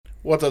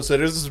What's up,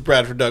 Sitters? This is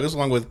Bradford Douglas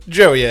along with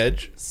Joey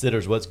Edge.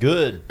 Sitters, what's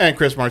good? And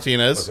Chris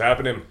Martinez. What's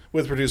happening?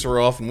 With producer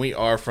Rolf, and we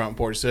are Front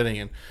Porch Sitting.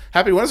 And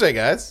happy Wednesday,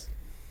 guys.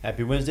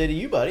 Happy Wednesday to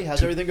you, buddy.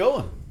 How's everything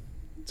going?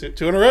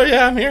 Two in a row?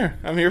 Yeah, I'm here.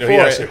 I'm here for he it.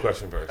 asked you a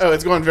question first. Oh,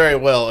 it's going very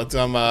well. It's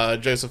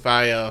Joseph.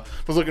 I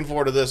was looking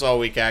forward to this all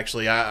week,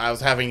 actually. I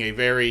was having a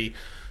very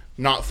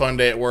not fun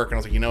day at work, and I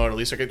was like, you know what? At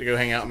least I get to go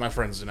hang out with my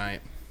friends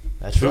tonight.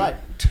 That's right.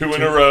 Two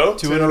in a row.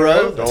 Two in a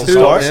row. Don't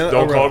Start.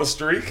 call it a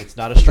streak. It's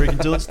not a streak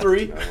until it's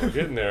three. No, we're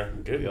getting there.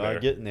 We are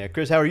getting there.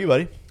 Chris, how are you,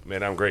 buddy?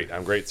 Man, I'm great.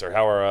 I'm great, sir.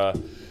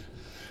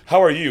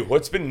 How are you?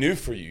 What's been new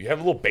for you? You have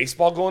a little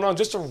baseball going on?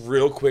 Just a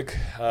real quick,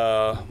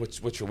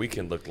 what's your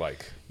weekend looked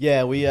like?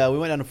 Yeah, we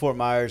went down to Fort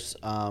Myers,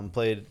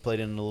 played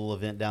in a little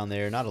event down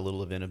there. Not a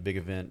little event, a big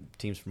event.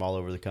 Teams from all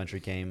over the country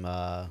came.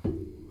 I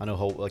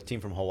know a team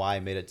from Hawaii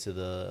made it to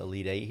the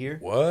Elite Eight here.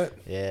 What?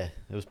 Yeah,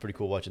 it was pretty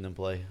cool watching them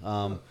play.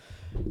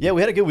 Yeah,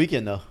 we had a good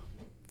weekend though.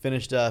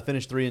 Finished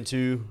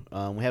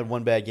 3-2. We had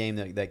one bad game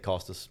that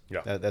cost us.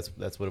 Yeah.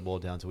 That's what it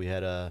boiled down to. We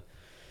had a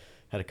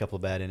couple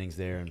of bad innings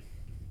there and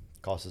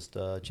cost us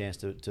a chance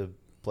to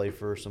play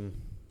for some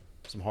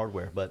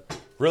hardware. But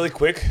Really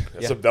quick,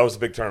 that was a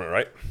big tournament,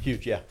 right?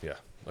 huge, yeah. Yeah,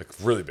 like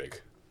really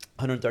big.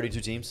 132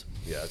 teams.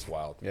 Yeah, that's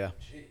wild. Yeah.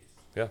 Jeez.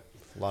 Yeah.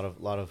 A lot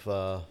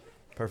of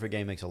perfect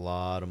game makes a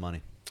lot of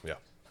money. Yeah.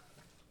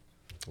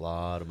 A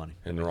lot of money.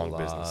 In the wrong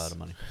business. A lot of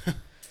money.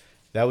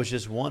 That was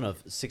just one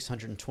of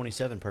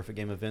 627 perfect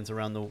game events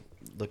around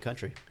the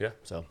country. Yeah.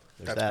 So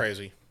That's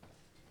crazy.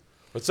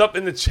 What's up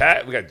in the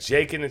chat? We got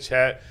Jake in the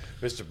chat,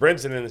 Mr.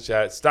 Brinson in the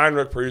chat,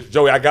 Steinrock producer.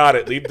 Joey, I got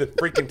it. Leave the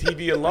freaking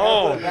TV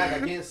alone. I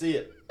can't see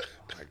it. Oh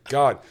my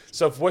God.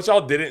 So if what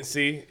y'all didn't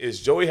see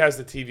is Joey has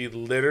the TV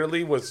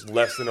literally was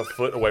less than a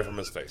foot away from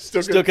his face.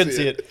 Still couldn't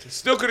see it.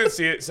 Still couldn't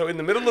see it. So in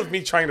the middle of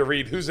me trying to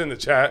read who's in the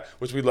chat,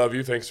 which we love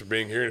you, thanks for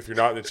being here. And if you're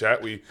not in the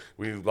chat, we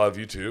love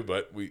you too,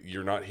 but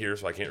you're not here,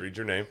 so I can't read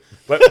your name.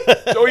 But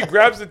Joey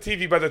grabs the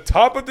TV by the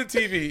top of the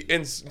TV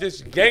and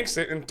just yanks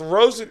it and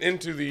throws it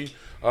into the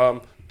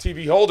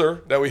TV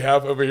holder that we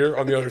have over here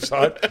on the other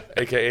side,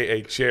 a.k.a.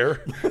 a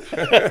chair.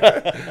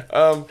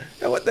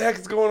 What the heck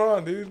is going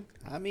on, dude?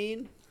 I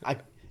mean,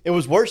 it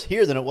was worse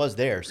here than it was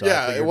there. So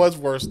Yeah, it was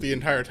worse the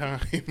entire time.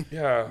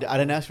 Yeah. I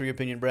didn't ask for your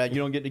opinion, Brad.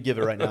 You don't get to give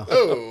it right now.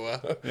 Oh.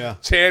 Yeah.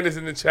 Chan is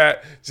in the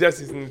chat.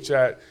 Jesse's in the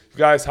chat. You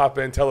guys hop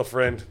in, tell a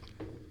friend.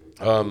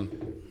 We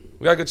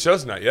got good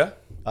shows tonight, yeah?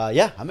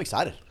 Yeah, I'm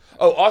excited.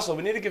 Oh, also,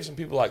 we need to give some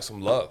people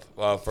some love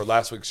for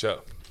last week's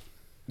show.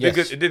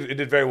 Yes. It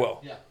did very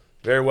well. Yeah.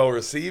 Very well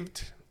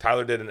received.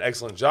 Tyler did an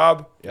excellent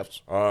job. Yep.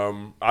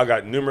 I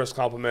got numerous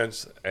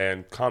compliments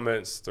and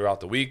comments throughout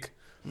the week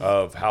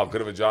of how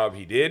good of a job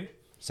he did.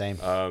 Same.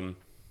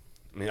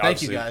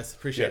 Thank you, guys.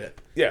 Appreciate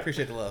it. Yeah.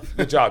 Appreciate the love.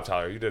 Good job,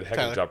 Tyler. You did a heck of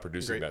Tyler, a job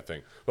producing great. that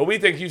thing. But we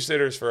thank you,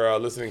 sitters, for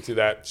listening to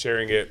that,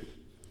 sharing it,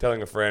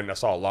 telling a friend. I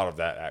saw a lot of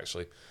that,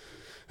 actually.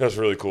 That was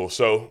really cool.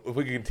 So if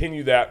we can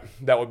continue that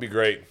would be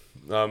great.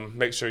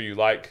 Make sure you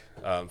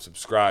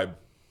subscribe,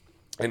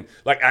 and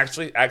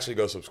actually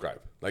go subscribe.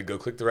 Go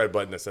click the red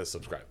button that says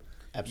subscribe.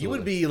 Absolutely.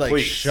 You would be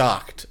Please.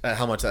 shocked at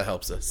how much that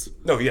helps us.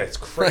 No, yeah, it's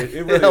crazy.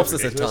 It really helps is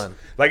us a ridiculous.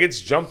 ton. It's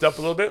jumped up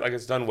a little bit.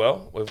 It's done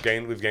well. We've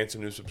gained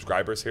some new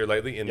subscribers here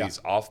lately in these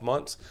off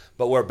months.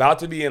 But we're about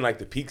to be in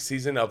the peak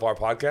season of our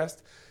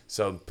podcast.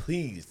 So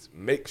please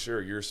make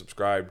sure you're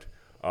subscribed.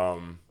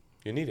 You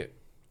need it.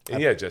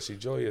 And yeah, Jesse,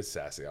 Joey is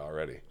sassy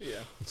already. Yeah.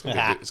 It's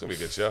gonna be a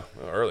good show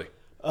early.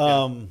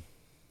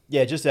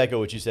 Yeah, just to echo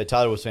what you said,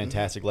 Tyler was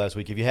fantastic last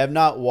week. If you have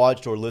not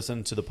watched or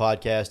listened to the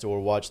podcast or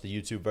watched the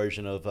YouTube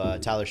version of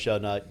Tyler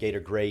Shudnut,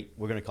 Gator Great,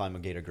 we're going to call him a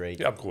Gator Great.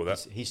 Yeah, I'm cool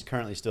with that. He's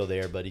currently still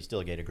there, but he's still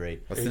a Gator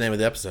Great. What's the name of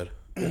the episode?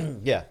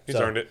 Yeah. He's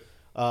earned it.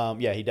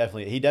 Yeah, he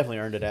definitely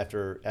earned it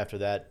after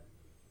that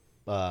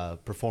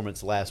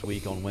performance last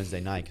week on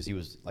Wednesday night because he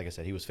was, like I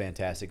said, he was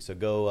fantastic. So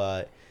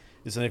go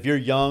listen. If you're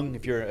young,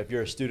 if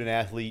you're a student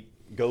athlete,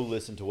 go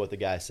listen to what the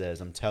guy says.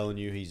 I'm telling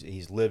you,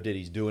 he's lived it.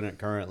 He's doing it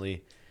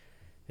currently.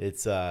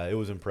 It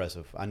was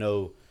impressive. I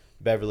know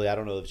Beverly. I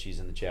don't know if she's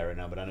in the chat right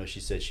now, but I know she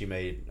said she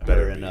made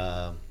her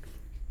and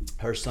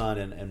her son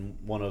and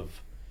one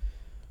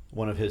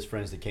of his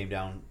friends that came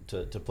down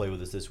to play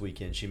with us this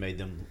weekend. She made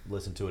them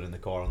listen to it in the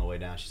car on the way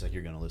down. She's like,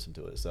 "You're going to listen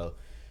to it." So,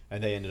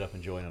 and they ended up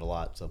enjoying it a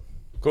lot. So,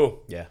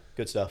 Cool. yeah,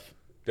 good stuff.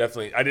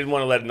 Definitely. I didn't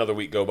want to let another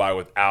week go by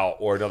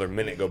or another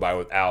minute go by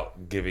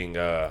without giving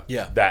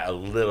that a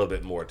little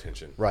bit more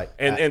attention. Right.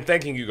 And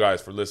thanking you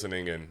guys for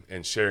listening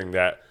and sharing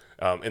that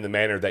in the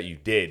manner that you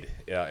did.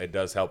 It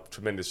does help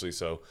tremendously.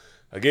 So,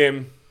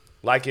 again,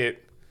 like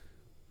it,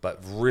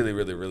 but really,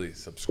 really, really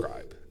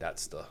subscribe.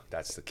 That's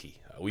the key.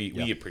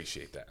 We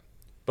appreciate that.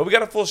 But we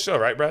got a full show,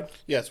 right, Brad?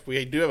 Yes,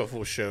 we do have a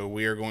full show.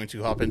 We are going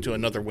to hop into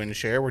another win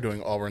share. We're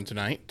doing Auburn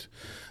tonight.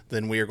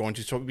 Then we are going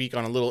to speak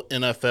on a little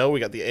NFL. We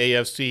got the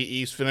AFC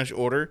East finish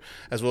order,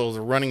 as well as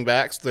the running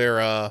backs.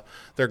 Their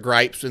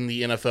gripes in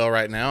the NFL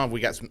right now. We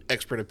got some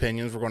expert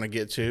opinions we're going to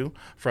get to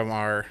from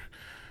our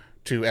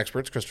two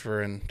experts,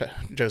 Christopher and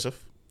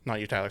Joseph. Not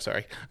you, Tyler.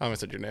 Sorry, I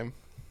almost said your name.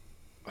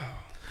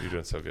 You're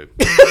doing so good.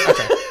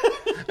 Okay.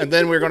 And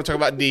then we're going to talk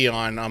about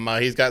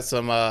Deion. He's got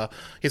some.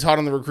 He's hot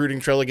on the recruiting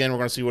trail again. We're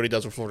going to see what he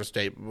does with Florida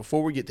State. But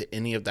before we get to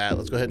any of that,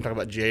 let's go ahead and talk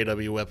about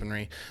JW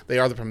Weaponry. They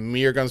are the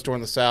premier gun store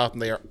in the South,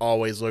 and they are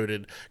always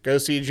loaded. Go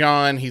see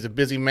John. He's a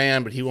busy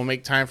man, but he will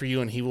make time for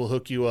you, and he will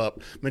hook you up.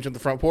 Mention the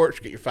front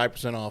porch, get your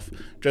 5% off.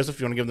 Joseph,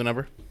 you want to give the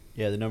number?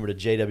 Yeah, the number to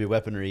JW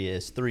Weaponry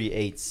is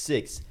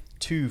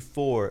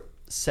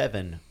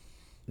 386-243-8587.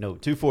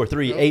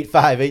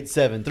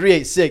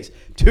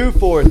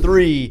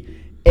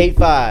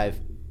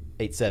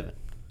 386-243-8587.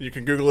 You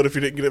can Google it if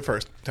you didn't get it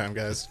first time,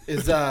 guys.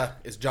 Is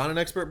John an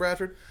expert,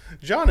 Bradford?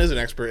 John is an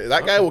expert.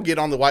 That guy will get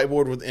on the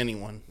whiteboard with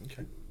anyone.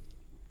 Okay.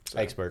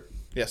 Expert.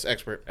 Yes,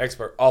 expert.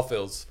 Expert. All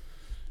fields.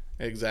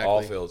 Exactly.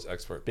 All fields.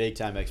 Expert. Big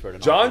time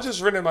expert. John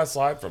just rented my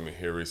slide from me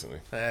here recently.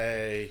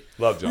 Hey.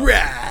 Love John.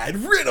 Rad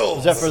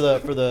Riddles. Was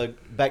that for the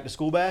back to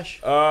school bash?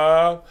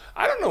 I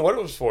don't know what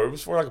it was for. It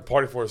was for like a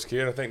party for his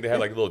kid. I think they had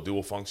like a little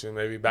dual function,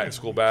 maybe back to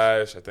school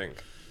bash. I think.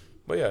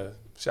 But yeah,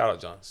 shout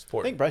out John. I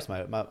Support. think Bryce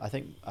might. I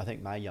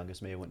think my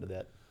youngest may have went to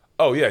that.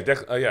 Oh yeah,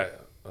 yeah.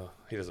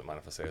 He doesn't mind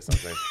if I say his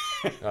son's name.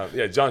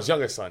 Yeah, John's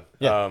youngest son.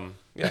 Yeah.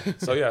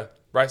 So yeah,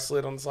 Bryce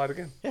slid on the slide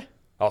again. Yeah.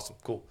 Awesome.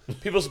 Cool.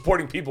 People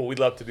supporting people. We'd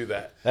love to do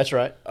that. That's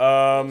right.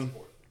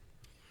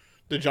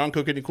 Did John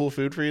cook any cool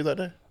food for you that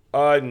day?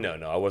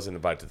 No. I wasn't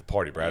invited to the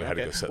party, Brad. I had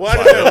to go sit. Well,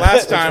 I know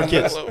last time,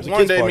 kids. It was a one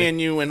kids' day party. me and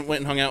you went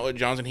and hung out with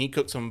John's, and he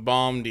cooked some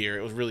bomb deer.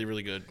 It was really,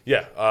 really good.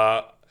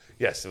 Yeah.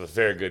 Yes, it was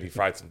very good. He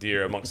fried some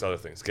deer, amongst other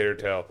things. Gator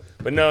tail.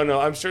 But no.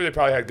 I'm sure they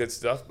probably had good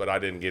stuff, but I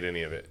didn't get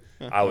any of it.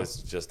 I was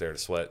just there to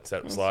sweat,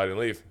 set, slide, and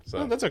leave. So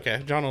Oh, that's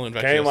okay. John will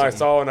invite you. came, to I something.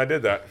 saw, and I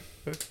did that.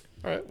 All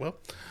right, well.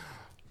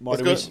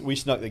 Marty, Let's go. we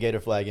snuck the Gator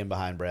flag in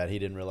behind Brad. He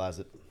didn't realize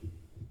it.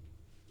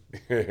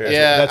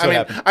 Yeah, that's I what mean,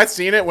 happened. I'd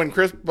seen it when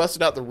Chris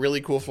busted out the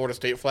really cool Florida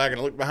State flag, and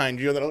I looked behind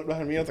you, and then I looked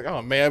behind me, and I was like,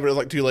 oh, man, but it was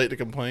like too late to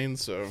complain,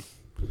 so.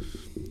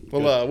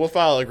 We'll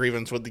file a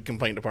grievance with the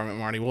complaint department,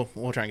 Marty. We'll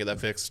try and get that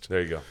fixed.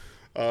 There you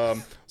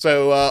go.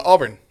 So,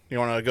 Auburn, you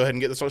want to go ahead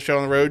and get this show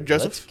on the road,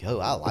 Let's Joseph? go.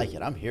 I like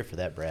it. I'm here for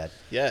that, Brad.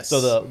 Yes.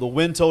 So the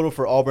win total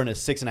for Auburn is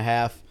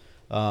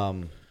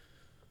 6.5.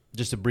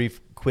 Just a brief,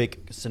 quick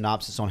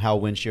synopsis on how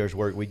win shares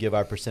work. We give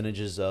our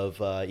percentages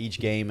of each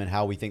game and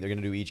how we think they're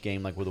going to do each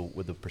game, like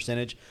with a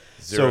percentage.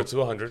 0 to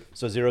 100.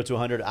 So 0 to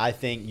 100. I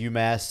think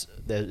UMass,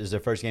 that is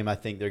their first game. I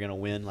think they're going to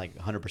win like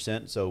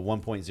 100%. So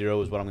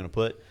 1.0 is what I'm going to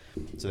put.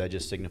 So that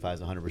just signifies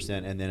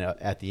 100%. And then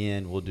at the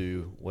end, we'll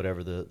do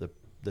whatever the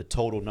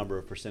total number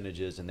of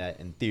percentages, and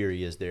that in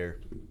theory is their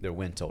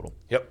win total.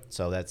 Yep.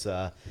 So that's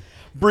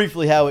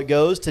briefly how it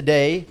goes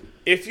today.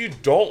 If you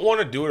don't want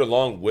to do it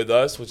along with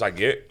us, which I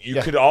get, you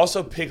could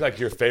also pick like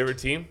your favorite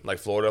team, like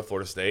Florida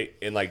State,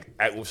 and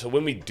so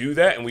when we do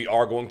that, and we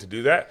are going to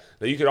do that,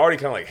 then you could already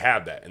kind of like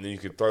have that, and then you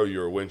could throw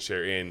your win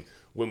share in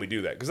when we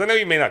do that. Because I know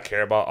you may not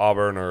care about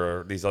Auburn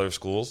or these other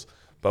schools,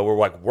 but we're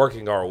like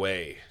working our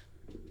way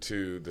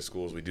to the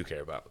schools we do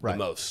care about the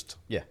most.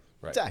 Yeah,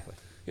 Right. exactly.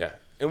 Yeah,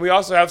 and we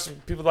also have some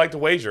people that like to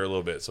wager a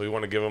little bit, so we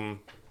want to give them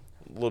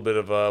a little bit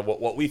of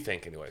what we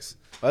think, anyways.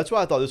 Well, that's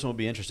why I thought this one would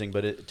be interesting,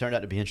 but it turned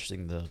out to be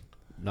interesting.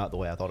 Not the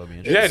way I thought it would be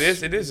interesting. Yeah, it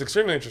is. It is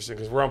extremely interesting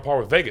because we're on par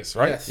with Vegas,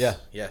 right? Yes. Yeah.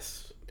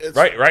 Yes.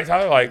 Right,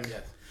 Tyler. Like,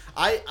 Yes.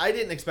 I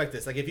didn't expect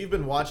this. Like, if you've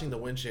been watching the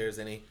win shares,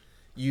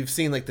 you've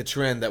seen like the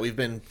trend that we've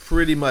been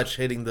pretty much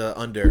hitting the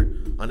under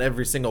on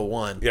every single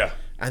one. yeah.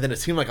 And then it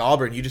seemed like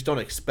Auburn, you just don't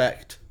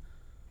expect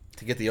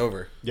to get the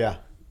over. Yeah.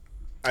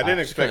 I didn't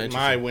it's kinda expect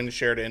my win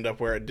share to end up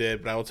where it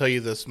did, but I will tell you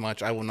this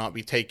much. I will not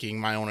be taking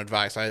my own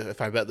advice.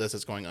 If I bet this,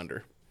 it's going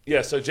under.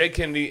 Yeah, so Jake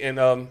Kennedy and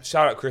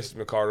shout out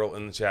Kristen McCardle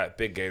in the chat.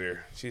 Big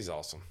Gator. She's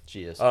awesome.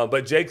 She is.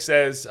 But Jake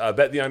says,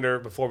 bet the under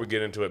before we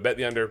get into it. Bet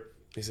the under.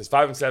 He says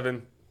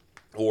 5-7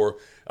 or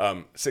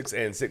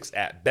 6-6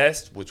 at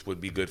best, which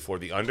would be good for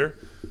the under.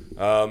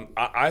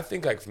 I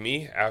think like for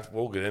me,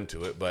 we'll get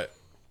into it, but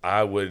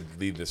I would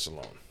leave this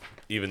alone,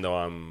 even though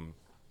I'm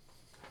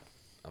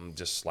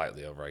just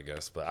slightly over, I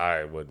guess. But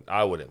I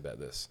wouldn't bet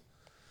this.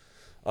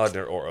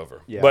 Under or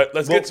over. Yeah. But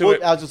let's get to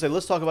it. I was going to say,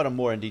 let's talk about it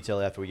more in detail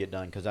after we get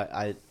done, because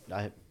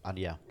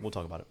yeah, we'll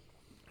talk about it.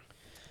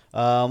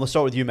 Let's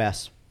start with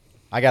UMass.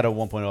 I got a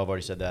 1.0. I've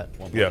already said that.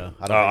 1.0. Yeah. I don't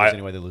think there's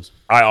any way they lose.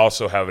 I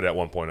also have it at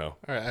 1.0. All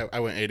right, I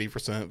went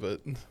 80%,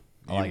 but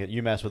I like it.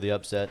 UMass with the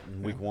upset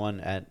in week 1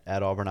 at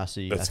Auburn. I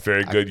see. That's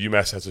very good.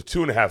 UMass has a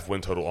 2.5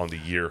 win total on the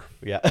year.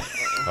 Yeah.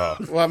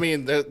 well, I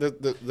mean,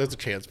 there's a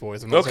chance,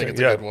 boys. I'm not saying it's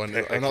a good one.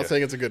 I'm not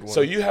saying it's a good one.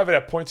 So you have it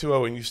at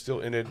 0.20 and you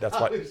still ended. That's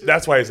why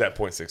it's at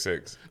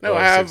 0.66. No,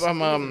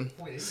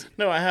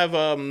 I have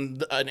an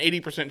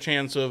 80%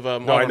 chance of.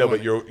 No, I know,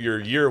 but your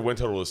year win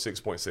total is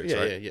 6.6, yeah,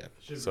 right? yeah.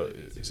 So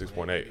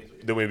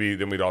 6.8.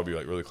 Then we'd all be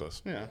like really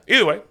close. Yeah.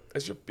 Either way,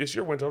 it's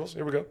your win totals.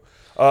 Here we go.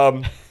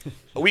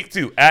 Week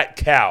 2 at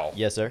Cal.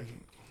 Yes, sir.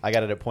 I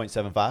got it at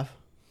 0.75.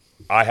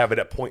 I have it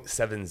at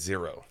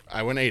 0.70.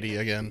 I went 80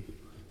 again.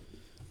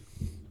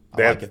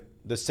 They I have- like it.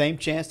 The same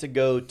chance to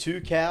go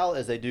to Cal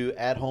as they do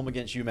at home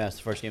against UMass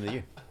the first game of the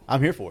year.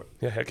 I'm here for it.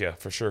 Yeah, heck yeah,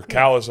 for sure.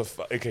 Cal is,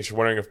 in case you're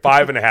wondering, a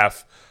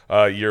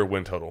 5.5 year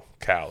win total.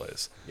 Cal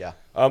is. Yeah.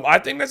 I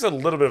think that's a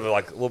little bit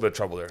of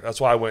trouble there.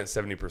 That's why I went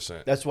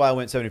 70%. That's why I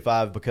went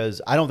 75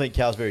 because I don't think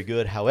Cal's very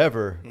good.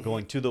 However,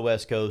 going to the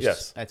West Coast,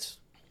 Yes. it's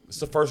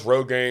the first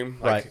road game.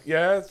 Right.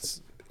 Yeah,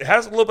 it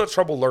has a little bit of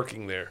trouble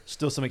lurking there.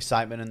 still some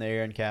excitement in the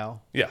air in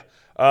Cal. Yeah.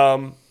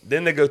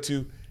 Then they go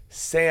to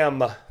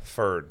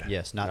Samford.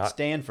 Yes, not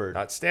Stanford.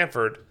 Not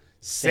Stanford.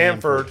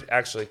 Samford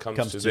actually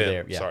comes to them.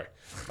 there, yeah. Sorry.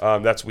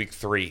 That's week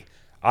 3.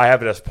 I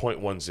have it as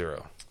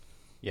 0.10.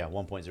 Yeah,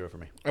 1.0 for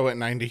me. I went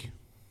 90.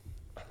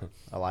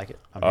 I like it.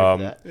 I'm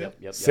here for that.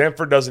 Yep.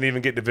 Samford doesn't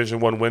even get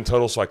Division I win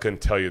total, so I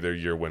couldn't tell you their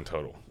year win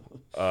total.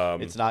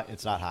 It's not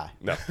high.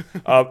 No.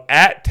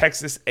 At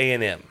Texas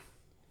A&M.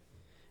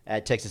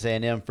 At Texas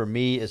A&M for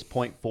me is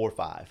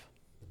 0.45.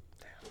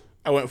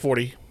 I went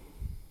 40.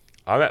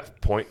 I'm at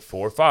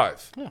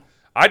 0.45. Yeah.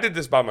 I did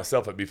this by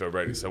myself at Beef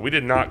O'Brady, so we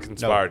did not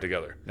conspire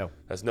together. No.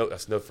 That's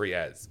no free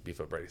ads, Beef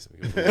O'Brady.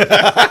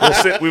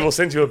 We will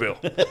send you a bill.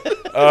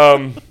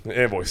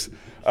 Invoice.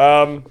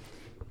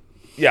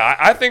 Yeah,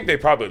 I think they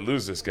probably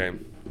lose this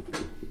game.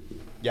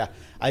 Yeah,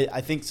 I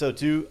think so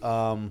too.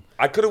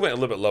 I could have went a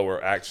little bit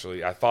lower,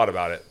 actually. I thought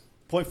about it.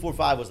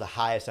 0.45 was the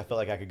highest I felt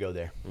like I could go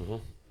there.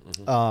 You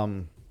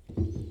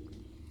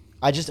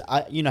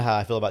know how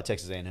I feel about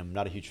Texas A&M. I'm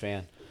not a huge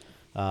fan,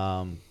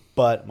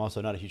 but I'm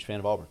also not a huge fan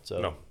of Auburn. So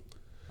No.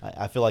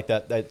 I feel like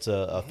that's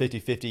a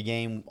 50-50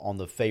 game on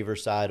the favor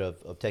side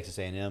of Texas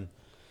A&M.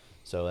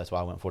 So that's why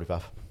I went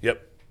 45.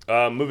 Yep.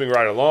 Moving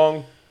right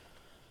along,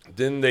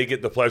 then they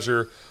get the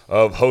pleasure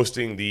of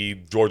hosting the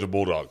Georgia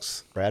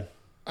Bulldogs. Brad?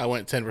 I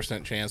went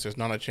 10% chance. There's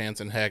not a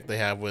chance in heck they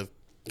have with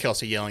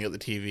Kelsey yelling at the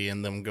TV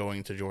and them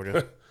going to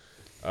Georgia.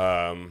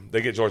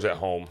 They get Georgia at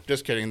home,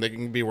 Just kidding. They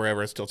can be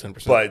wherever. It's still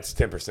 10%. but it's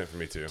 10% for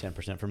me too.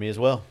 10% for me as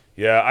well.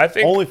 Yeah, I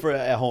think Only for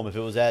at home. If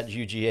it was at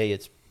UGA,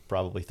 it's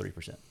probably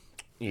 3%.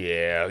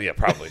 Yeah,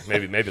 probably.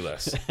 maybe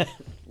less.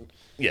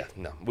 Yeah,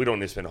 no. We don't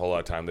need to spend a whole lot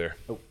of time there.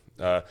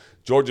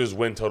 Georgia's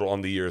win total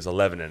on the year is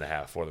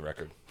 11.5 for the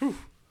record. See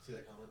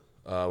that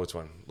comment? Which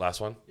one?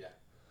 Last one? Yeah.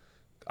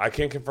 I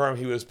can confirm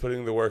he was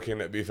putting the work in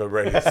at Beef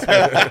O'Brady's.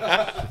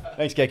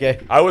 Thanks,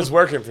 KK. I was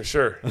working for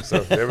sure.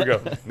 So there we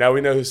go. Now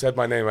we know who said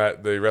my name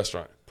at the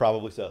restaurant.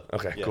 Probably so.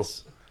 Okay,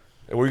 Yes.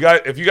 cool.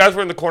 If you guys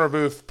were in the corner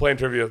booth playing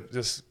trivia,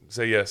 just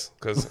say yes,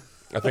 because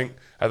I think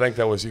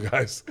that was you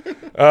guys.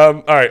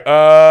 All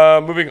right.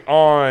 Moving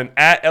on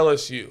at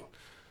LSU.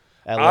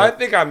 I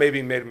think I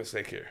maybe made a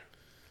mistake here.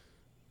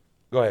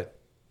 Go ahead.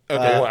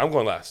 Okay. I'm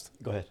going last.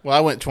 Go ahead. Well, I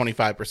went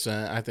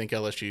 25%. I think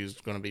LSU is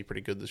going to be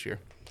pretty good this year.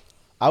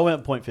 I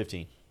went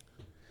 0.15.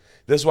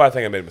 This is why I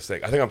think I made a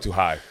mistake. I think I'm too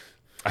high.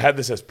 I had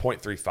this as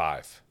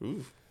 0.35.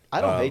 Ooh.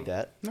 I don't hate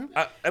that.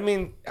 I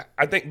mean,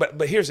 I think,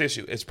 but here's the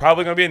issue. It's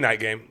probably going to be a night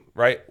game,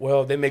 right?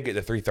 Well, they may get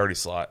the 3:30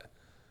 slot.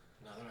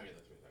 No, they're not getting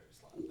the 3:30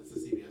 slot. That's the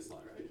CBS slot,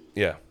 right?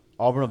 Yeah.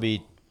 Auburn will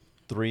be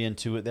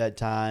 3-2 at that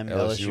time.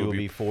 LSU will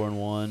be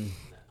 4-1.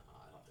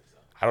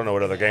 I don't know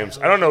what other games.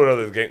 I don't know what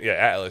other game. Yeah,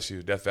 at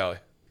LSU, Death Valley.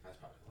 That's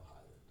probably a little high.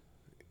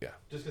 Yeah.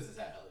 Just because it's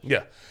at LSU.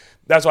 Yeah.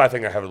 That's why I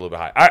think I have it a little bit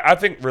high. I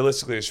think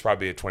realistically it should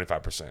probably be at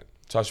 25%.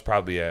 So I should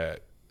probably be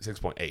at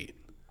 6.8.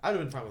 I'd have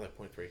been fine with like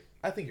 0.3.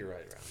 I think you're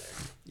right around there.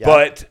 Yeah.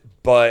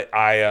 But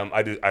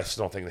I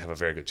still don't think they have a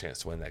very good chance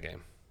to win that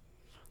game.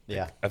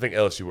 Yeah. I think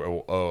LSU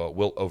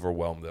will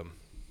overwhelm them.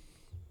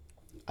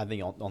 I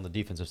think on the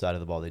defensive side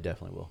of the ball, they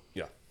definitely will.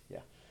 Yeah.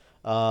 Yeah.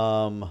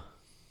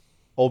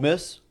 Ole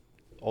Miss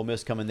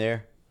coming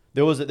there.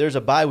 There's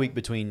a bye week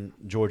between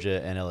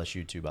Georgia and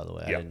LSU too. By the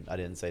way, Yeah. I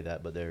didn't say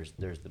that, but there's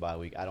the bye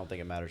week. I don't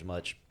think it matters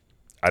much.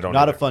 I don't.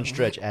 Not either. a fun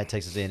stretch at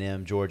Texas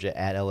A&M, Georgia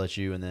at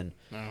LSU, and then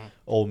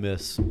Ole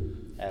Miss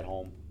at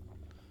home.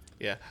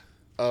 Yeah.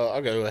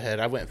 I'll go ahead.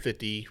 I went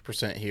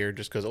 50% here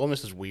just because Ole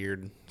Miss is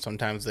weird.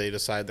 Sometimes they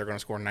decide they're going to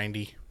score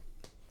 90.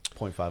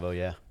 0.50,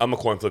 yeah. I'm a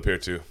coin flip here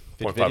too.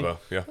 0.50.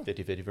 Yeah.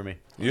 50-50 for me.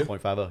 You?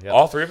 0.50, yeah.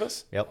 All three of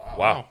us? Yep.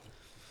 Wow.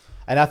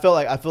 And I feel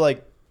like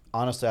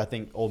honestly, I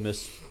think Ole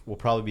Miss will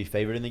probably be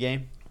favored in the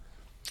game.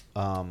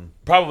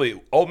 Probably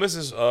Ole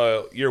Miss's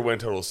year win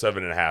total is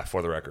 7.5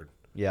 for the record.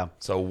 Yeah.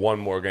 So one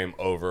more game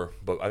over,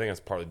 but I think that's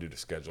partly due to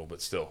schedule, but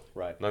still.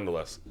 Right.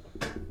 Nonetheless.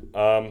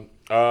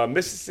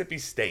 Mississippi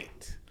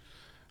State.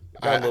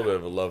 Got a little bit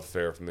of a love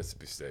affair for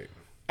Mississippi State.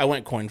 I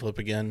went coin flip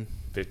again.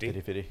 50?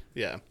 50-50.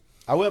 Yeah.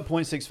 I went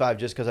 0.65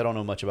 just because I don't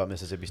know much about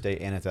Mississippi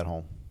State, and it's at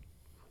home.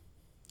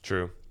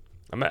 True.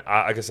 Like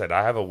I said,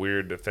 I have a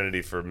weird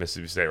affinity for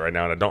Mississippi State right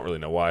now, and I don't really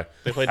know why.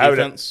 They play I would-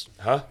 defense.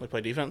 Huh? They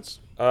play defense.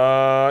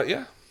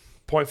 Yeah.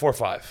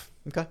 0.45.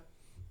 Okay.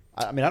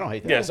 I mean, I don't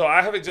hate that. Yeah, so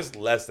I have it just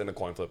less than a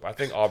coin flip. I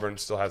think Auburn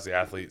still has the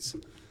athletes.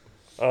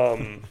 What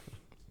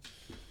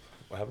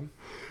happened?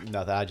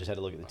 Nothing. I just had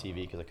to look at the TV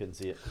because I couldn't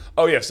see it.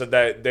 Oh, yeah, so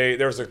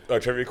there was a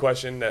trivia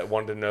question that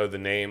wanted to know the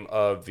name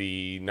of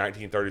the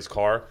 1930s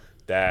car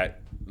that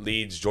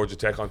leads Georgia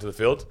Tech onto the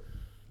field.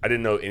 I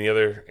didn't know any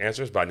other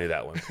answers, but I knew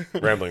that one.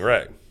 Rambling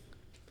Wreck.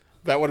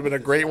 That would have been a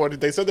great one.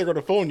 They said they're going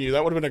to phone you.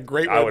 That would have been a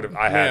great one.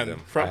 I had them.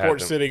 Front I had porch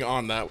them. sitting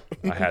on that.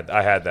 I had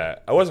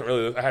that.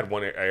 I had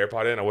one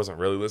AirPod in. I wasn't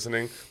really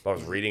listening, but I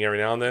was reading every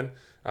now and then.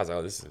 I was like,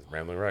 oh, this is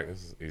Rambling Wreck.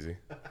 This is easy.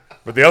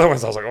 But the other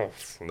ones, I was like, oh,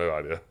 no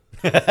idea.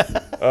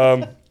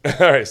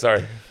 All right,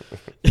 sorry.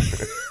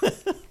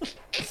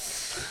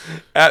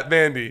 At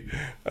Vandy,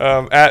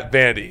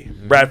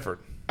 Bradford.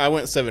 I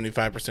went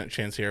 75%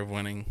 chance here of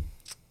winning.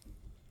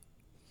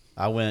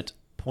 I went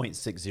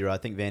 0.60. I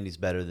think Vandy's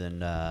better than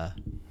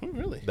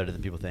Really? better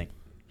than people think.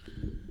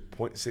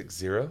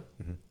 0.60?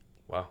 Mm-hmm.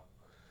 Wow.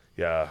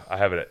 Yeah, I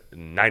have it at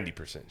 90%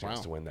 chance Wow.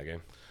 to win that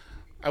game.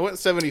 I went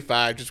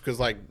 75 just because,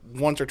 like,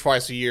 once or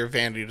twice a year,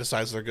 Vandy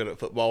decides they're good at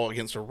football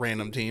against a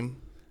random team.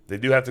 They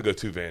do have to go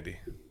to Vandy.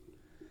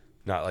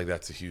 Not like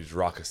that's a huge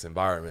raucous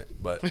environment,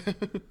 but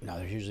No,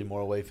 there's usually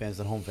more away fans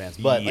than home fans.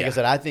 But like I Yeah.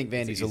 said, I think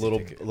It's Vandy's an a easy little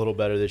ticket. a little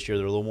better this year.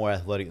 They're a little more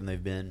athletic than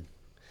they've been.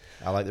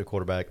 I like their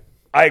quarterback.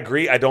 I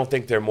agree. I don't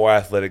think they're more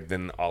athletic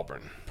than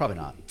Auburn. Probably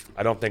not.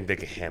 I don't think they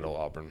can handle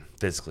Auburn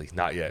physically.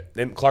 Not yet.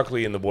 And Clark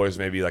Lee and the boys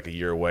maybe like a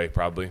year away,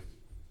 probably.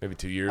 Maybe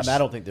 2 years. I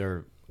don't think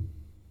they're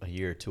a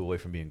year or two away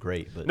from being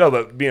great, but No,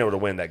 but being able to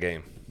win that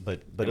game. but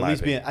in at my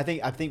least opinion.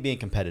 being I think being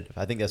competitive.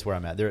 I think that's where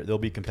I'm at. They'll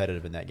be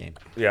competitive in that game.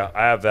 Yeah,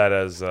 I have that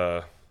as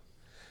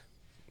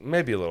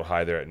maybe a little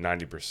high there at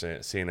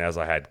 90%, seeing as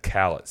I had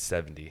Cal at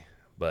 70,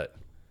 but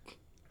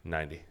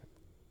 90.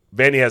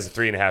 Vandy has a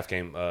 3.5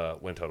 game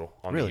win total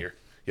on the Really? year.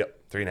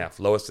 Yep, 3.5,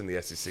 lowest in the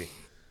SEC.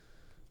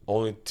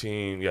 Only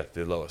team, yeah,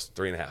 the lowest,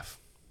 3.5.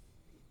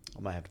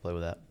 I might have to play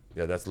with that.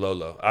 Yeah, that's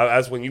low.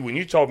 As when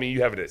you told me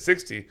you have it at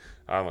 60,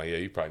 I'm like, yeah,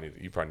 you probably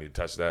need to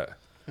touch that.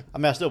 I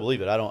mean, I still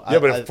believe it. I don't. Yeah,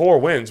 but if 4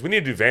 wins, we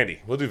need to do Vandy.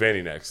 We'll do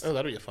Vandy next. Oh,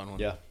 that'll be a fun one.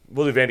 Yeah,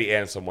 We'll do Vandy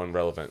and someone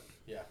relevant.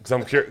 Yeah. Because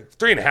I'm curious,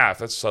 3.5.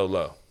 That's so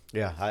low.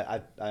 yeah.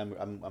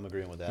 I'm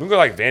agreeing with that. We can go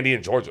like Vandy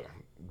and Georgia,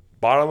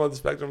 bottom of the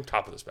spectrum,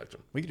 top of the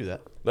spectrum. We can do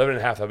that. 11.5.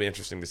 That'd be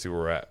interesting to see where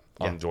we're at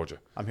on Yeah. Georgia.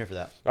 I'm here for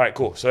that. All right,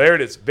 cool. So there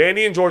it is.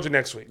 Vandy and Georgia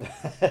next week.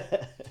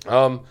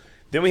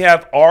 Then we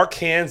have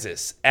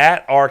Arkansas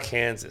at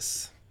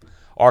Arkansas.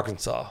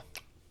 Arkansas.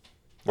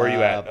 Where are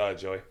you at,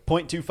 Joey?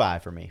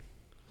 0.25 for me.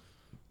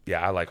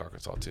 Yeah, I like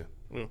Arkansas too.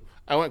 Ooh.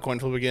 I went coin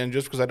flip again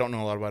just because I don't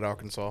know a lot about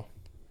Arkansas.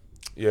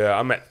 Yeah,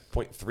 I'm at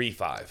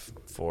 0.35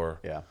 for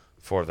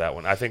that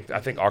one. I think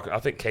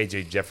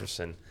KJ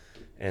Jefferson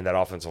and that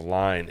offensive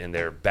line and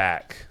their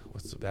back.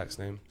 What's the back's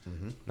name?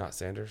 Mm-hmm. Not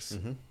Sanders.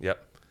 Mm-hmm.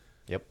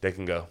 Yep. They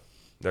can go.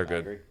 They're good.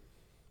 agree.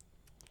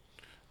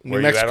 New Where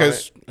are you at on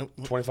Mexico's.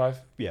 it? 25.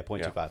 Yeah,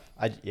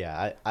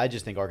 0.25. I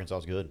just think Arkansas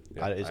is good.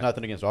 Yeah, It's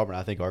nothing against Auburn.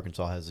 I think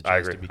Arkansas has a chance I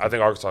agree. to be. I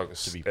think Arkansas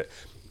is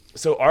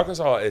so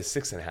Arkansas is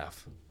 6.5. That's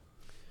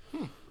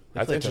play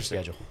a tough interesting.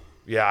 schedule.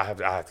 Yeah, I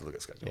have to look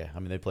at schedule. Yeah, I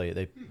mean they play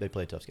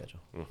a tough schedule.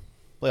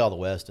 Play all the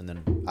West, and then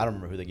I don't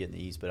remember who they get in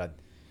the East, but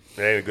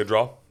It ain't a good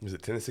draw. Is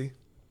it Tennessee?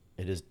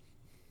 it is.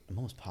 I'm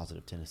almost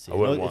positive Tennessee. I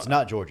wouldn't No, want- it's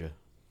not Georgia.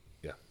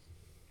 Yeah.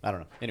 I don't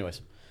know.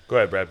 Anyways, Go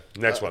ahead, Brad.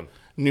 Next one.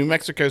 New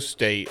Mexico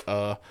State.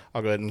 I'll go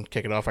ahead and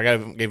kick it off. I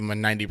gave them a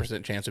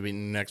 90% chance of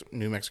beating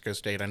New Mexico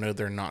State. I know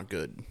they're not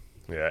good.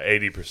 Yeah,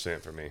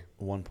 80% for me.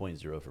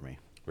 1.0 for me.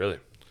 Really?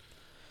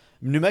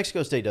 New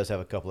Mexico State does have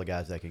a couple of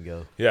guys that can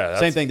go. Yeah, that's-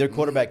 Same thing. Their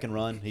quarterback can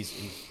run. He's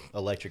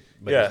electric,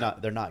 but Yeah.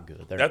 they're not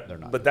good. They're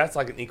not. But that's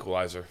like an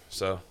equalizer.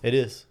 So It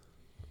is.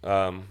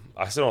 I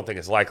still don't think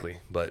it's likely,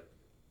 but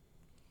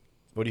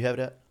What do you have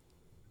it at?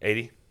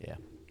 80. Yeah,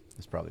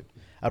 it's probably.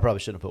 I probably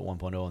shouldn't have put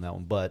 1.0 on that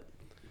one, but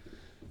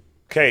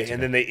Okay,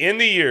 and then they end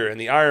the year in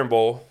the Iron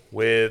Bowl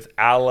with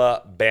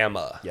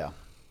Alabama. yeah,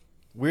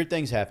 weird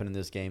things happen in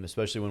this game,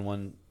 especially when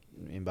one.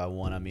 And by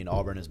one, I mean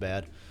Auburn is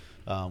bad.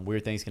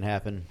 Weird things can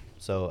happen.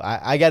 So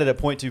I got it at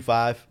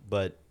 0.25,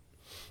 but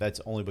that's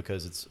only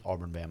because it's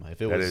Auburn Bama.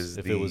 If it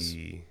was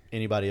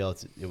anybody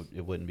else,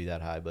 it wouldn't be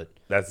that high. But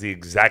That's the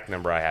exact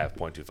number I have,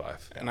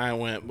 0.25. And I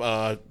went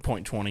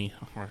 0.20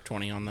 or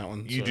 20 on that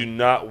one. You so- do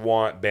not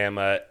want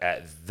Bama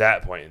at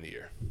that point in the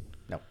year.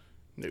 No.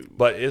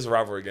 But it is a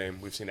rivalry game.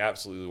 We've seen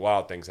absolutely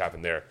wild things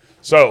happen there.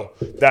 So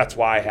that's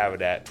why I have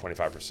it at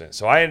 25%.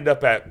 So I ended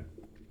up at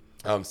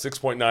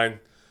 6.9.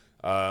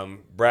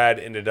 Brad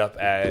ended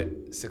up at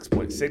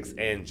 6.6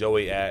 and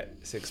Joey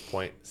at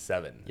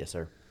 6.7. yes,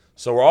 sir.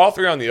 So we're all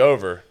three on the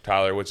over,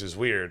 Tyler, which is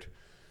weird.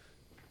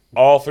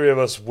 All three of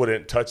us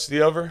wouldn't touch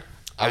the over.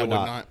 I would would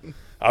not. not.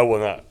 I will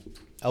not.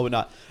 I would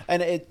not.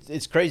 And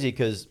it's crazy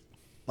because,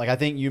 like, I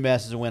think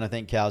UMass is a win. I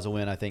think Cal's a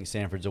win. I think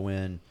Sanford's a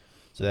win.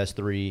 So that's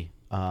 3.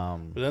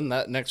 But then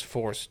that next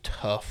 4 is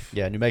tough.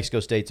 Yeah, New Mexico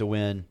State's a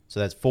win. So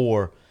that's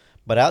 4.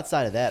 But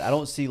outside of that, I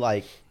don't see,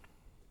 like,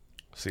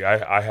 See,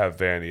 I have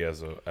Vandy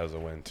as a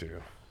win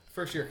too.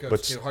 First year coach,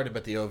 But- too. Hard to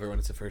bet the over when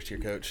it's a first year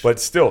coach. But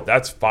still,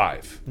 that's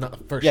 5.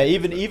 not first yeah, year.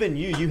 even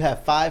you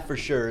have 5 for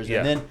sure. Yeah.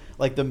 And then,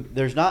 like,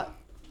 there's not,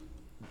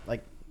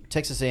 like,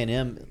 Texas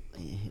A&M,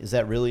 is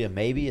that really a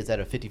maybe? Is that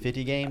a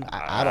 50-50 game?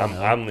 I don't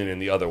know. I'm leaning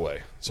the other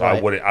way, so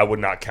Right. I would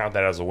not count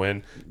that as a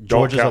win.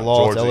 Georgia's a count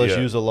loss. Georgia yet.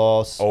 LSU's a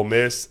loss. Ole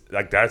Miss,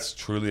 like that's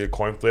truly a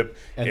coin flip.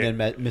 And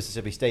then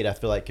Mississippi State, I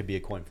feel like, could be a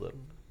coin flip.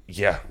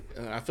 yeah,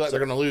 And I feel like they're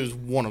going to lose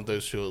one of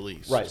those two at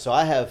least. Right. So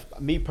I have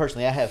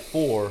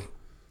 4.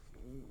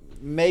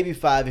 maybe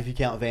 5 if you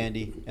count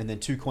Vandy, and then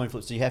 2 coin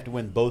flips. So you have to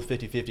win both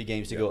 50-50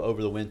 games to go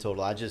over the win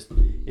total.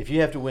 If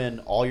you have to win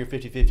all your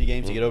 50-50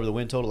 games to get over the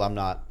win total, I'm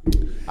not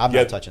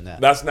touching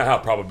that. That's not how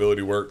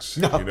probability works.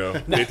 No, you know,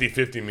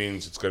 50-50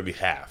 means it's going to be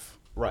half.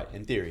 Right,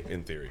 in theory.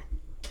 In theory.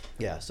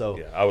 Yeah, so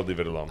Yeah, I would leave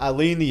it alone. I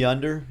lean the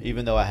under,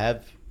 even though I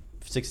have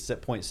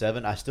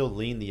 6.7. I still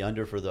lean the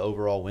under for the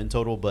overall win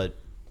total, but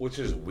Which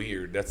is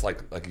weird. That's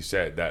like you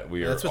said, that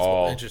we are That's what's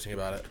all interesting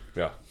about it.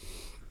 Yeah.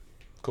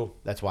 Cool.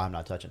 that's why I'm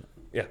not touching it.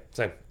 Yeah,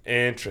 same.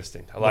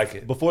 Interesting. I like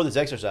it. Before this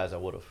exercise, I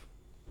would have,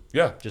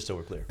 Yeah. just so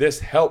we're clear. This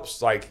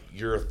helps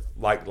your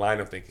line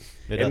of thinking.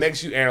 It It does.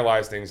 makes you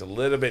analyze things a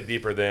little bit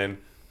deeper than,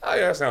 oh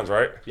yeah, that sounds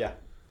right. Yeah,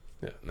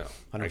 Yeah, no.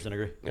 100%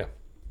 agree. Yeah.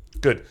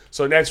 Good.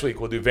 So next week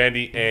we'll do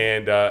Vandy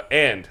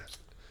and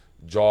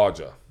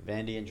Georgia.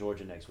 Vandy and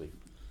Georgia next week.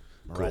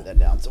 I'll Cool. write that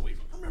down so we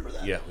remember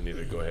that. Yeah, we need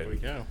to go ahead There we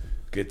and go.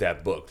 get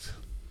that booked.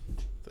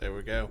 There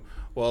we go.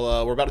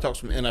 Well, we're about to talk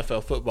some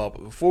NFL football,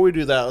 but before we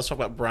do that, let's talk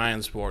about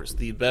Bryan Sports,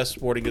 the best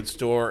sporting goods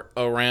store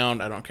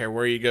around. I don't care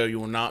where you go, you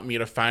will not meet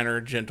a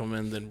finer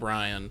gentleman than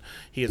Brian.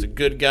 He is a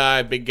good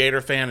guy, big Gator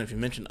fan. If you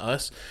mention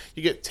us,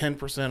 you get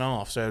 10%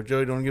 off. So,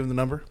 Joey, do you want to give him the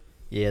number?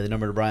 Yeah, the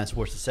number to Bryan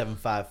Sports is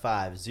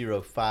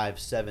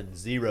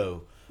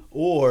 755-0570.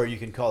 Or you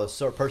can call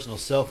his personal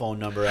cell phone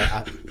number.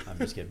 I'm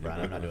just kidding,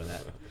 Brian. I'm not doing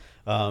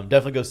that.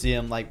 Definitely go see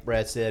him. Like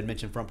Brad said,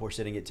 mention Front Porch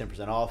Sitting, get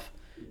 10% off.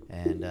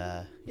 And,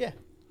 yeah,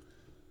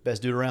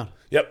 best dude around.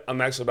 Yep,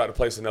 I'm actually about to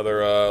place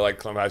another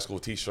Columbia High School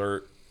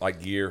T-shirt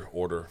gear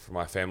order for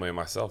my family and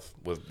myself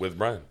with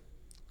Brian,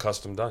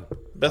 custom done.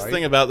 Best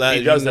thing about that He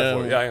is does that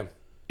for me. Yeah, I am.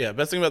 Yeah,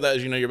 best thing about that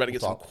is you're about to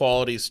get some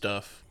quality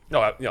stuff.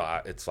 No,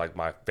 it's like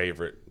my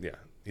favorite. Yeah,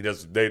 he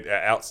does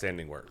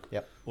outstanding work.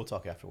 Yep, we'll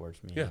talk afterwards.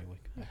 Me Yeah.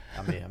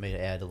 anyway. I may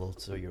add a little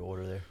to your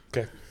order there.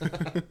 Okay.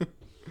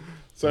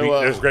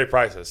 So There's great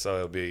prices, so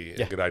it'll be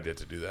a good idea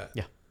to do that.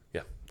 Yeah.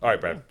 Yeah. All right,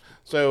 Brad.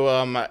 So,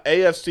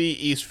 AFC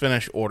East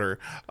finish order.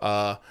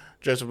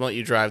 Joseph, I'll let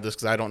you drive this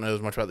because I don't know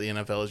as much about the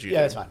NFL as you do.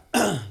 Yeah, that's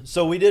fine.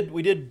 So we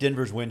did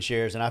Denver's win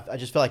shares, and I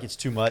just feel like it's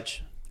too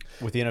much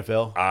with the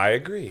NFL. I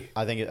agree.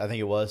 I think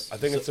it was. I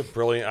think it's a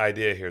brilliant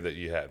idea here that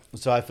you had.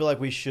 So I feel like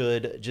we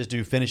should just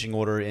do finishing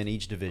order in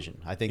each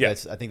division. I think Yeah.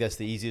 that's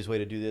the easiest way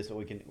to do this. So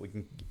we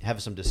can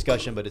have some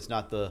discussion, but it's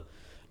not the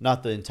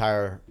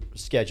entire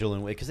schedule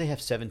and because they have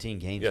 17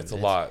 games. Yeah, it's a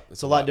lot.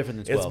 It's a lot different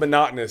than 12. It's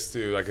monotonous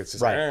too. Like it's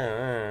just Right.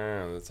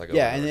 It's like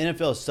Yeah, and the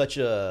NFL is such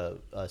a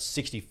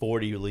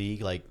 60-40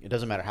 league. Like it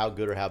doesn't matter how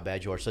good or how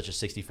bad you are. Such a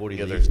 60-40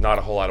 league. there's not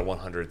a whole lot of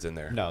 100s in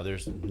there. No,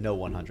 there's no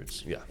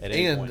 100s. Yeah. At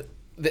any And point.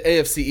 the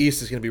AFC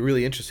East is going to be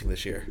really interesting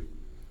this year.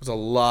 There's a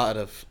lot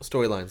of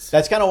storylines.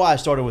 That's kind of why I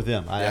started with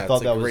them. I Yeah, thought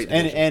it's a that was great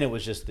and division. it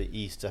was just the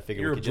East. I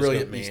figured You're we a could just go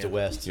brilliant East to man.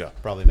 West. Yeah.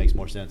 Probably makes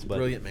more sense. But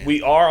Brilliant man.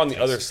 We are on the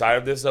other side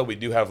of this though. We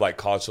do have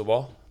college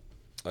football.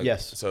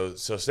 Yes. So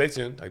stay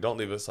tuned. Don't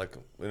leave us.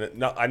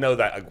 No, I know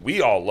that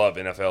we all love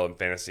NFL and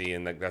fantasy,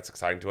 and that's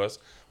exciting to us.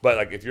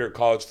 But if you're a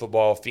college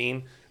football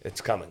fiend, it's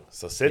coming.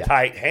 So sit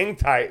tight, hang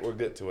tight. We'll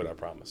get to it. I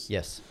promise.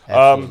 yes,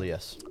 absolutely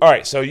yes. All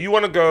right. So you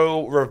want to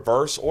go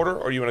reverse order,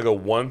 or you want to go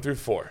 1 through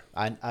 4?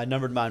 I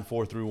numbered mine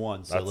 4 through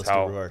 1, so let's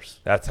how do reverse.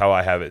 That's how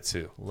I have it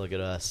too. Look at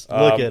us.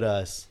 Look at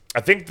us.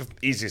 I think the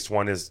easiest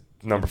one is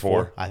number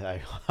 4.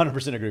 I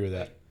 100% agree with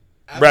that.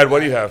 Brad, what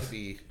do you have?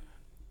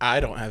 I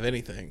don't have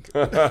anything.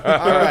 All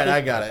right,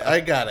 I got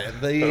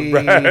it.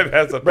 Brad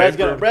has a Brad's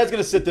paper.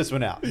 gonna sit this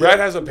one out. Brad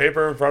has a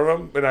paper in front of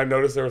him, and I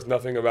noticed there was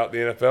nothing about the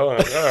NFL. And I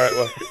was like, all right,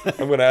 well,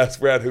 I'm going to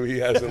ask Brad who he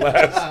has in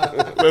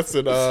last.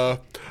 Listen,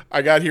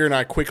 I got here and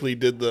I quickly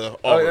did the.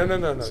 Oh, Auburn,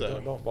 no. so.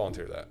 Don't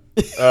volunteer that.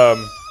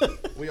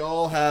 We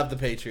all have the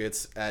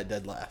Patriots at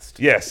dead last.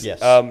 Yes. Yes.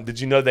 Did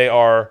you know they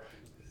are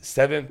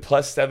 7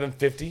 plus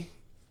 750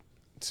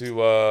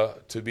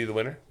 to be the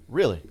winner?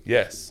 Really?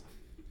 Yes.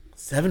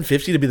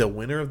 750 to be the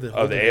winner of the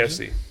whole Of the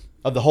division? AFC.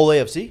 Of the whole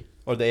AFC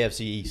or the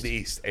AFC East? The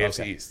East. AFC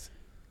Okay. East.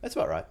 That's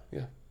about right.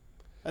 Yeah.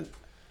 And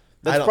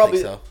I don't probably,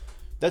 think so.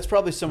 That's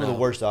probably some of the No.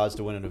 worst odds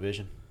to win a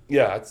division.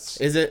 Yeah. It's,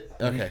 Is it?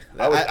 Okay.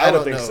 I would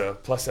don't think know so.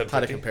 Plus how to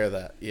 750. compare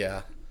that.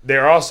 Yeah.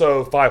 They're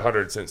also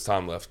 500 since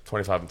Tom left.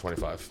 25 and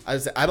 25.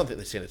 I don't think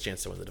they stand a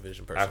chance to win the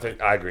division personally.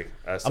 I agree.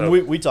 So, I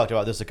mean, we talked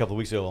about this a couple of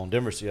weeks ago on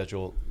Denver's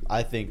schedule.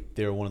 I think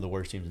they're one of the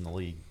worst teams in the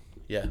league.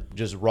 Yeah.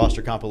 Just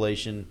roster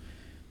compilation,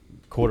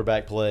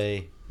 quarterback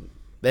play.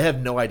 They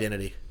have no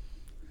identity.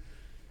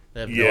 They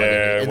have no Yeah,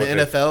 identity. In what the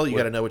they- NFL, you what-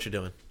 got to know what you're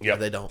doing. Yep.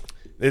 They don't.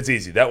 it's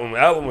easy. That one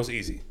was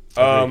easy. This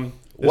What is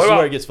where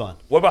about it gets fun.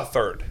 What about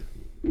third?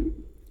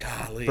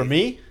 Golly. For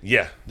me,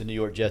 Yeah. the New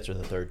York Jets are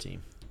the third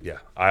team. Yeah.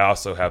 I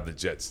also have the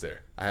Jets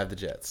there. I have the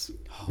Jets.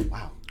 Oh,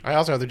 wow. I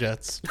also have the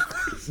Jets.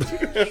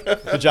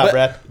 Good job,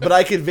 Brad. But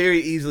I could very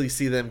easily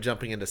see them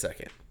jumping into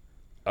second.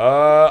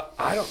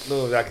 I don't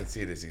know if I can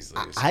see this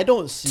easily. I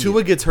don't see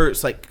Tua gets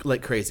hurt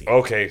like crazy.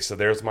 Okay, so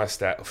there's my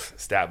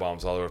stat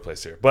bombs all over the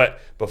place here. But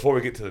before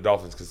we get to the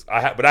Dolphins, because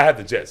I have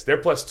the Jets. They're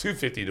plus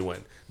 250 to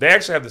win. They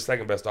actually have the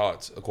second best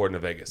odds according to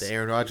Vegas. The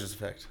Aaron Rodgers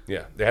effect.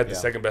 Yeah, they had the Yeah.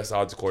 second best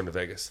odds according to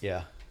Vegas.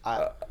 Yeah.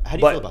 How do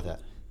you but- feel about that?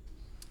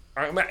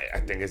 I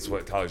think it's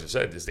what Tyler just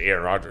said. Is the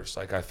Aaron Rodgers.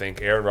 Like, I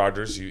think Aaron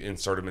Rodgers, you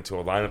insert him into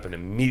a lineup, and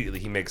immediately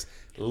he makes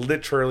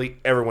literally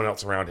everyone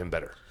else around him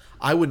better.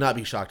 I would not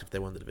be shocked if they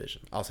won the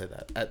division. I'll say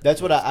that.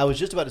 That's what I was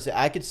just about to say.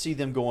 I could see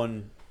them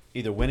going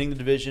either winning the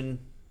division,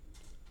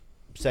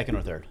 second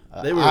or third.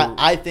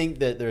 I think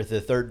that they're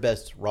the third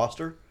best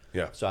roster.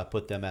 Yeah. So I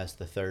put them as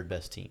the third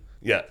best team.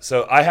 Yeah.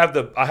 So I have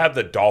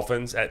the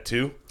Dolphins at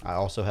 2. I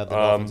also have the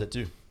Dolphins at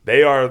 2.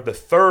 They are the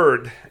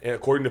third, and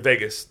according to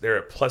Vegas. They're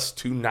at plus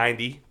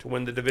 290 to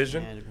win the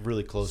division. And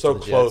really close So to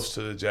the close Jets.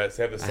 to the Jets.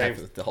 They have the I same.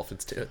 have the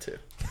Dolphins too.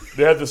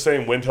 They have the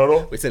same win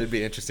total. We said it'd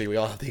be interesting. We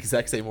all have the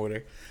exact same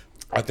order.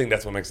 I think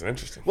that's what makes it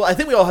interesting. Well, I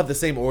think we all have the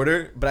same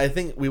order, but I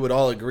think we would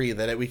all agree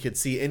that we could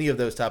see any of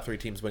those top 3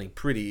 teams winning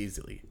pretty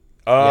easily.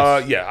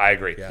 Yeah, I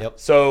agree. Yeah. Yep.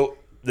 So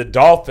the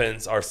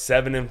Dolphins are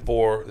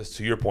 7-4. This is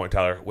to your point,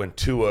 Tyler. When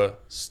Tua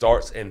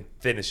starts and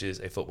finishes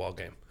a football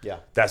game, Yeah.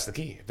 that's the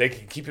key. If they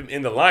can keep him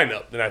in the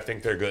lineup, then I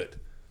think they're good.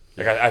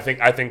 Like I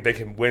think they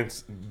can win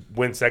second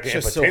It's and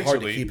just so potentially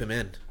hard to keep him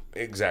in.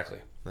 Exactly.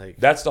 Like-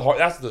 That's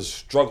the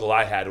struggle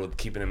I had with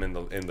keeping him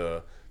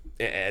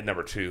at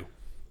number 2.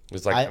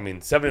 It's like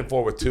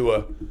 7-4 with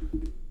Tua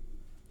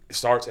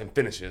starts and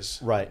finishes.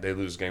 Right. They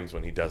lose games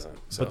when he doesn't.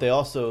 So. But they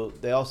also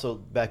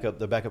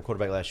their backup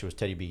quarterback last year was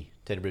Teddy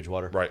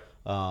Bridgewater. Right.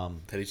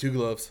 Teddy Two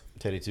Gloves.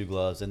 Teddy Two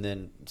Gloves, and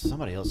then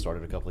somebody else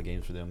started a couple of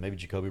games for them. Maybe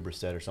Jacoby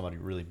Brissett or somebody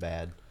really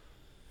bad.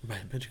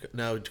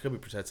 No, Jacoby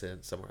Brissett's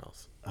in somewhere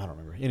else. I don't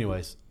remember.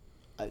 Anyways,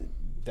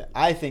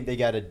 I think they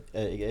got at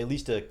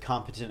least a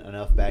competent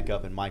enough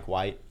backup in Mike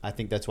White. I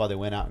think that's why they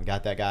went out and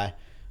got that guy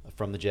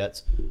from the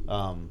Jets.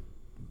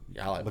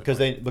 Yeah, I like Because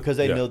Mike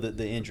they know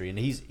the injury, and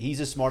he's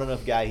a smart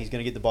enough guy. He's going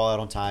to get the ball out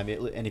on time.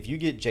 And if you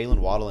get Jalen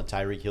Waddle and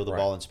Tyreek Hill the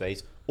ball in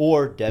space,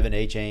 or Devin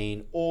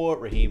Achane, or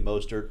Raheem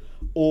Mostert,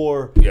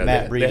 or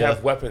Matt Breida, they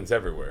have weapons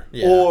everywhere.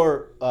 Yeah.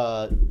 or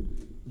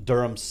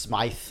Durham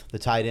Smythe, the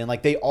tight end,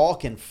 like they all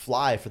can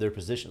fly for their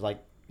positions.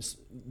 Like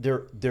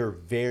they're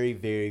very,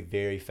 very,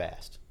 very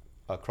fast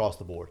across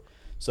the board.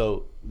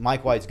 So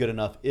Mike White's good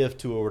enough if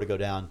Tua were to go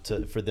down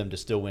for them to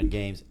still win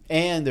games,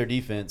 and their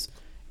defense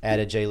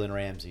added Jalen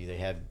Ramsey. They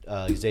have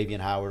Xavier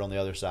Howard on the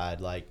other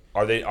side. Like,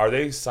 Are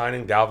they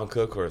signing Dalvin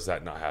Cook, or is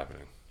that not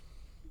happening?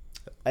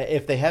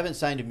 if they haven't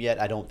signed him yet,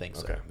 I don't think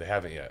so. Okay, they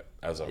haven't yet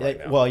as of right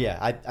now. Well, yeah,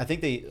 I think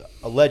they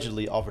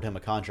allegedly offered him a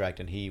contract,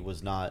 and he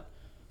was not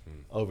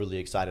overly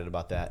excited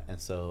about that. And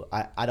so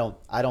I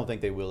don't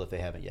think they will if they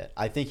haven't yet.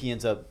 I think he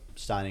ends up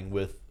signing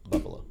with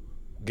Buffalo.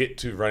 Get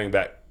to running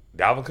back.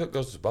 Dalvin Cook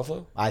goes to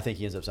Buffalo? I think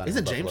he ends up signing.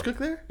 Isn't with James Buffalo.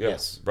 Cook there? Yeah,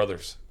 Yes.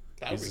 brothers.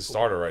 That would He's be the cool.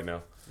 starter right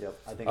now. Yep,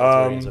 I think that's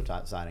where he ends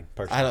up signing.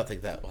 Personally, I don't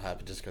think that will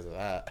happen just because of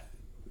that.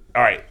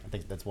 All right. I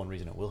think that's one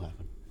reason it will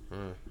happen.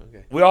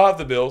 Okay. We all have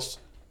the Bills.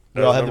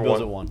 We all have the Number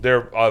Bills at 1.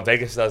 They're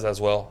Vegas does as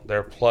well.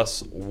 They're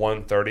plus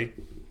 130.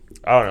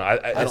 I don't know. I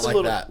It's don't a like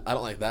little- that. I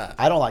don't like that.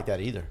 I don't like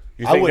that either.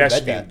 You I think wouldn't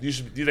that bet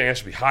should be? You think that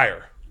should be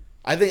higher?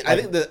 I think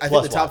the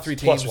plus top wise. 3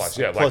 teams. Plus wise,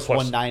 yeah, Plus like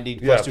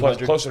 190, yeah, plus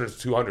 200. closer to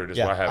 200 is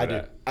Yeah, what I have I it do.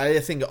 at. I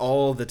think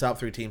all the top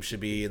 3 teams should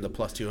be in the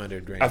plus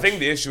 200 range. I think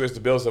the issue is the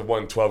Bills have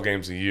won 12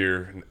 games a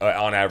year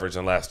on average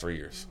in the last 3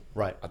 years.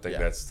 Right. I think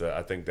Yeah.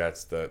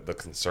 that's the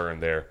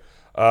concern there.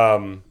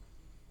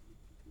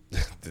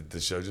 Did the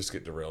show just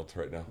get derailed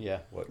right now? Yeah,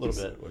 What a little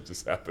just, bit. What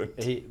just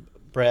happened?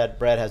 Brad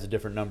has a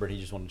different number. He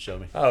just wanted to show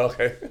me. Oh,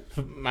 okay.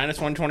 Minus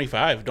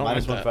 125. Don't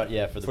Minus like that. 1.5.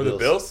 Yeah, for For the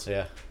Bills?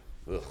 Yeah.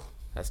 Ugh,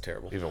 that's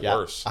terrible. even Yeah.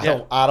 worse. I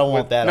don't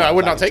want that. No, I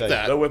would not can take tell you.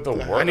 that. They went the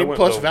wor- I they need went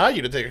plus the-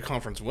 value to take a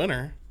conference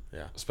winner.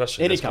 Yeah.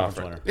 Especially Any this conference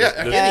conference. winner.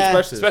 Yeah, This- any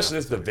especially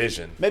this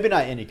division. Maybe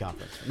not any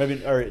conference.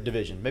 Maybe or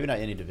division. Maybe not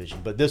any division,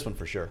 but this one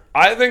for sure.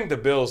 I think the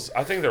Bills.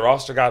 I think their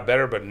roster got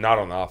better, but not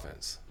on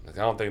offense. Like,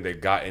 I don't think they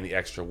got any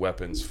extra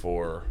weapons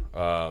for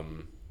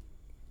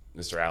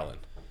Mr. Allen.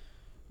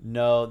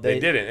 No, They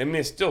didn't. I mean,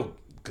 it's still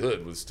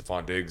good with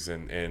Stephon Diggs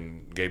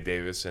and Gabe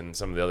Davis and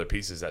some of the other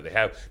pieces that they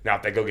have. Now,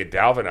 if they go get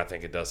Dalvin, I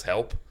think it does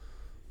help.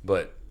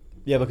 But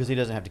Yeah, because he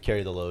doesn't have to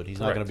carry the load. He's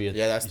not going to Correct. be.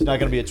 Yeah, that's he's not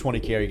going to be a 20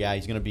 carry guy.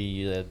 He's going to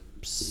be a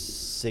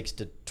 6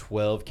 to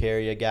 12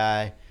 carry a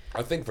guy.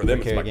 I think for them,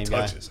 it's carry like game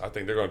guy. touches. I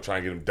think they're going to try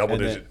and get him double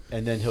digit.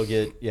 And then he'll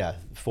get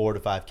 4 to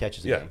 5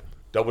 catches. A Yeah, game.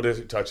 double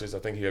digit touches. I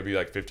think he'll be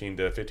like 15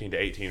 to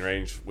 18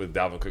 range with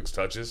Dalvin Cook's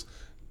touches,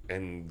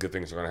 and good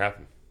things are going to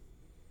happen.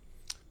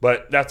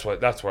 But that's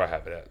where I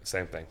have it at.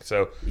 Same thing.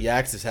 So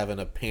Yax is having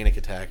a panic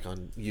attack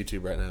on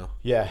YouTube right now.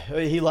 Yeah,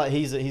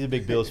 he's a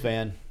big Bills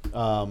fan.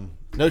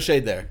 No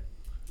shade there.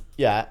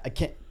 Yeah,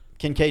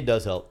 Kincaid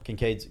does help.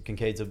 Kincaid's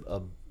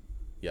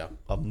Yeah.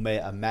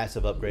 a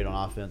massive upgrade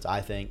on offense, I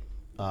think.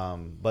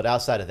 But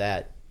outside of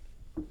that,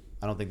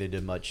 I don't think they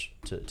did much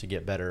to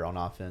get better on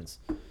offense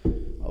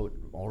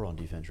or on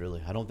defense,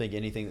 really. I don't think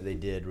anything that they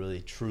did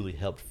really truly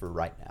helped for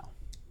right now.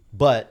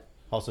 But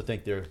I also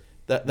think they're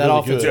That really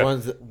offense good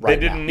runs. they right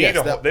didn't now. need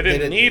Yes, they didn't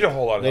they need a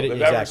whole lot of they help. They've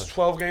didn't- averaged exactly.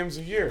 12 games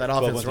a year. That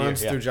 12 offense months a year,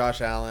 runs yeah. through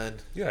Josh Allen.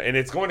 Yeah, and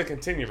it's going to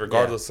continue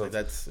regardless Yeah, of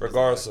that's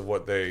regardless of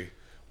what they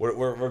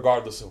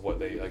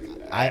like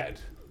add.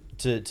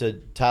 To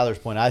Tyler's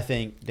point, I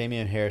think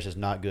Damian Harris is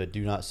not good.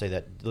 Do not say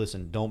that.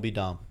 Listen, don't be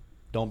dumb.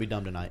 Don't be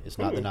dumb tonight. It's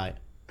not the night.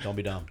 Don't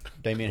be dumb.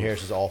 Damian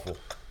Harris is awful.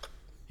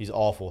 He's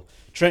awful.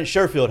 Trent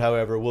Sherfield,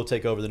 however, will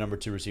take over the number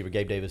 2 receiver.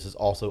 Gabe Davis is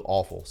also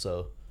awful.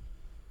 So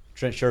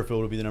Trent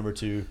Sherfield will be the number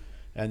 2.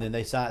 And then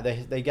they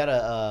got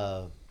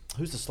a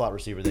who's the slot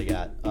receiver they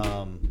got?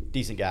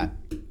 Decent guy.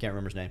 Can't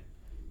remember his name.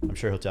 I'm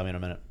sure he'll tell me in a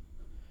minute.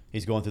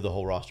 He's going through the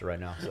whole roster right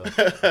now. So.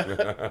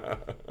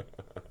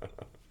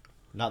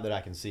 Not that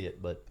I can see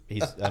it, but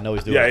I know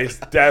he's doing it. Yeah, he's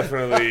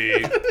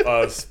definitely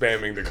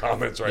spamming the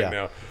comments right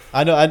now.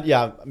 I know.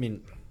 I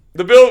mean,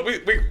 the Bill.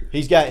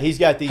 he's got these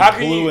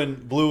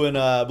blue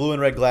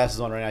and red glasses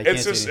on right now. You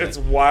It's can't see just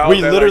anything. it's wild. We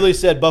that, literally like,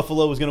 said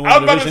Buffalo was going to I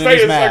win was the about to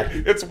division, say and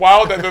he's mad. it's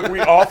wild that we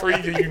all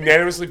three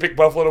unanimously picked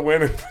Buffalo to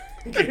win and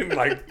getting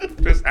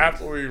like just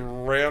absolutely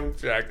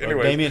ramjacked.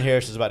 Anyway, Damian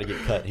Harris is about to get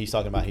cut. He's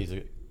talking about he's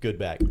a good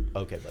back.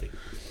 Okay, buddy.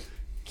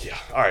 yeah.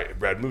 All right,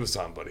 Brad, move us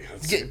on, buddy.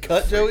 Let's Get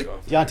cut, Joey?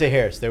 Deontay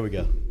Harris. There we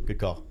go. Good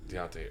call.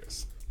 Deion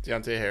Harris.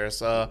 Deontay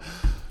Harris.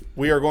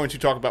 We are going to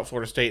talk about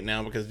Florida State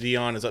now because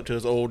Deion is up to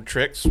his old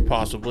tricks,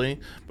 possibly.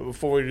 But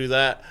before we do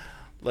that,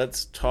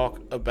 let's talk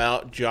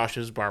about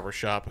Josh's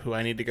barbershop, who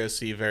I need to go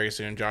see very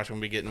soon. Josh, I'm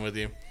going to be getting with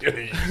you.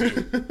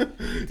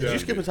 Did you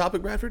skip a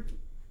topic, Bradford?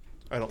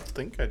 I don't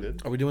think I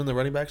did. Are we doing the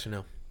running backs or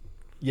no?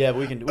 Yeah,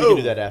 we can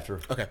do that after.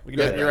 Okay. We can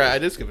do that You're right. I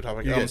did skip a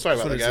topic. I'm did. sorry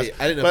about that, Just wanted guys. to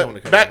see. I didn't know if I wanted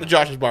to But cover back it. to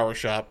Josh's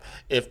barbershop.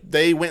 If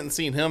they went and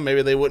seen him,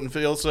 maybe they wouldn't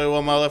feel so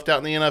left out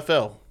in the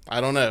NFL. I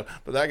don't know.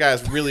 But that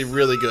guy's really,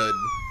 really good.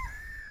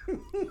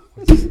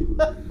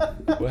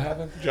 What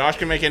happened? Josh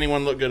can make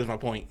anyone look good is my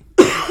point.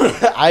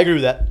 I agree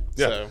with that.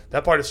 Yeah, So-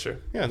 that part is true.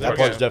 Yeah, That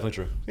part is definitely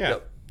true. Yeah.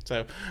 Yep.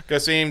 So go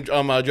see him. Joe,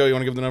 you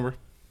want to give the number?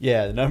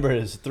 Yeah, the number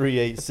is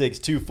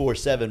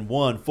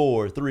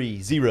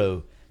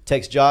 386-247-1430.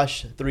 Text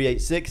Josh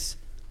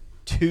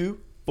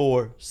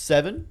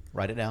 386-247.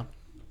 Write it down.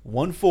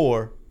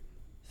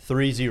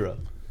 1430.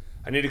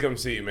 I need to come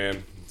see you,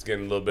 man. It's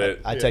getting a little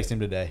bit. I texted him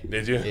today.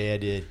 Did you? Yeah, I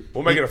did.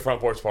 We'll make it a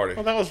front porch party.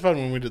 Well, that was fun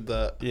when we did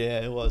that.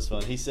 Yeah, it was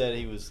fun. He said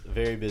he was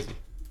very busy.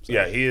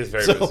 Yeah, he is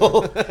very busy. He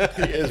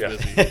is Yeah.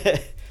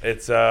 busy.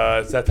 It's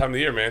that time of the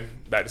year, man.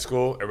 Back to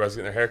school. Everybody's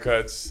getting their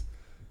haircuts.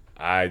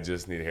 I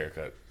just need a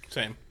haircut.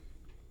 Same.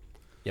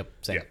 Yep,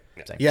 same.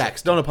 Yeah. Same.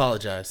 Yaks, don't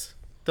apologize.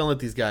 Don't let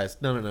these guys.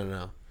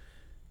 No.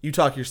 You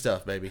talk your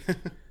stuff, baby. You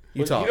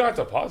You talk. don't have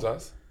to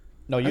apologize.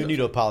 No, you need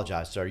to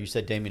apologize, sir. You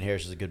said Damian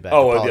Harris is a good back.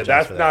 Oh, well, yeah, Apologize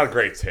that's for not that. a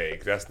great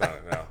take. That's not.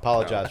 No,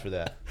 Apologize no. for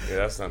that. Yeah,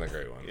 that's not a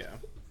great one. Yeah.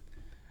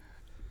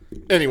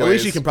 At Anyways,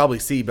 least you can probably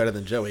see better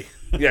than Joey.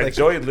 Yeah,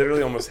 Joey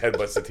literally almost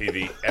headbutts the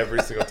TV every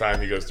single time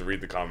he goes to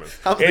read the comments,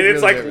 I'm and it's really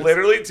like nervous.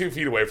 literally 2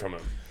 feet away from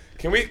him.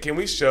 Can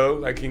we show?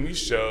 Like, can you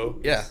show?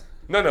 Yeah.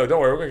 No,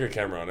 don't worry. We're gonna get a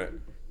camera on it.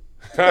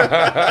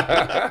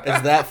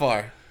 It's that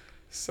far.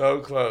 So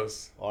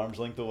close. Arm's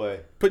length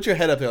away. Put your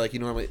head up there like you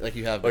normally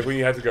you have. Like when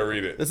you have to go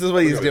read it. This is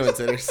what he's Look at doing,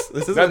 sinners.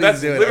 This is That, what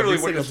that's he's doing literally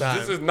every what single this, time.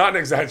 this is. Not an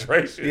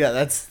exaggeration. Yeah,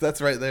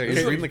 that's right there. He's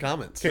Can- reading the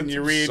comments. can you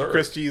That's read absurd.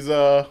 Christie's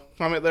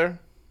comment there?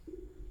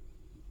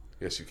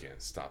 Yes, you can.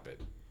 Stop it.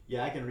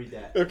 Yeah, I can read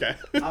that. Okay.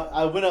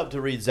 I went up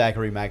to read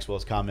Zachary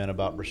Maxwell's comment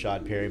about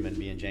Rashad Perryman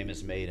being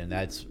Jameis' mate, and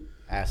that's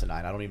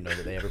asinine. I don't even know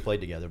that they ever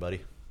played together,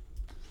 buddy.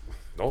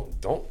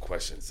 Don't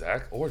question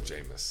Zach or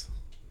Jameis.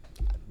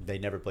 They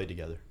never played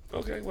together.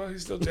 Okay, well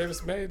he's still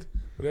Jameis made,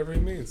 whatever he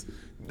means.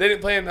 They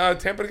didn't play in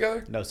Tampa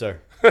together. No, sir.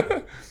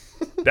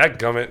 That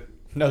gummit.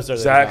 No, sir. they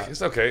did Zach, not.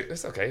 it's okay.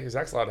 It's okay.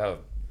 Zach's allowed to have.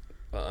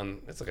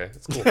 It's okay.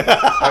 It's cool. All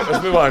right,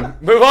 let's move on.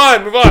 Move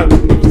on. Move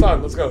us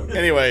on. Let's go.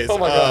 Anyways, Oh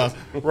my God.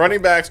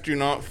 running backs do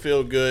not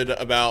feel good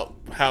about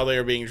how they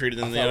are being treated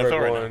in the I thought we NFL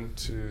were right now. going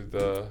to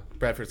the.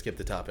 Bradford skipped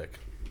the topic.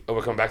 Oh,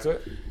 we're coming back to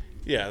it.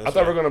 Yeah, I that's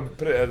thought we right. were going to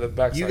put it at the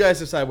back. You side. gues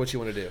decide what you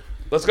want to do.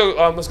 Let's go.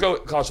 Let's go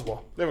college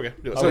football. There we go.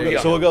 Do it. So,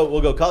 yeah.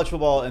 we'll go college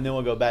football, and then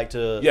we'll go back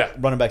to Yeah.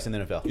 running backs in the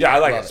NFL. Yeah, I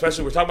like it. Love it.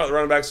 Especially we're talking about the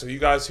running backs. So you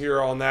guys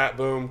here on that?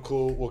 Boom,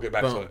 cool. We'll get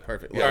back to Boom, it.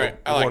 perfect. Yeah, All right,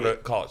 I we're like going it.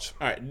 to college.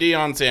 All right,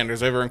 Deion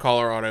Sanders over in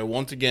Colorado,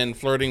 once again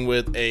flirting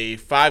with a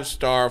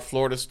 5-star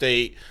Florida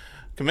State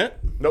commit.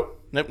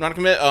 Nope. Nope, not a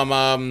commit.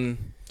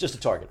 Just a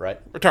target, right?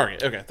 Or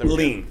target. Okay, there we go.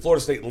 Lean.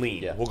 Florida State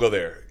lean. Yeah. We'll go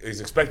there. He's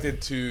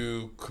expected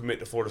to commit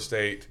to Florida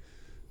State.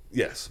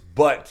 Yes.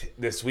 But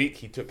this week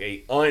he took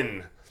a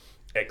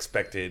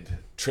unexpected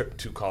trip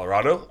to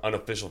Colorado,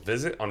 unofficial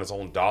visit on his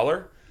own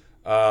dollar.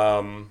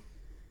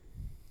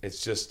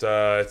 It's just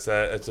it's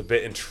a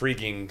bit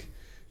intriguing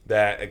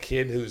that a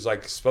kid who's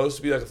like supposed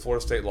to be like a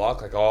Florida State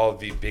lock, like all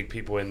the big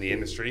people in the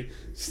industry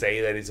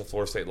say that he's a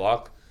Florida State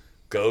lock,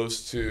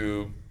 goes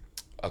to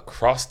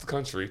across the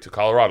country to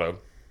Colorado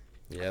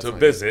Yeah, to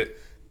visit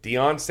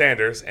Deion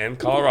Sanders and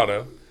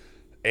Colorado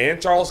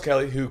and Charles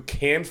Kelly, who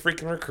can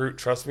freaking recruit.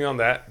 Trust me on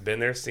that. Been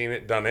there, seen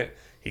it, done it.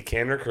 He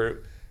can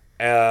recruit.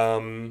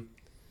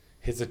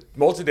 It's a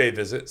multi-day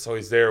visit, so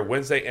he's there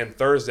Wednesday and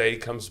Thursday. He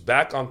comes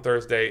back on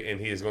Thursday, and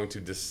he is going to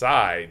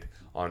decide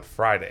on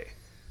Friday.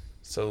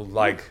 So,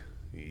 like,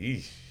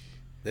 yeesh.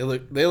 They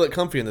look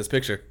comfy in this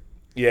picture.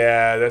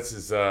 Yeah, that's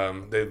his.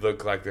 They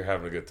look like they're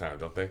having a good time,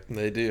 don't they?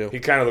 They do. He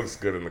kind of looks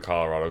good in the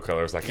Colorado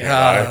colors. I can't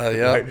Yeah, lie.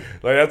 yeah. Like,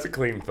 that's a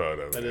clean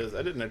photo. That man. is. I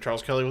didn't know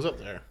Charles Kelly was up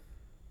there.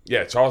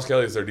 Yeah, Charles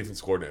Kelly is their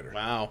defense coordinator.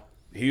 Wow.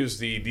 He was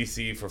the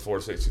DC for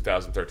Florida State's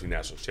 2013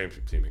 National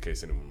Championship team, in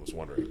case anyone was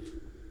wondering.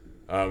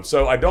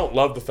 So I don't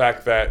love the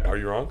fact that. Are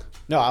you wrong?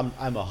 No, I'm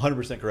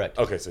 100% correct.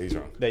 Okay, so he's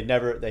wrong. They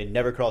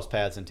never crossed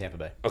paths in Tampa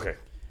Bay Okay,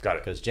 got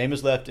it. because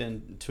Jameis left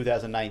in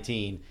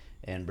 2019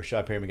 and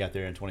Brashad Perriman got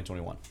there in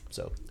 2021.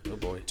 So, Oh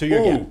boy.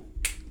 2-year gap. Ooh,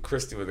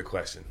 Christy with a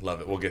question. Love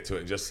it. We'll get to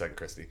it in just a second,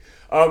 Christy.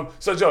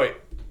 So Joey,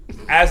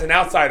 as an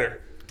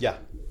outsider, Yeah.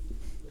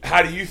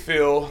 how do you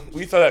feel?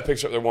 We throw that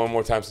picture up there one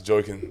more time so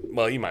Joey can.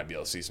 Well, you might be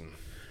able to see some.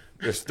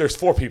 There's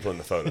 4 people in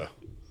the photo.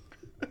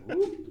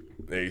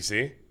 There you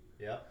see.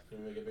 Yeah. Can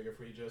we make it bigger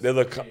for you, Joseph? They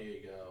look. There you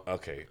go.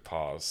 Okay,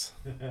 pause.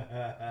 There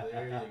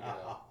you go.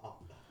 All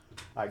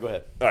right, go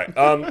ahead. All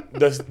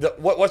right.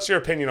 What's your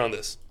opinion on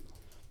this?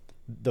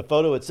 The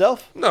photo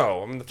itself?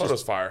 No, I mean the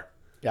photo's fire.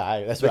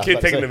 Yeah, that's The what I kid was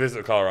about to taking say. the visit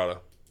to Colorado.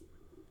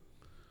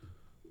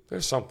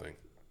 There's something.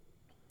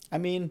 I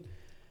mean,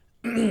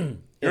 You're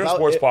in a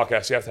sports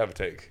podcast. You have to have a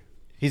take.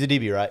 He's a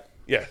DB, right?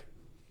 Yeah,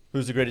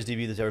 Who's the greatest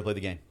DB that's ever played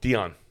the game?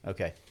 Deion.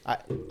 Okay,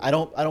 I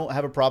don't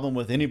have a problem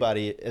with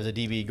anybody as a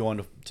DB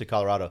going to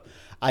Colorado.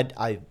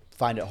 I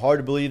find it hard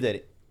to believe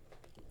that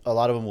a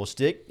lot of them will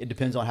stick. It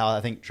depends on how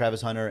I think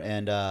Travis Hunter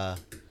and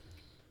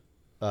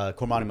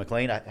Cormani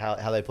McLean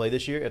how they play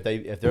this year.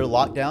 If they're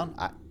locked down,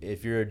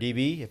 if you're a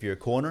DB, if you're a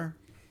corner,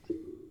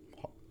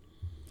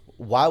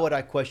 why would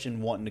I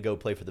question wanting to go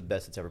play for the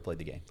best that's ever played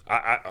the game?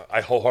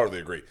 I wholeheartedly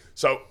agree.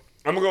 So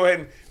I'm gonna go ahead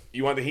and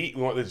you want the heat,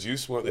 we want the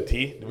juice, we want the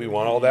tea. Do we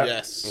want all that?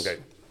 Yes.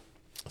 Okay.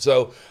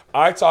 So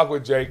I talk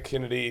with Jake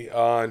Kennedy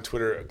on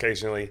Twitter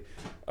occasionally,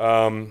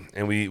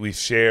 and we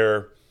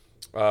share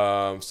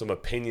some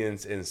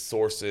opinions and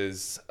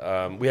sources.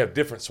 We have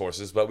different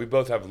sources, but we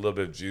both have a little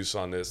bit of juice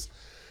on this.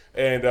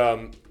 And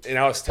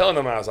I was telling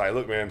him, I was like,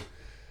 look, man,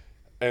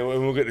 and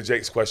we'll get to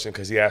Jake's question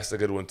because he asked a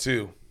good one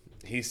too.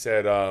 He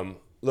said,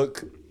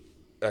 look,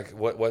 like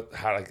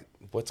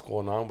what's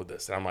going on with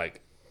this? And I'm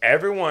like,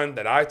 everyone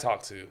that I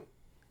talk to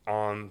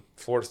on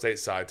Florida State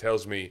side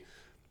tells me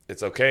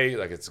it's okay,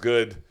 like it's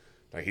good,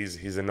 like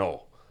he's a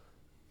null.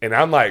 And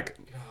I'm like,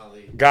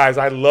 Golly. guys,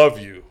 I love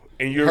you.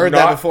 And you're Heard not,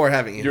 that before,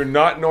 haven't you? You're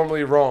not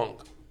normally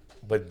wrong,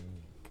 but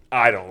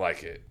I don't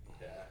like it.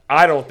 Yeah.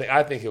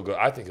 I think he'll go.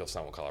 I think he'll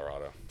sign with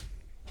Colorado.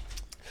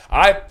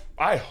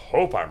 I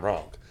hope I'm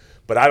wrong,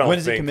 but I don't. When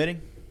is think he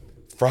committing?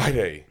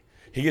 Friday.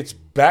 He gets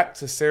back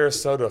to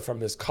Sarasota from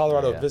his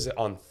Colorado Yeah. visit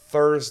on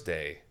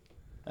Thursday.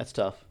 That's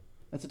tough.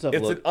 That's a tough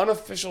It's look. an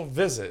unofficial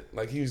visit.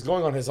 Like he's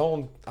going on his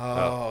own.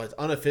 Oh, it's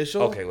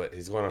unofficial? Okay, wait.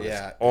 He's going on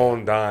Yeah. his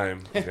own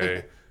dime.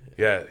 Okay.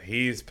 Yeah,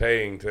 he's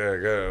paying to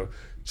go.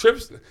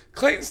 Trips.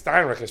 Clayton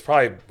Steinrich is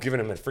probably giving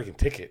him a freaking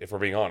ticket. If we're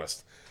being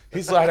honest,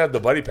 he's allowed to have the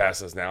buddy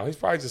passes now. He's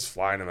probably just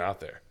flying him out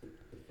there.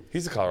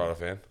 He's a Colorado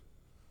fan.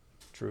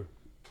 True.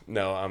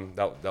 No,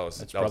 that was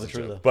That's that probably was a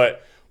true, joke. though.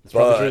 But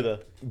probably true, though.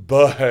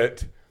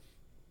 But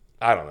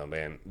I don't know,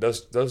 man.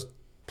 Those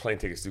plane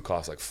tickets do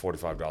cost like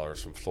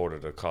 $45 from Florida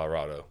to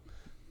Colorado.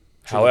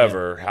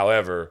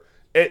 However,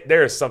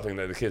 there is something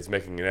that the kid's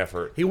making an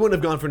effort. He wouldn't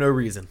have gone for no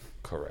reason.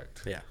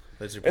 Correct. Yeah.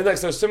 That's your And like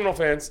so, Seminole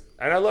fans,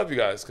 and I love you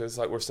guys because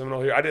like we're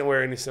Seminole here. I didn't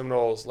wear any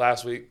Seminoles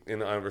last week in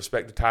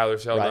respect to Tyler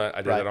Sheldon. Right, I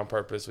did right. that on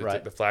purpose. We Right.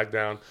 took the flag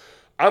down.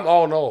 I'm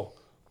all no,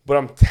 but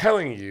I'm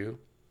telling you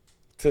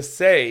to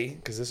say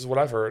because this is what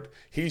I've heard.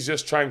 He's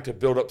just trying to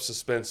build up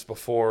suspense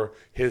before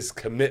his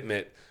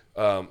commitment,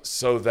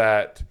 so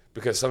that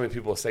because so many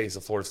people say he's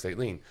a Florida State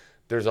lean.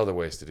 There's other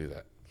ways to do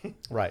that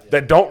Right.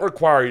 that don't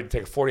require you to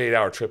take a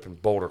 48-hour trip in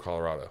Boulder,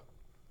 Colorado.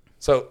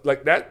 So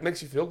like that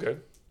makes you feel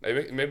good.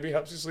 Maybe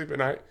helps you sleep at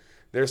night.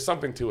 There's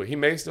something to it. He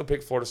may still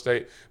pick Florida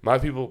State. My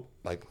people,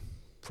 like,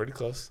 pretty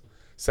close,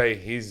 say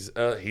he's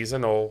a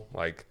no.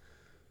 Like,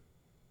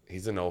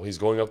 he's a no. He's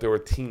going up there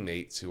with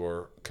teammates who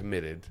are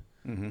committed.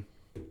 Mm-hmm.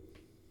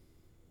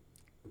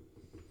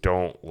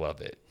 Don't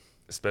love it,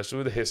 especially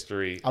with the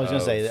history. I was going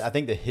to say, I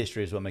think the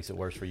history is what makes it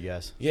worse for you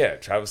guys. Yeah,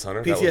 Travis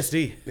Hunter.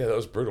 PTSD. That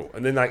was brutal.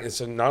 And then, like, and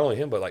so not only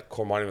him, but like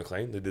Cormani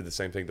McLean, they did the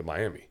same thing to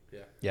Miami.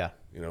 Yeah,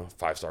 You know,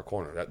 5-star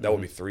corner. That would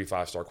be 3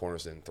 5-star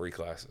corners in 3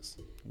 classes.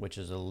 which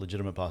is a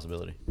legitimate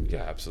possibility.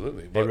 Yeah,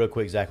 absolutely. Hey, But, real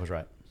quick, Zach was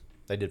right.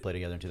 They did play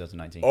together in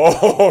 2019.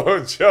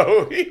 oh,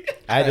 Joey.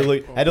 I had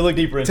to look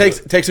deeper into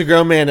it. Takes a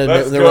grown man to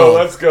admit they're Let's wrong.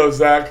 Let's go,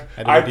 Zach.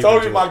 Had to I look deep told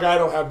into you my it. guy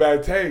don't have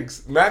bad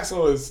takes.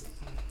 Maxwell is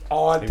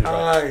on was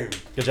time.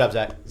 Good job,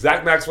 Zach.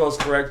 Zach Maxwell's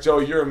correct. Joe,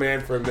 you're a man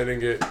for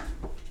admitting it.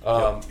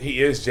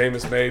 He is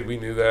Jameis made. We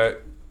knew that.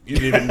 You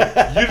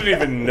didn't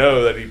even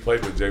know that he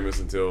played with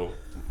Jameis until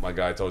my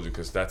guy told you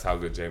because that's how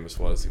good Jameis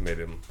was. He made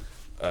him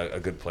a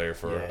good player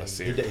for a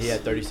series. He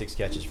had 36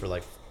 catches for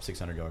like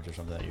 600 yards or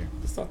something that year.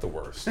 It's not the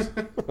worst.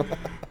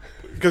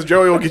 Because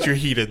Joey will get you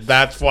heated.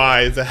 That's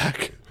why,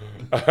 Zach.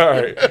 All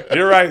right.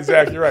 You're right,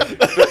 Zach. You're right.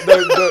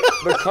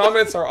 The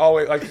comments are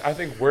always like, I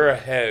think we're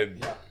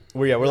ahead.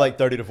 We're like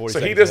 30 to 40 So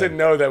he seconds doesn't ahead.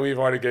 know that we've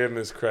already gave him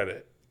his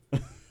credit. All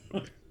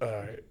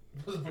right.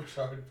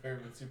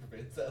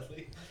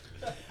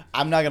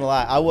 I'm not gonna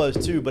lie, I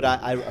was too, but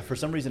I for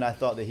some reason I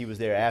thought that he was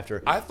there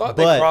after. I thought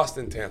But- they crossed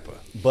in Tampa.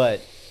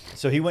 But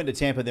So he went to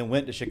Tampa, then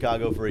went to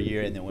Chicago for a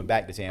year, and then went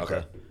back to Tampa.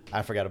 Okay.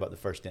 I forgot about the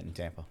first stint in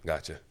Tampa.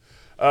 Gotcha.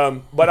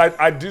 But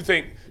I do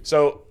think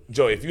so,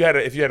 Joey. If you had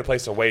to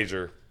place a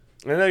wager,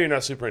 and I know you're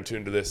not super in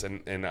tune to this,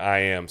 and I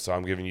am, so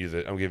I'm giving you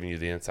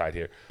the insight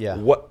here. Yeah.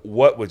 What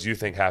would you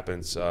think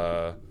happens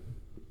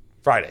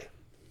Friday?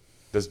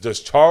 Does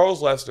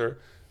Charles Lester,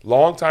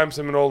 longtime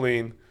Seminole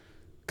lean,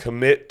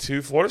 commit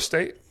to Florida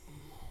State,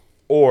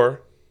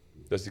 or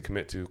does he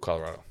commit to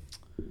Colorado?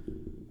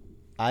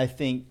 I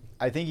think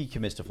he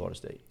commits to Florida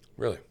State.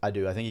 Really? I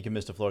do. I think he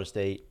commits to Florida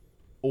State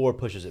or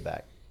pushes it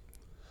back.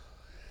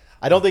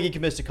 I don't think he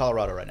commits to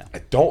Colorado right now. I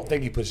don't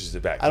think he pushes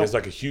it back. I don't- There's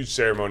like a huge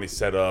ceremony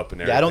set up and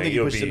everything. Yeah, I don't think he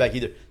It'll pushes be- it back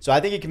either. So I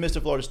think he commits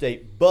to Florida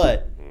State,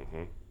 but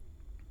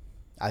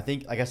I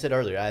think, like I said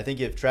earlier, I think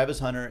if Travis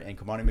Hunter and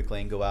Kamani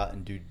McLean go out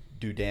and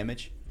do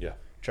damage, Yeah,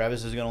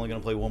 Travis is only going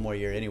to play one more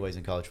year anyways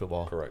in college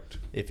football. correct.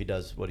 If he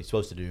does what he's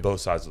supposed to do. Both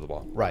sides of the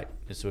ball. Right.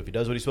 And so if he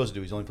does what he's supposed to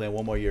do, he's only playing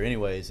one more year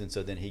anyways, and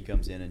so then he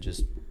comes in and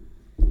just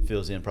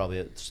fills in probably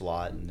at the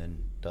slot and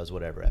then does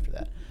whatever after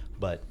that.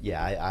 But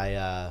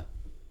yeah,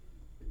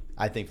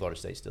 I think Florida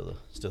State's still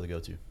the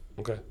go-to.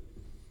 Okay.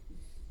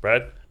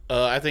 Brad?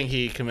 I think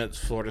he commits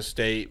Florida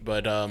State,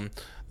 but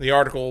the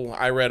article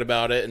I read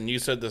about it, and you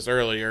said this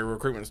earlier,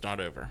 recruitment's not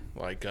over.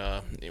 Like,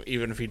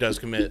 even if he does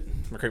commit,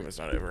 recruitment's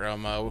not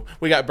over.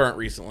 We got burnt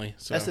recently.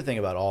 So. That's the thing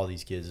about all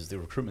these kids is the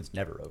recruitment's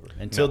never over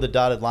until the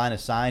dotted line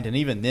is signed, and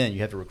even then you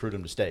have to recruit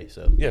them to stay.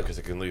 So Yeah, because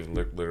it can leave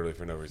literally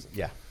for no reason.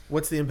 yeah,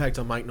 What's the impact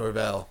on Mike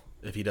Norvell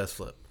if he does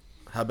flip?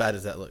 How bad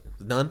does that look?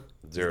 None?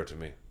 0 to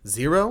me.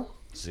 0?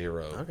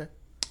 0. Okay.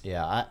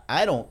 yeah,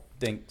 I don't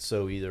think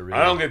so either. Really.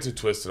 I don't get too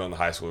twisted on the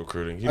high school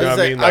recruiting. You I know was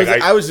what I like- mean? I was,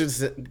 Like, I was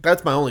just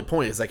that's my only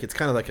point. Is like it's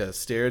kind of like a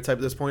stereotype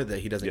at this point that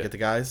he doesn't Yeah. get the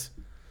guys.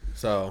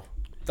 So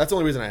that's the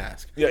only reason I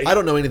ask. Yeah, I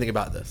don't know anything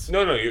about this.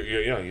 No,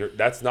 you're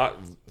that's not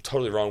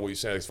totally wrong what you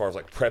said as far as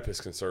like prep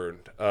is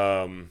concerned.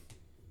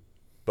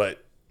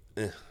 But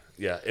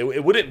yeah,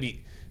 it wouldn't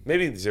be.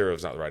 Maybe 0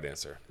 is not the right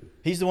answer.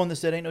 He's the one that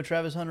said ain't no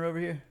Travis Hunter over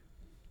here.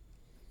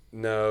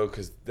 No,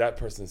 because that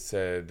person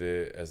said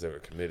it as they were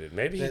committed.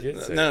 Maybe he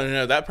did say it.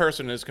 No, that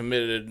person is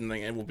committed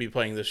and will be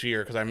playing this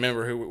year because I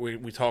remember who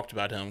we talked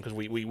about him because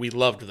we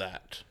loved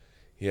that.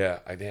 Yeah,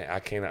 I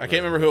can't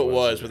remember who it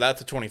was, but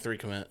that's a 23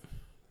 commit.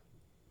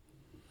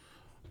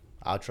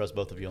 I'll trust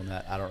both of you on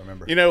that. I don't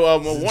remember. You know,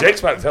 Jake's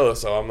about to tell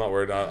us, so I'm not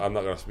worried. I'm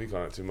not going to speak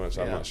on it too much.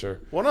 I'm not sure.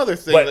 one other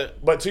thing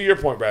But to your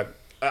point, Brad,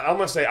 I'm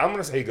gonna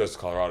say he goes to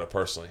Colorado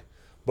personally,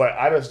 but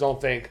I just don't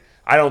think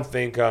that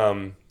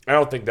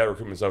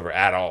recruitment's over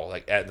at all.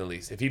 Like at the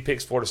least, if he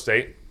picks Florida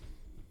State,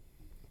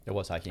 it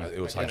was Hakeem.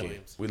 it was Hakeem.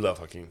 We love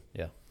Hakeem.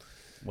 Yeah.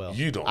 Well,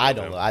 You don't I love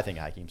don't him. know. I think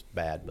Hakeem's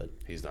bad, but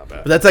He's not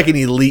bad. But that's like an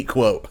elite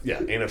quote. Yeah,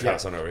 ain't no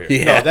Travis Hunter over here.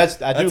 Yeah. no, I do That's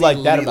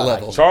like that elite about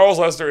level. Hakeem. Charles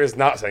Lester is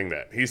not saying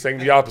that. He's saying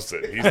the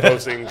opposite.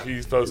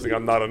 He's posting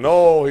I'm not a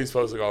null. He's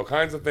posting all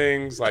kinds of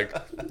things. Like,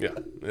 yeah,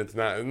 it's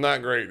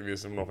not great to be a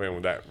Seminole fan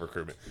with that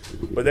recruitment.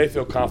 But they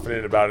feel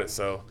confident about it,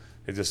 so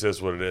it just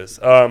is what it is.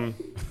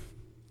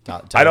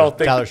 I don't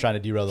think Tyler's trying to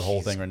derail the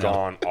whole thing right now.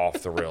 gone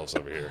off the rails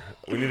over here.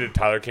 We need a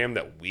Tyler cam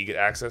that we get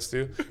access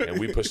to, and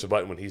we push the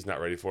button when he's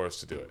not ready for us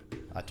to do it.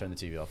 I turned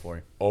the TV off for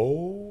him.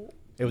 Oh,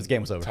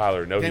 Game was over.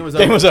 Tyler, no. Game was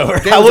Game was over.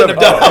 Game I was wouldn't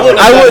over. have done.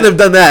 I wouldn't have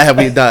done that had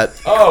we not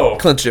Oh,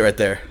 clinched it right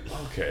there.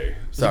 okay.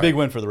 It's a big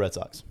win for the Red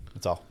Sox.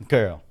 That's all.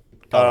 Carry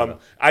on.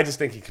 I just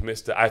think he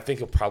commits to. I think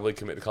he'll probably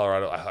commit to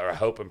Colorado. I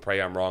hope and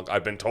pray I'm wrong.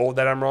 I've been told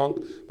that I'm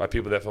wrong by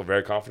people that feel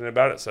very confident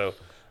about it. So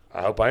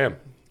I hope I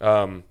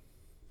am.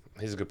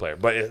 He's a good player,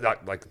 but it's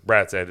not like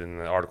Brad said in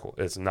the article.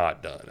 It's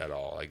not done at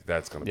all. Like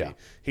that's gonna be.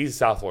 He's a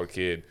South Florida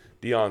kid.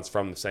 Deion's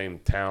from the same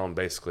town,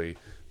 basically.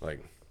 Like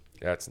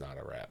that's not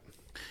a wrap.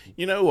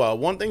 You know,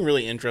 one thing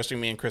really interesting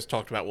me and Chris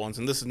talked about once,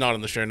 and this is not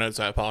in the show notes,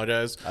 so I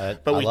apologize. I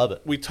love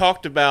it. We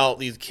talked about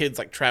these kids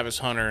like Travis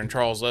Hunter and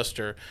Charles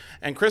Lester,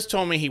 and Chris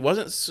told me he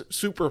wasn't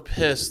super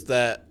pissed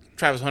that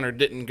Travis Hunter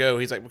didn't go.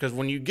 He's like, because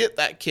when you get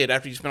that kid,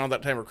 after you spend all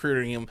that time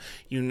recruiting him,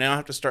 you now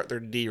have to start their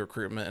D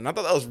recruitment. And I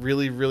thought that was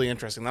really, really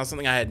interesting. That's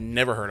something I had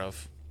never heard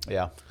of.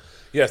 Yeah.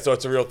 Yeah, so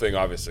it's a real thing,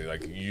 obviously.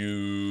 Like,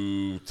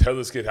 you tell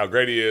this kid how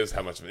great he is,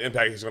 how much of an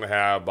impact he's going to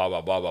have, blah,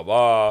 blah, blah, blah,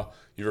 blah.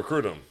 You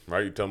recruit him,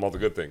 right? You tell him all the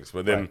good things.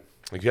 But then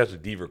like, you have to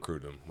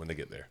de-recruit them when they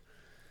get there.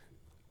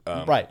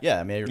 Right. Yeah.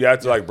 I mean, You have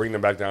to, like, bring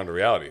them back down to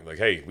reality. Like,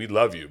 hey, we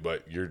love you,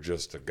 but you're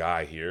just a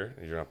guy here.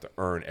 And you're going to have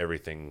to earn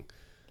everything.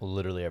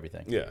 literally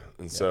everything. Yeah.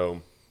 And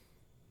so,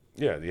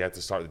 yeah, you have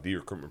to start the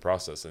de-recruitment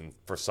process. And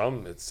for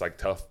some, it's, like,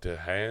 tough to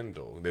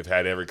handle. They've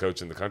had every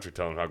coach in the country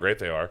tell them how great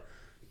they are.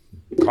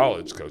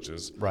 College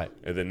coaches. Right.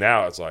 And then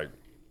now it's like,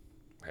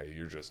 hey,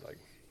 you're just like,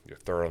 you're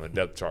third on the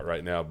depth chart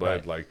right now, bud.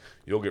 Right. Like,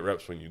 you'll get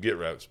reps when you get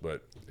reps,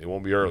 but it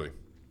won't be early.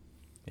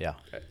 Yeah.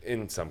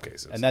 In some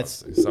cases. And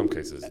that's- obviously. Some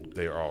cases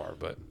they are,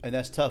 but And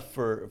that's tough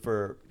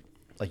for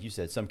like you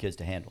said, some kids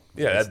to handle.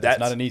 Yeah, that's that's-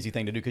 not an easy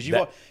thing to do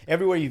because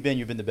everywhere you've been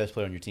the best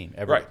player on your team,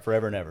 ever, Right.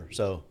 forever and ever.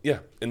 So yeah.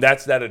 And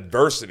that's that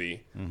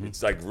adversity. Mm-hmm.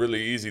 It's like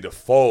really easy to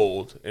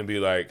fold and be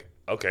like,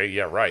 okay,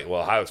 yeah, right.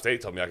 Well, Ohio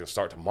State told me I can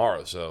start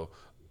tomorrow, so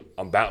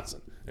I'm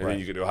bouncing. And then Right.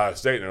 you get to Ohio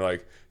State and they're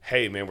like,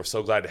 hey, man, we're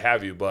so glad to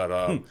have you,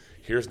 but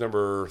here's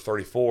number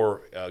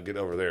 34. Get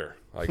over there,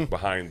 like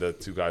behind the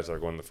two guys that are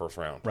going in the first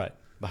round. Right.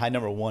 Behind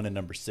number 1 and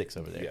number 6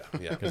 over there.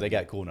 Yeah. Because they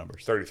got cool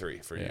numbers. 33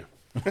 for you.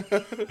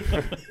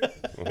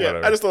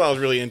 Yeah, I just thought that was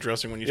really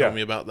interesting when you told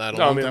me about that.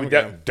 No, I mean, we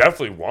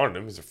definitely wanted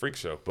him. He's a freak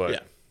show, but Yeah.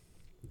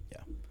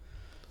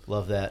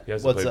 Love that. he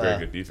hasn't played very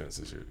good defense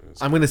this year.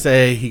 I'm going to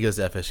say he goes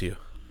to FSU.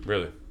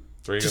 Really?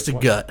 Just a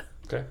gut.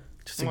 Okay.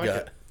 Just a like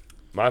gut. it.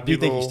 My Do you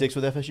think he people- sticks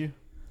with FSU?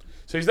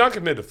 So he's not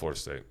committed to Florida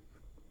State.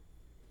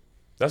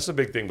 That's the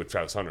big thing with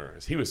Travis Hunter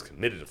is he was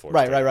committed to Florida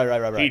State.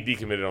 Right. He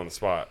decommitted on the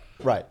spot.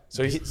 Right.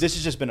 So So this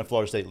has just been a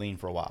Florida State lean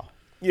for a while.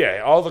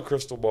 Yeah, all the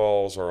crystal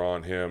balls are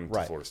on him to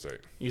Right. Florida State.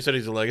 You said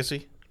he's a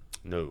legacy?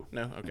 No.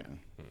 No? Okay.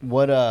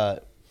 What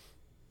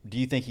do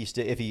you think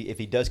if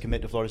he does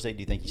commit to Florida State,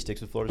 do you think he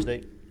sticks with Florida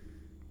State?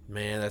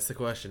 Man, that's the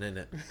question, isn't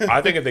it?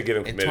 I think if they get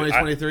him In committed.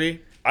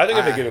 2023? I think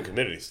if they get him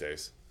committed, he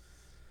stays.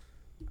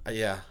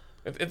 Yeah.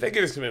 If they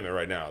get his commitment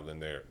right now, then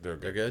they're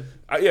good. They're good?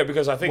 Yeah,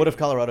 because I think. What if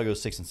Colorado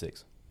goes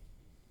 6-6?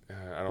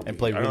 I don't think,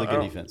 play I don't- really I good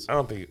don't- defense? I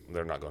don't think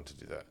they're not going to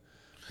do that.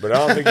 But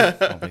I don't think.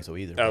 I don't think so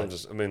either.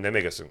 I mean, they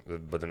make us,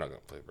 but they're not going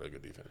to play really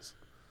good defense.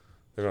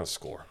 They're going to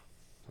score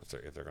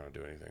if they're going to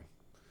do anything.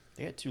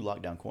 They got 2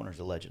 lockdown corners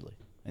allegedly,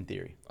 in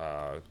theory.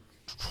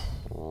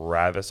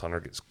 Travis Hunter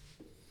gets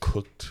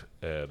cooked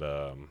at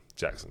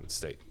Jackson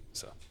State.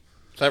 So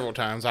Several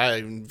times.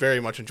 I very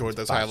much enjoyed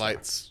those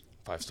highlights.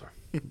 5-star.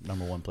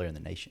 Number 1 player in the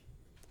nation.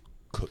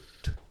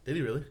 Cooked. Did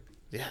he really?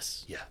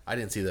 Yes. Yeah, I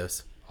didn't see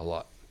those. a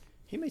lot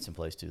He made some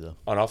plays too, though.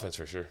 on offense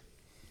for sure.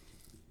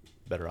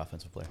 Better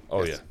offensive player.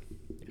 Oh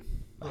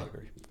I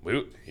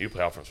agree. You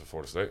play offense for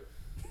Florida State.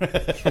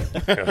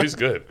 Yeah, he's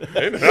good.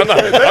 I'm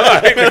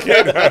not hating the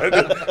kid.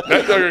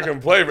 That Duggar can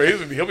play, but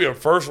he'll be a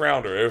first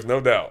rounder. There's no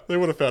doubt They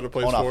would have found a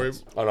place On for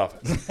offense. him. on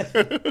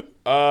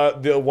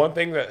offense. The one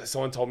thing that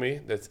someone told me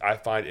that I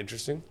find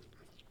interesting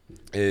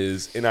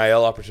is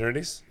NIL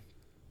opportunities.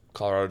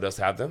 Colorado does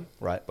have them,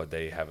 Right. But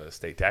they have a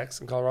state tax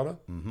in Colorado.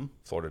 Mm-hmm.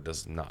 Florida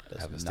does not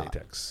have a state not.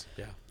 tax.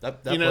 Yeah. That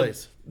You know,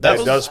 plays. That That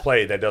was- does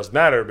play. That does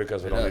matter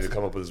because we don't does. need to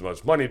come up with as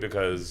much money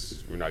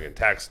because we're not getting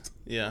taxed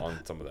Yeah.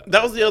 on some of that.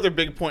 That was the other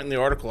big point in the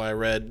article I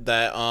read,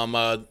 that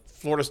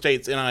Florida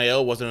State's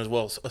NIL wasn't as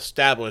well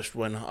established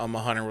when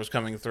Hunter was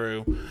coming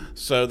through.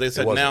 So they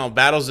said wasn't. now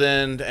Battle's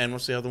End, and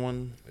what's the other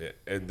one? Yeah,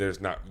 and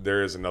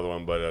there is another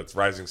one, but it's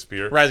Rising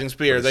Spear. Rising But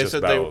Spear. it's They just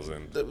said Battle's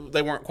End.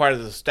 they weren't quite as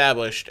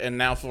established, and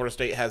now Florida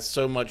State has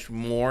so much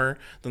more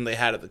than they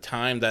had at the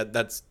time that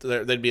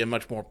they'd be a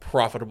much more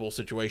profitable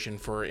situation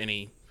for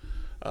any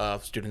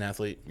student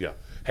athlete. Yeah.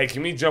 Hey,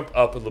 can we jump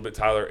up a little bit,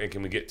 Tyler, and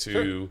can we get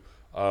to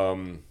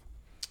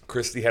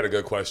Christy had a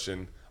good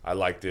question. I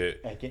liked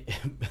it.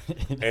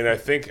 And I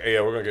think,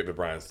 we're going to get to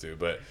Brian's too,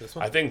 but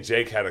I think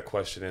Jake had a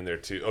question in there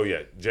too. Oh,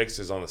 yeah. Jake's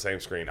is on the same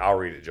screen. I'll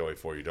read it, Joey,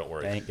 for you. Don't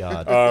worry. Thank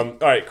God. All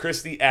right.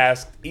 Christy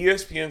asked,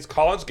 ESPN's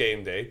College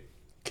Game Day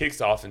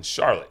kicks off in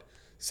Charlotte,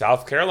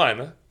 South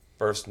Carolina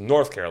versus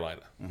North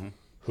Carolina. Mm-hmm.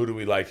 Who do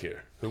we like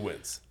here? Who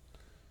wins?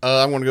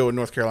 I'm going to go with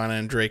North Carolina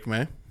and Drake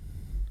May.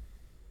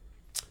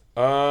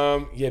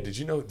 Yeah, did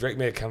you know Drake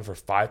may accounted for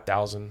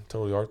 5,000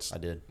 total yards I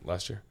did.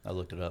 last year? I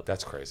looked it up.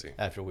 That's crazy.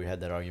 After we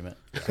had that argument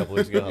a couple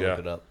weeks ago, I Yeah. looked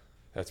it up.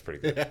 That's pretty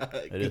good.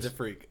 He's is. a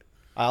freak.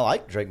 I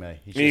like Drake May.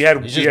 He's He just,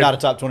 had- he's he just had- not a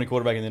top 20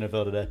 quarterback in the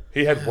NFL today.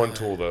 He had one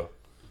tool, though.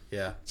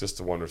 Yeah. Just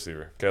the one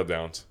receiver. Caleb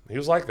Downs. He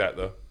was like that,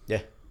 though.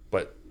 Yeah.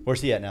 But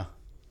Where's he at now?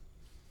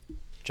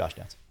 Josh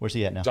Downs. Where's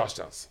he at now? Josh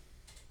Downs.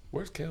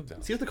 Where's Caleb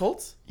Downs? Is he with the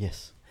Colts?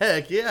 Yes.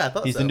 Heck yeah, I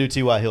thought He's so. the new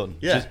T.Y. Hilton.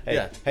 Yeah, hey,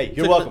 yeah. Hey,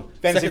 you're Second- welcome.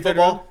 Fantasy second, third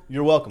football, round?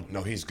 you're welcome.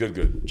 No, he's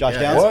good. Josh Yeah.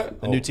 Downs,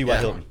 What? the new Oh, T.Y. yeah.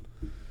 Hilton.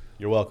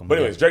 You're welcome. But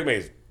anyways, Drake May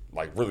is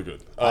like really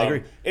good. I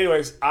agree.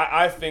 Anyways,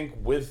 I think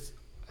with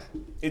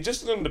it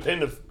just doesn't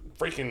depend if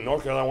freaking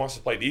North Carolina wants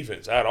to play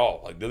defense at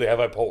all. Like, do they have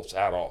a pulse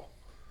at all?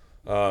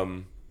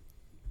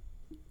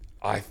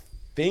 I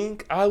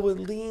think I would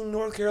lean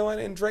North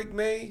Carolina and Drake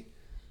May.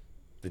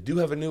 They do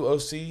have a new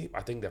OC.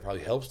 I think that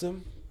probably helps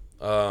them.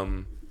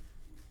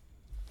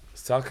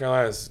 South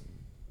Carolina's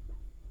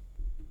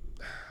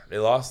they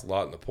lost a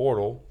lot in the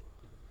portal.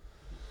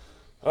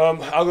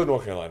 I'll go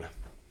North Carolina.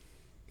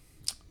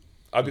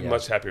 I'd be Yeah.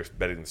 much happier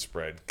betting the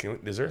spread.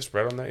 Is there a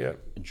spread on that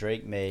yet?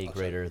 Drake May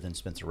greater than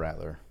Spencer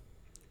Rattler.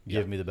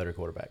 Give me the better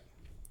quarterback.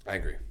 I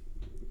agree.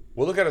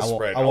 We'll look at a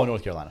spread. I want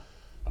North Carolina.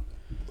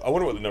 I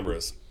wonder what the number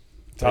is.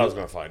 Tyler's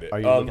going to find it. Are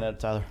you looking at it,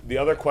 Tyler? The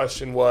other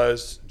question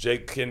was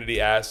Jake Kennedy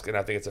asked, and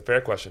I think it's a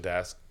fair question to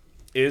ask: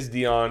 is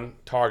Deion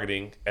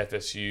targeting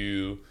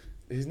FSU?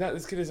 He's not.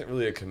 This kid isn't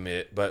really a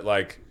commit, but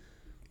like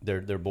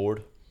They're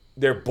bored.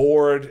 they're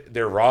bored.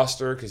 Their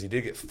roster, because he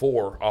did get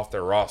 4 off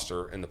their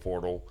roster in the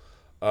portal.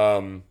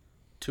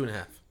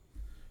 2.5.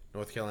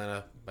 North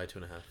Carolina by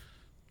 2.5.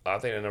 I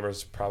think the number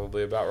is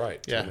probably about right.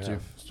 Yeah, 2.5.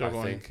 still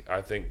going.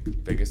 I think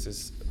Vegas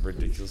is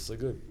ridiculously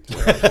good.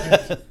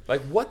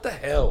 Like, what the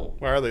hell?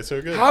 Why are they so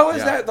good? How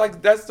is that?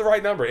 Like, that's the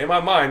right number. In my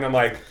mind, I'm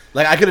like,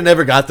 Like, I could have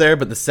never got there,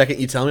 but the second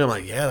you tell me, I'm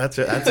like, yeah, that's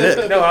it. That's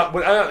it. no.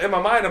 But in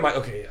my mind, I'm like,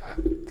 okay,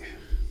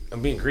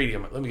 I'm being greedy.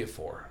 I'm like, let me get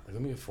 4. Like,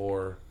 let me get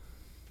 4.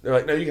 They're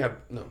like, no, you can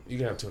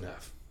have 2.5.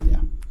 Yeah.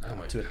 Oh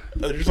my Two- God.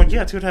 They're just like,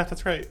 yeah, 2.5.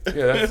 That's right. Yeah,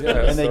 that's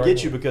and they the get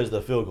right you one. because of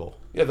the field goal.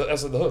 Yeah,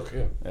 that's the hook.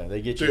 Yeah. Yeah,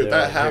 they get you Dude, there.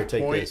 that like, here, half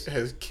take point this.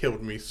 has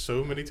killed me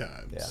so many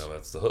times. Yeah. So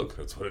that's the hook.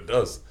 That's what it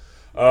does.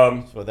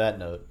 So with that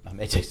note, I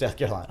may take South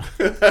Carolina.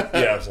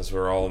 Yeah, since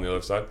we're all on the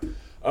other side.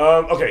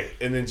 Okay,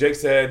 and then Jake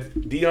said,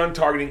 Deion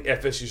targeting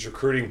FSU's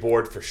recruiting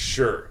board for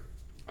sure.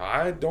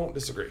 I don't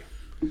disagree.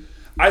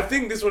 I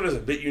think this one is a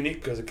bit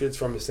unique because the kid's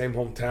from the same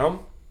hometown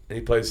and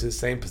he plays his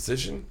same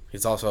position.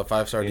 He's also a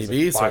 5-star He's DB,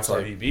 a so it's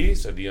five-star like DB,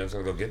 so Deion's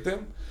going to go get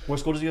them. What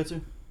school does he go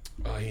to?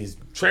 He's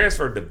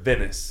transferred to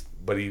Venice,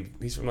 but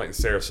he's from like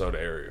the Sarasota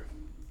area,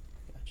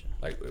 Gotcha.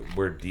 like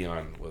where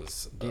Deion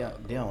was.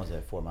 Deion was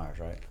at Fort Myers,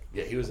 right?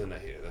 Yeah, he was in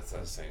that. Yeah, that's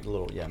the same. A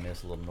little, yeah, I mean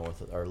it's a little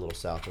north or a little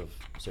south of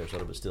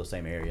Sarasota, but still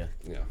same area.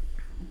 Yeah.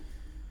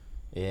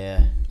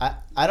 Yeah,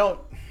 I don't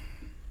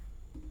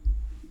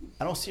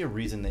see a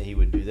reason that he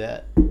would do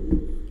that,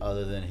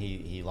 other than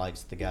he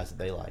likes the guys that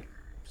they like.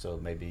 So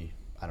maybe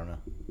I don't know,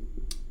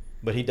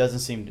 but he doesn't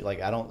seem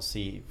like I don't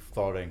see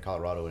Florida and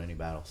Colorado in any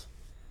battles.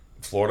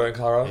 Florida and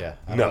Colorado?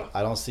 Yeah, No.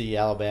 I don't see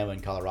Alabama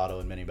and Colorado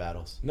in many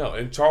battles. No,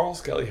 and Charles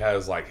Kelly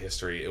has like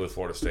history with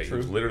Florida State. True.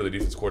 He was literally the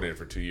defense coordinator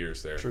for 2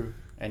 years there. True,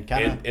 and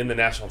kind of In the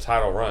national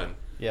title run,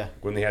 yeah.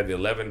 when they had the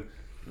 11.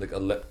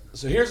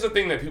 So here's the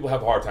thing that people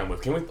have a hard time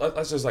with. Can we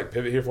let's just like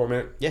pivot here for a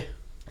minute? Yeah,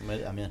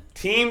 I'm in.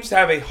 Teams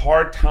have a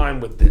hard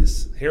time with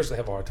this. Here's what they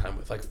have a hard time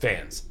with, like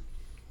fans.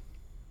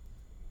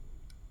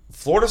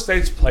 Florida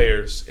State's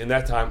players in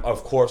that time,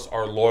 of course,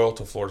 are loyal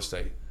to Florida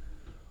State.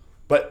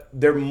 But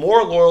they're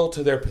more loyal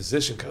to their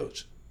position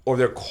coach or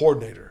their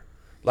coordinator.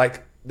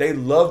 Like, they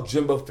love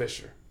Jimbo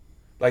Fisher.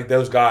 Like,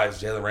 those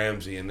guys, Jalen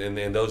Ramsey, and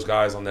those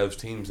guys on those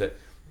teams that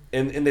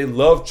and they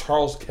love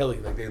Charles Kelly.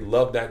 Like, they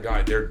love that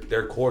guy,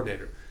 their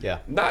coordinator. Yeah.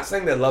 Not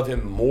saying they love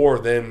him more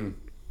than,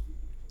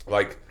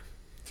 like,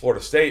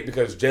 Florida State,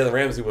 because Jalen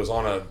Ramsey was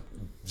on a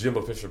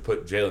Jimbo Fisher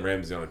put Jalen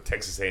Ramsey on a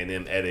Texas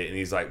A&M edit, and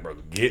he's like, "Bro,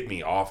 get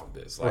me off of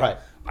this." Like, Right.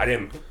 I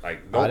didn't play.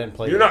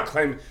 You're that. not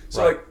claiming.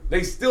 So Right. like,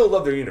 they still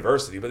love their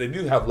university, but they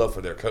do have love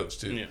for their coach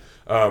too.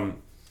 Yeah.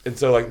 And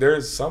so like,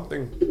 there's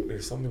something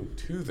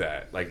to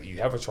that. Like, you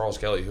have a Charles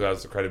Kelly who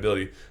has the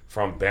credibility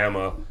from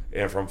Bama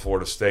and from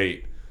Florida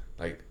State.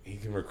 Like, he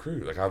can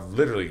recruit. Like, I've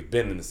literally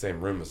been in the same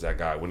room as that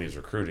guy when he's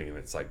recruiting, and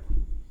it's like,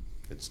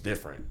 it's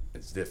different.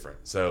 It's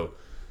different. So.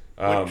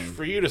 Which,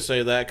 for you to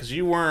say that, because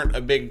you weren't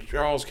a big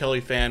Charles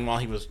Kelly fan while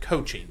he was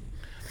coaching,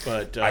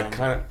 but I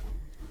kind of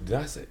did.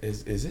 I say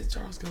is it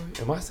Charles Kelly?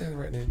 Am I saying the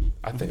right name?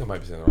 I think I might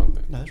be saying the wrong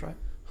thing. No, that's right.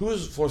 Who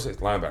was Florida State's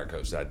linebacker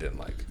coach that I didn't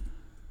like?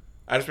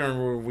 I just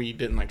remember we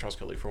didn't like Charles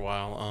Kelly for a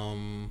while.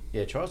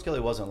 Yeah, Charles Kelly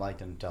wasn't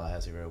liked in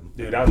Tallahassee Road.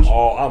 Dude,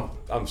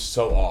 I'm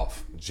so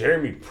off.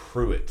 Jeremy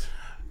Pruitt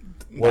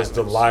was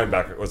the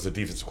linebacker, was the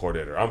defensive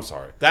coordinator. I'm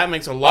sorry. That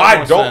makes a lot I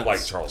more don't sense.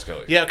 like Charles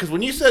Kelly. Yeah, because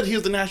when you said he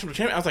was the national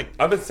champion, I was like,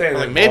 I've been saying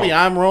that maybe wrong.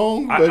 I'm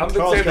wrong. But I've been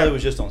Charles saying Kelly that-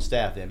 was just on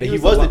staff then, but He he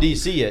was was the the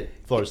DC at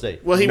Florida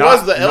State. well, he not,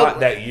 was the not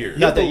that year.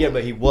 Not that year,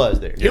 but he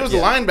was there. He was the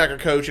Yeah. linebacker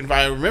coach, and if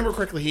I remember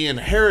correctly, he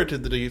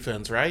inherited the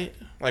defense, right?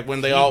 Like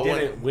when they He all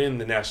didn't went. win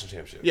the national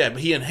championship. Yeah,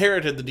 but he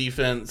inherited the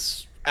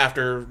defense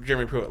after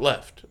Jeremy Pruitt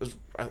left.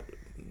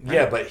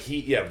 Yeah, but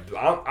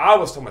I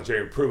was talking about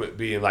Jeremy Pruitt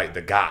being like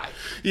the guy.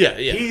 Yeah.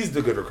 He's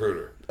the good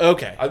recruiter.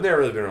 Okay. I've never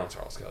really been around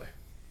Charles Kelly.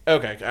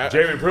 Okay.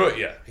 Jeremy Pruitt,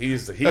 yeah, he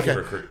can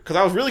recruit. Because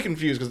I was really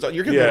confused because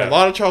you're giving Yeah. a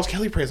lot of Charles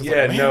Kelly praise. I was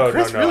Yeah, like, man, no,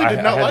 Chris no. really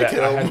did not had like that,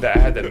 him. I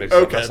had that mixed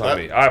up. Okay, That's not that-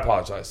 me. I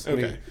apologize.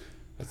 Okay.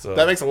 That's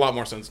That makes a lot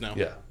more sense now.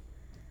 yeah.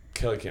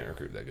 Kelly can't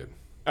recruit that good.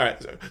 All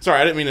right. Sorry,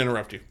 I didn't mean to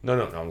interrupt you. No.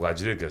 I'm glad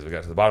you did, because we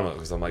got to the bottom of it.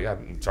 Because I'm like, yeah,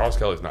 Charles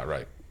Kelly's not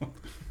right.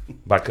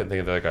 But I couldn't think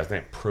of the other guy's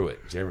name.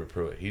 Pruitt, Jeremy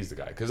Pruitt. He's the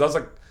guy. Because I was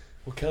like,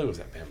 well, Kelly was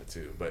at Bama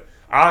too. But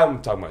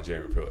I'm talking about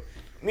Jeremy Pruitt.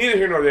 Neither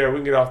here nor there. We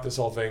can get off this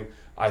whole thing.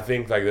 I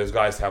think like those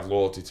guys have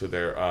loyalty to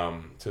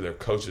their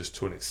coaches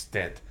to an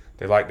extent.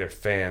 They like their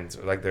fans,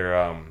 like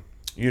their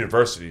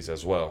universities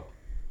as well,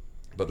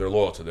 but they're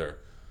loyal to their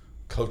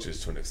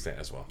coaches to an extent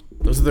as well.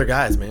 those are their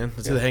guys, man.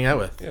 That's who they hang out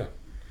with. Yeah.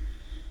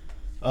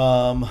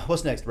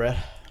 What's next, Brad?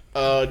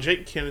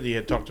 Jake Kennedy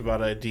had talked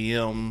about a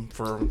DM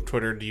for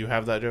Twitter. Do you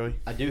have that, Joey?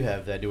 I do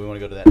have that. Do we want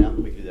to go to that now?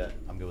 We can do that.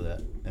 I'm good with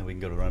that. And we can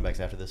go to running backs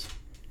after this.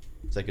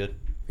 Is that good?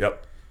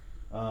 Yep.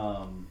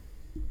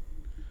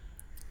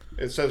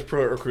 It says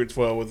Pruitt recruits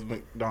well with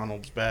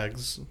McDonald's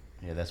bags.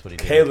 Yeah, that's what he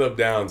did. Caleb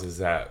Downs is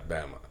at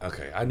Bama.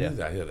 Okay, I knew Yeah.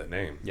 that. I heard that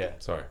name. Yeah.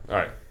 Sorry. All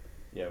right.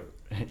 Yeah.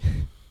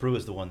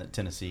 Pruitt's the one that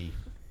Tennessee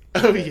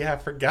Oh yeah, I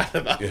forgot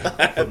about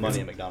that. put money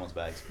in McDonald's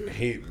bags.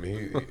 He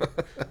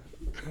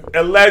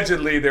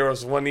allegedly there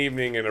was one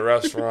evening in a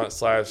restaurant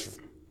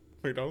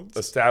 / McDonald's.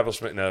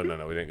 establishment. No.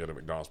 We didn't go to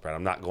McDonald's, Pat.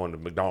 I'm not going to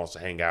McDonald's to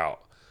hang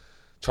out.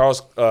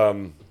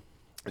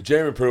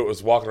 Jeremy Pruitt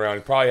was walking around.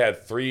 He probably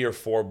had 3 or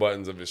 4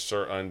 buttons of his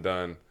shirt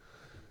undone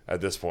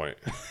at this point.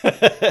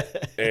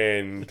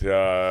 And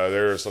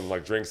there were some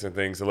like drinks and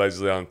things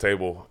allegedly on the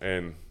table.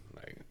 And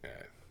like,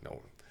 no,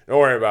 don't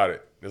worry about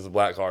it. There's a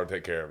black car to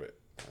take care of it.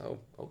 Oh,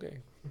 okay.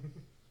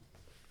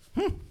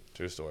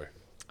 True story.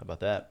 How about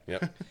that?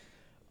 Yep.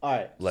 All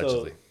right.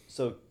 Allegedly.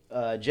 So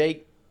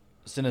Jake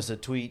sent us a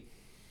tweet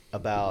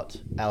about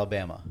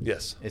Alabama.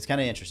 Yes. It's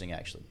kind of interesting,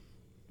 actually.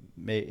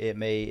 It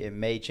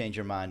may change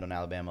your mind on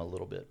Alabama a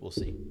little bit. We'll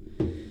see.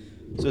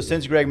 So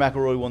since Greg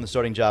McElroy won the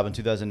starting job in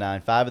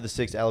 2009, 5 of the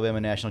 6 Alabama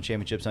national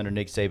championships under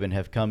Nick Saban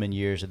have come in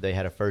years that they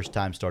had a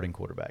first-time starting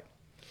quarterback.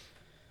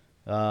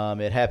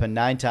 It happened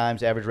 9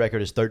 times. Average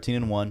record is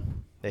 13-1.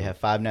 They have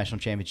 5 national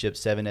championships,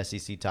 7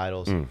 SEC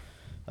titles.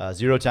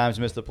 0 times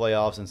missed the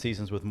playoffs, and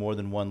seasons with more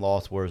than 1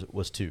 loss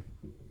was 2.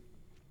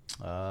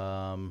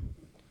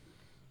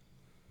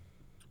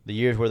 The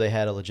years where they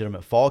had a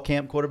legitimate fall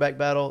camp quarterback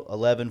battle,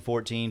 11,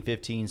 14,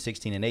 15,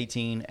 16, and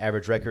 18.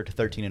 Average record,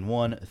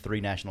 13-1.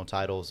 3 national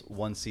titles,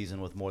 1 season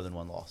with more than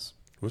 1 loss.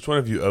 Which one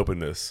of you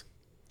opened this?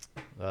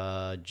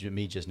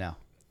 Me just now.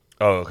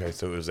 Oh, okay.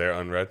 So it was there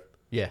unread?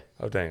 Yeah.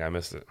 Oh, dang. I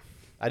missed it.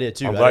 I did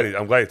too. I'm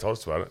glad you told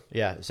us about it.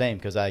 Yeah, same,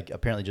 because I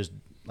apparently just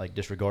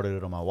disregarded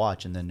it on my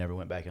watch and then never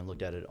went back and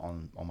looked at it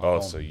on my phone.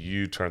 Oh, so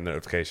you turned the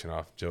notification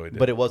off. Joey did.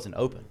 But it wasn't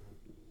open.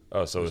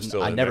 Oh, so it's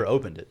still I in never there.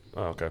 opened it.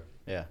 Oh, okay.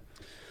 Yeah.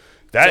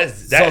 That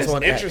is also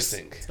on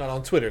interesting. X. It's not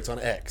on Twitter. It's on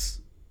X.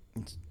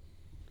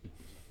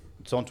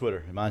 It's on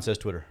Twitter. Mine says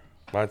Twitter.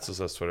 Mine still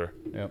says Twitter.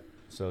 Yep.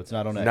 So it's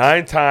not on X.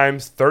 9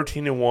 times,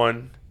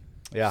 13-1.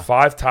 Yeah.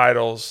 5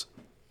 titles,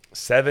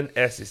 7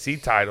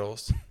 SEC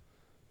titles,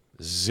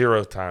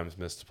 0 times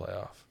missed the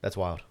playoff. That's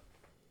wild.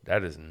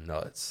 That is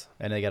nuts.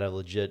 And they got a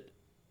legit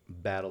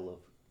battle of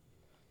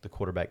the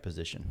quarterback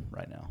position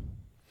right now.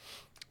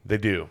 They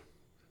do.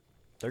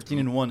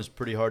 13-1 is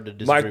pretty hard to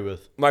disagree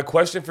with. My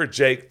question for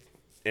Jake,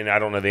 and I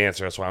don't know the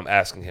answer, that's why I'm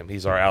asking him.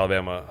 He's our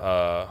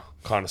Alabama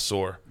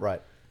connoisseur.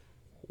 Right.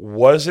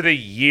 Was it a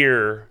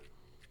year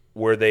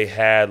where they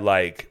had,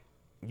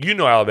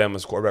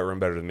 Alabama's quarterback room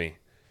better than me?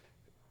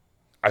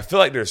 I feel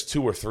like there's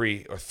 2 or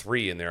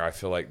 3 in there. I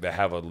feel like that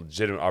have a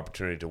legitimate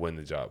opportunity to win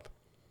the job.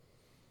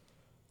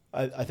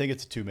 I think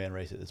it's a 2-man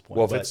race at this point.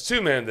 Well, if it's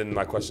 2-man, then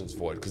my question's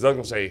void. Because I was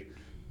going to say,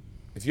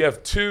 if you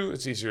have 2,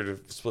 it's easier to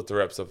split the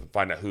reps up and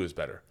find out who is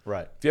better.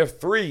 Right. If you have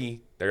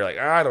 3, they're like,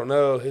 I don't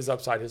know, his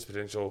upside, his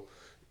potential.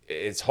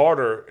 It's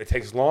harder. It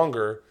takes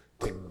longer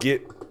to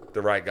get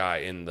the right guy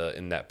in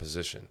that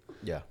position.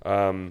 Yeah.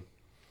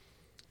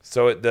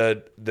 So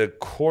the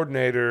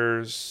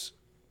coordinators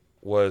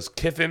was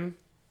Kiffin,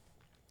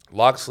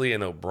 Loxley,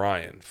 and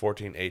O'Brien,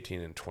 14, 18,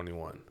 and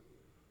 21.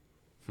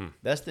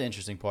 That's the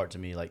interesting part to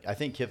me. I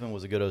think Kiffin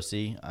was a good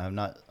OC. I'm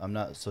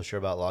not so sure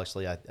about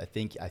Loxley. I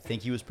think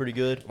he was pretty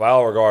good. By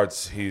all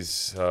regards,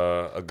 he's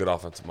a good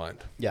offensive mind.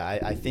 Yeah,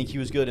 I think he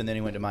was good, and then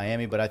he went to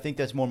Miami. But I think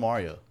that's more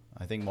Mario.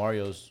 I think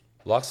Mario's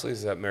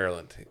Loxley's at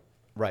Maryland.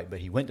 right, but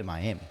he went to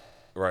Miami.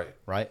 Right.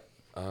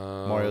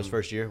 Mario's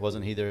first year,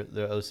 wasn't he their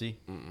OC?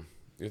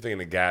 You're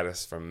thinking of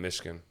Gaddis from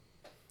Michigan.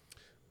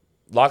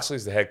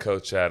 Loxley's the head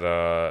coach at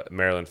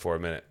Maryland for a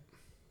minute.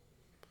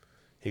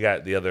 He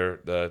got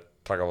the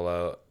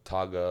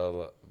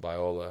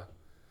Tagovailoa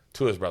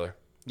to his brother.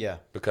 Yeah,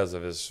 Because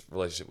of his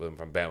relationship with him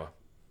from Bama.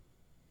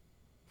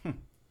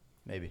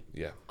 maybe.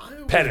 Yeah. I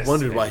Pettis.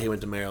 wondered why he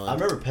went to Maryland. I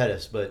remember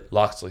Pettis, but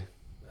Loxley.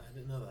 I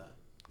didn't know that.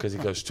 Because he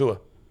coached Tua.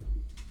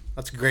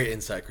 That's great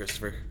insight,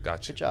 Christopher.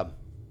 Gotcha. good job.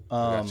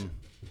 Gotcha.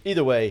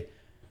 Either way,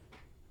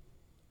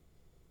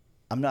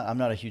 I'm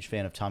not a huge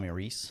fan of Tommy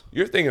Reese.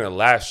 You're thinking of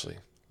Lashley.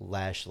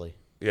 Lashley.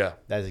 Yeah.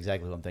 That is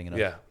exactly what I'm thinking of.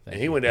 Yeah. Thank And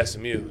he you. went to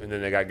SMU, and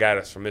then they got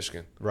Gaddis from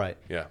Michigan. Right.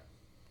 Yeah.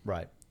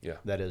 Right. Yeah.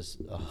 That is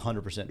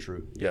 100%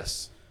 true.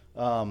 Yes.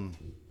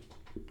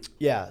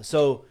 Yeah.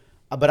 So,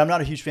 but I'm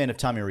not a huge fan of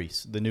Tommy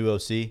Reese, the new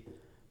OC.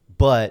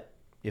 But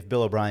if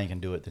Bill O'Brien can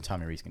do it, then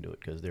Tommy Reese can do it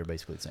because they're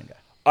basically the same guy.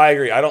 I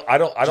agree. I don't.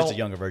 Just a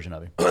younger version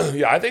of him.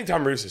 Yeah, I think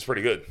Tom Reese is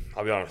pretty good.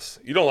 I'll be honest.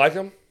 You don't like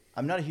him?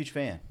 I'm not a huge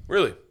fan.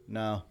 Really?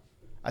 No.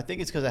 I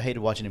think it's because I hated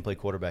watching him play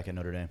quarterback at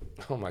Notre Dame.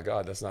 Oh my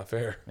God, that's not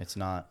fair. It's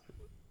not.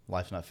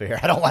 Life's not fair.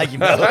 I don't like him,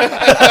 though.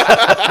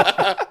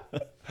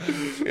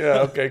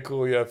 Yeah. Okay.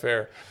 Cool. Yeah.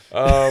 Fair.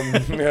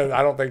 Yeah,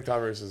 I don't think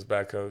Tom Reese is a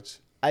bad coach.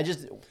 I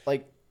just,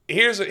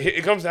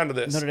 It comes down to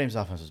this. Notre Dame's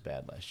offense was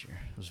bad last year.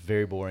 It was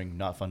very boring,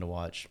 not fun to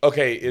watch.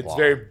 Okay, it's Wow.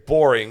 very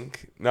boring,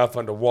 not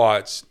fun to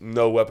watch.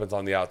 No weapons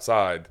on the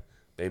outside.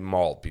 They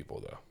mauled people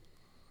though.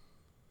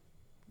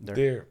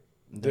 They're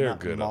not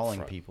good. mauling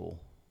up front. people.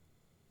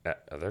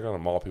 They're gonna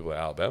maul people at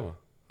Alabama.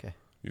 Okay.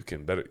 You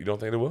can bet it. You don't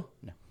think they will?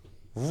 No.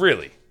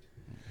 Really?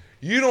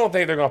 You don't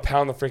think they're gonna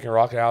pound the freaking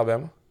rock at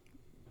Alabama?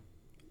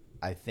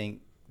 I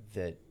think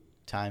that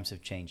times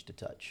have changed a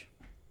touch.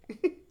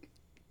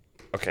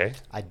 Okay.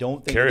 I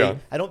don't think Carry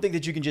on. I don't think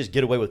that you can just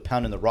get away with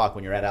pounding the rock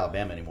when you're at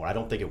Alabama anymore. I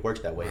don't think it works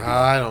that way.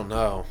 I don't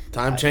know.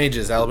 Time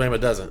changes. Alabama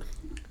doesn't.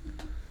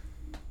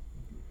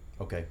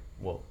 Okay.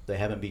 Well, they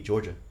haven't beat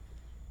Georgia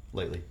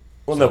lately.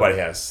 Well, nobody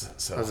has.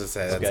 So. I was gonna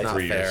say that's Okay. not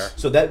 3 fair. years.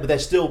 So but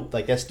that's still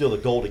the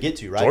goal to get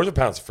to, right? Georgia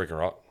pounds the freaking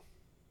rock.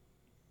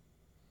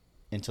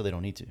 Until they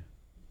don't need to.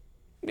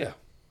 Yeah.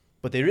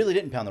 But they really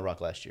didn't pound the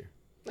rock last year.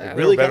 They Nah,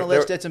 really they were kind of better-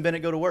 let Stetson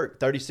Bennett go to work.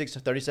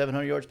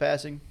 3,700 yards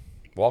passing.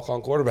 Walk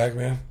on quarterback,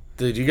 man.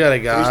 Dude, you got a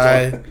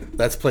guy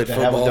that's played That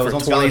football was for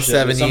on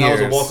scholarship. 27 Somehow years.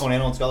 it was a walk-on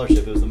and on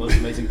scholarship. It was the most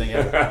amazing thing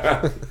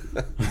ever.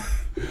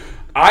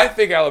 I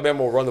think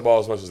Alabama will run the ball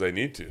as much as they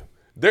need to.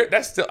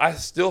 I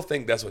still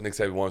think that's what Nick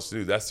Saban wants to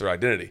do. That's their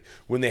identity.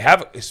 When they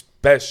have,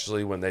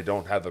 especially when they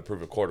don't have a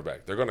proven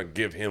quarterback, they're going to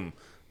give him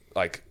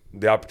like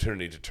the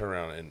opportunity to turn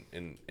around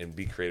and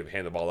be creative,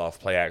 hand the ball off,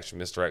 play action,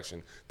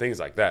 misdirection, things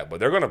like that. But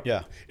they're going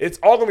to, it's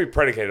all going to be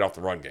predicated off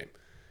the run game.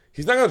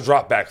 He's not going to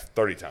drop back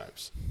 30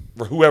 times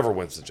for whoever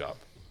wins the job.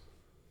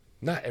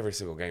 Not every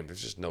single game.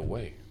 There's just no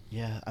way.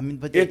 Yeah, I mean,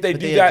 but if they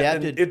do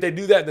that,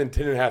 then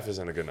 10.5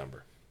 isn't a good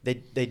number. They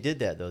did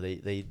that though.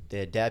 They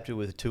adapted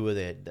with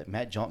Tua.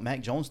 Mac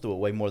Jones threw it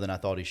way more than I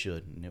thought he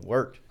should, and it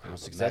worked. It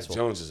was successful. Mac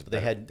Jones is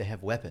but they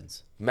have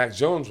weapons. Mac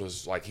Jones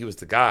was like he was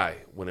the guy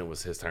when it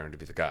was his turn to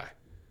be the guy.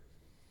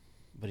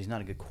 But he's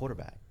not a good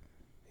quarterback.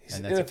 He's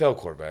an NFL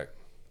quarterback.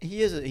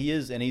 He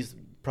is, and he's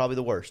probably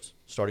the worst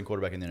starting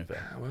quarterback in the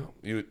NFL. Well,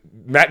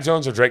 Mac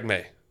Jones or Drake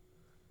May?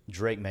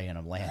 Drake May in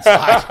a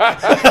landslide.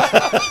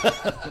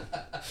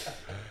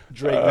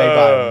 Drake May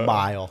by a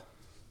mile.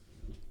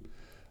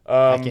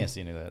 I can't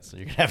see any of that, so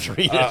you're gonna have to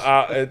read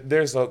it.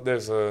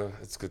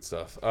 It's good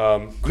stuff.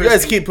 You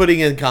guys keep putting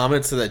in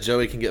comments so that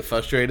Joey can get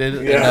frustrated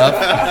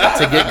enough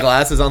to get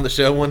glasses on the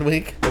show one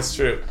week. That's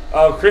true.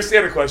 Christy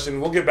had a question.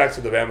 We'll get back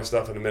to the Bama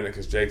stuff in a minute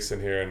because Jake's in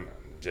here, and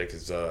Jake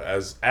is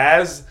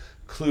as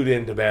clued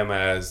into Bama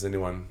as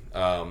anyone.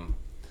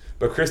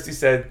 But Christy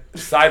said,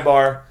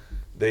 sidebar,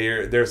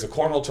 there's a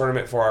cornhole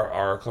tournament for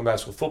our Columbia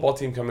School football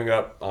team coming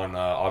up on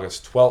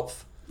August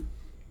 12th.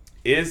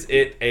 Is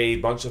it a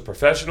bunch of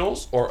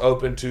professionals or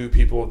open to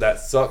people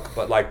that suck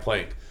but like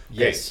playing?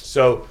 Yes. Okay,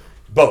 so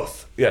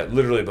both. Yeah,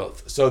 literally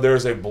both. So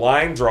there's a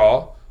blind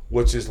draw,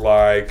 which is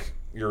like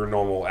your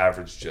normal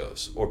average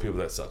Joes or people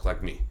that suck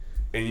like me.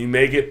 And you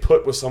may get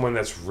put with someone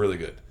that's really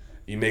good.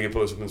 You may get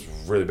put with someone that's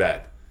really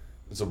bad.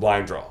 It's a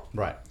blind draw.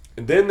 Right.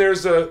 And then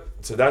so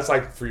that's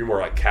like for your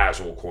more like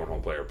casual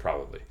cornhole player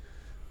probably.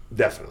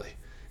 Definitely.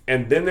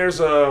 And then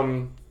there's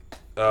a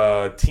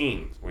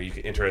team where you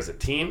can enter as a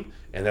team,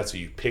 and that's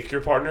where you pick your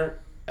partner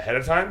ahead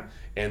of time,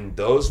 and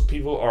those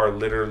people are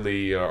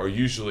literally or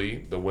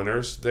usually the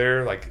winners.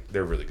 They're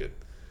really good.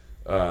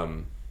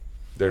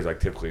 They're like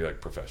typically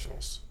like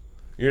professionals.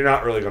 You're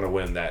not really going to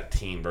win that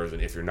team version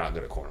if you're not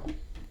good at cornhole.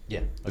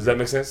 Yeah. Does that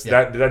make sense?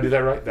 Yeah. Did I do that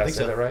right? Did I say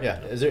so. that right? Yeah.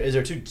 Is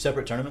there two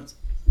separate tournaments?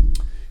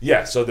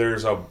 Yeah. So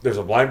there's a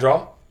blind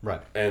draw.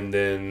 Right. And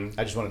then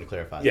I just wanted to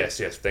clarify. Yes.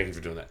 Thank you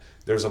for doing that.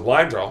 There's a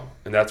blind draw,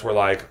 and that's where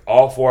like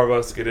all four of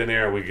us get in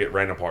there and we get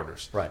random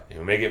partners. Right. And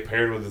we may get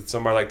paired with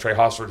somebody like Trey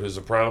Hosford, who's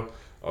a pro,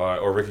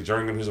 or Ricky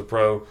Jernigan, who's a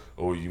pro,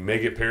 or you may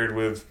get paired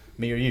with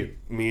me or you.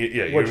 Me,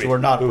 yeah. Which we're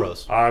not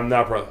pros. I'm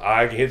not pro.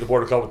 I can hit the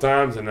board a couple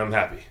times and I'm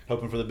happy.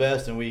 Hoping for the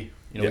best, and we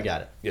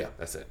got it. Yeah,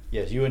 that's it.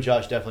 Yes, you and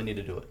Josh definitely need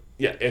to do it.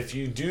 Yeah, if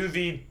you do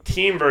the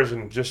team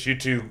version, just you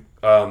two.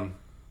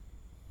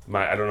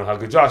 I don't know how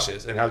good Josh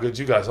is and how good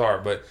you guys are,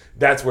 but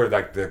that's where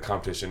like the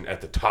competition at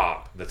the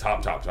top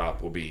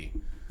will be.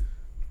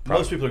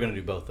 Most people are going to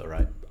do both, though,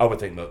 right? I would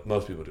think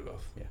most people do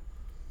both. Yeah.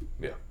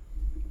 Yeah.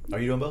 Are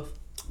you doing both?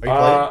 Are you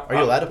playing? Are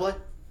you allowed to play?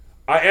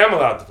 I am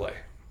allowed to play.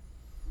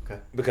 Okay.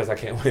 Because I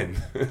can't win.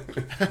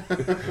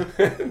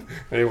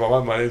 They want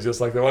my money just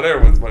like they want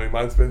everyone's money.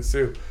 Mine spends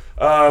too.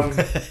 No,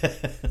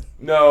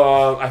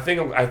 I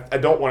think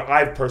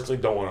I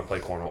personally don't want to play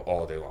cornhole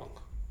all day long.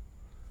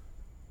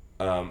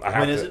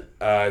 When is it?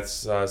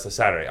 It's a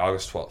Saturday,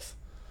 August 12th.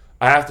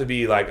 I have to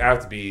be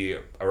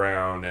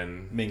around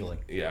and mingling.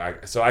 Yeah,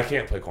 so I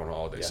can't play cornhole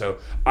all day. Yeah. So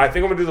I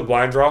think I'm gonna do the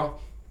blind draw,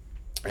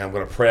 and I'm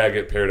gonna pray I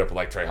get paired up with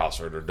like Trey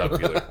Hosford or Doug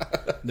Wheeler.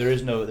 There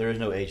is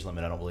no age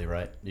limit, I don't believe,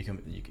 right? You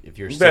can if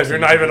you're. If you're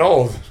not even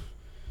old.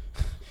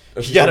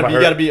 You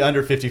gotta be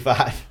under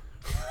 55.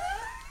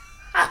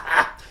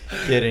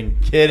 Kidding.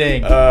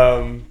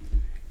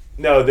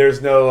 No,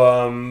 there's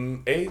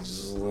no age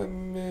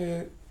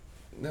limit.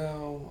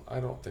 No, I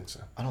don't think so.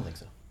 I don't think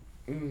so.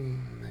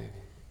 Maybe.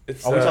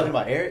 Are we talking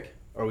about Eric,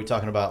 or are we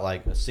talking about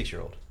like a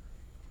 6-year-old?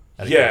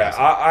 Yeah,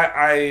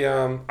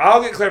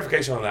 I'll get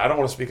clarification on that. I don't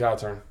want to speak out of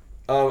turn.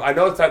 I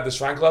know it's at the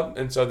Shrine Club,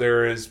 and so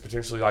there is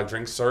potentially like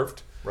drinks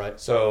served. Right.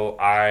 So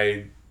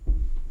I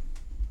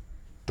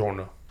don't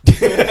know.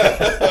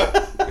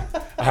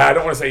 I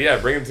don't want to say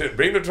bring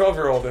the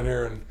 12-year-old in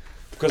here, and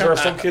because there are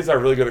some kids that are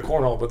really good at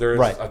cornhole, but there is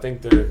I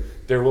think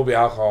there will be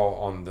alcohol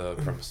on the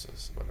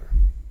premises, whatever.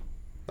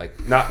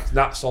 Like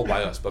not sold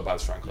by us, but by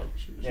the Shrine Club.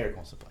 Eric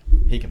wants to play.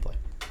 He can play,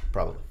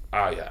 probably.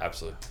 Yeah,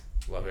 absolutely.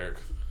 Love Eric.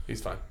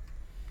 He's fine.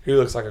 He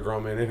looks like a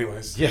grown man,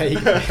 anyways. Yeah, he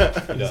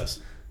does.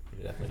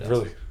 He definitely does.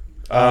 Really.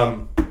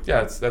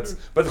 Yeah, that's.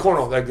 But the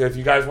cornhole, like, if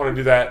you guys want to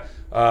do that,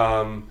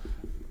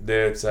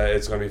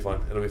 it's going to be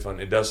fun. It'll be fun.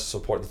 It does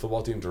support the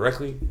football team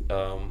directly.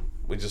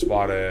 We just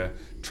bought a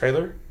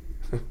trailer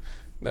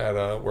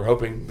that we're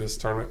hoping this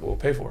tournament will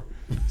pay for.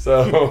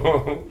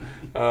 So,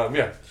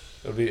 yeah,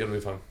 it'll be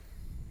fun.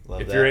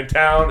 If you're in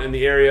town, in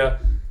the area,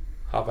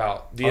 hop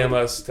out. DM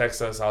us,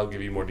 text us. I'll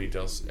give you more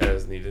details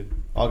as needed.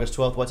 August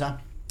 12th, what time?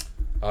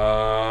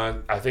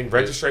 I think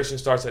registration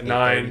starts at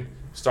 9.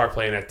 Start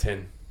playing at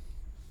 10.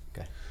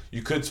 Okay.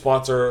 You could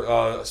sponsor.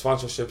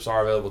 Sponsorships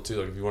are available too.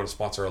 Like if you want to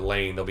sponsor a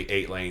lane, there'll be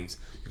 8 lanes.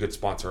 You could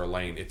sponsor a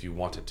lane if you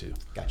wanted to.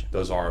 Gotcha.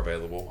 Those are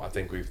available. I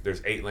think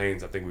there's 8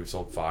 lanes. I think we've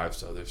sold 5,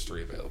 so there's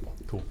 3 available.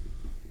 Cool.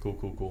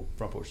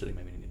 Front porch sitting,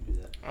 maybe need to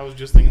do that. I was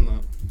just thinking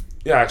that.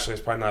 Yeah, actually,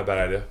 it's probably not a bad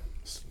idea.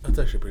 That's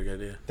actually a pretty good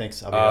idea.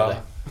 Thanks. I'll be all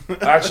day.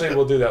 Actually,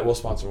 we'll do that. We'll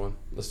sponsor one.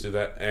 Let's do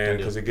that, and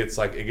do because it gets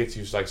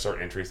you like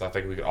certain entries. So I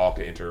think we could all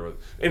get enter with.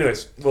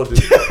 Anyways, we'll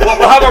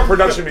have our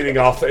production meeting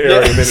off the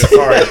air in a minute.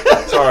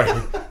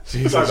 Sorry.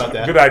 Jesus. Sorry about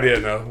that. Good idea,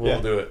 though.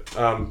 We'll do it.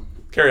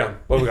 Carry on.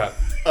 What do we got?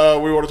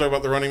 We want to talk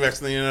about the running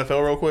backs in the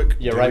NFL real quick.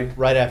 Yeah,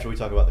 right after we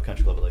talk about the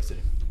country club at Lake City.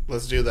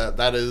 Let's do that.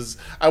 That is,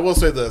 I will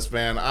say this,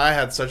 man. I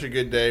had such a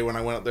good day when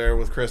I went up there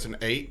with Chris and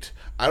ate.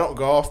 I don't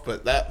golf,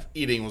 but that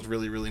eating was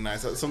really, really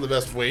nice. That's some of the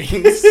best wings.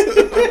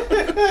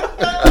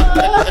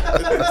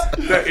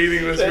 That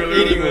eating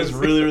was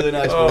really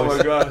nice. Oh boys.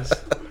 my gosh.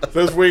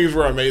 Those wings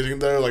were amazing,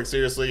 though. Like,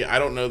 seriously, I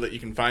don't know that you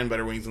can find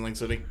better wings in Lake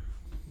City.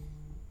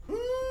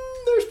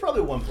 There's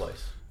probably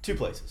two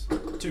places.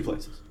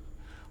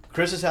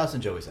 Chris's house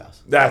and Joey's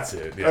house. That's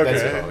it. Yeah, Okay.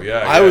 that's it.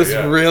 Yeah, I was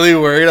yeah. really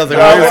worried. I was like,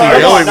 No, where is he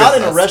no, going? not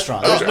with in a this?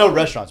 restaurant. There's no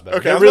restaurants better.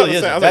 Okay, I There was really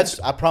about to isn't. say, That's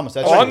I promise.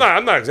 That's Oh, true.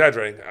 I'm not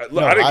exaggerating.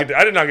 Look, I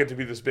did not get to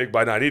be this big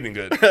by not eating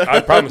good. I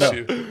promise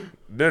you.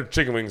 Their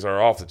chicken wings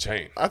are off the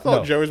chain. I thought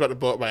No. Joey was about to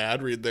blow up my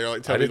ad read there,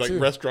 like tell I me did like too.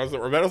 restaurants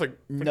that were better. I was like,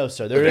 No,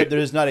 sir. There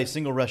is not a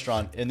single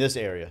restaurant in this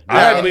area.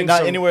 I had Not, wings not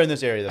from- anywhere in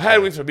this area. I That's had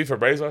better. wings from Beef for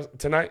Braised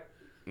tonight.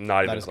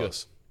 Not even as good.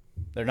 close.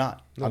 They're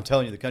not. I'm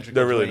telling you, the country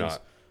They're club really wings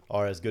not.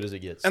 are as good as it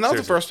gets. and that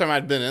was the Seriously. first time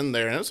I'd been in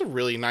there, and it was a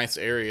really nice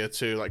area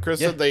too. Like Chris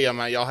said, they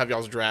y'all have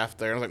y'all's draft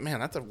there. And I was like, man,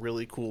 that's a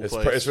really cool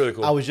place. It's really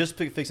cool. I was just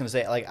fixing to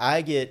say, like,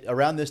 I get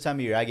around this time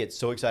of year, I get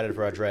so excited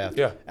for our draft.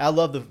 Yeah. I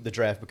love the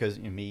draft because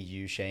me,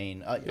 you,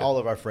 Shane, all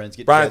of our friends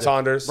get Brian together.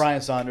 Saunders.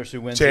 Brian Saunders,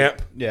 who wins Champ.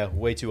 it, yeah,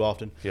 way too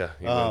often. Yeah,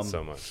 he wins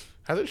so much.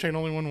 Hasn't Shane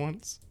only won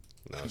once?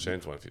 No,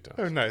 Shane's won a few times.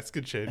 Oh, nice,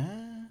 good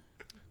Shane.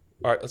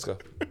 All right, let's go.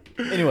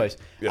 Anyways,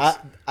 Yes.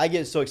 I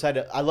get so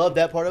excited. I love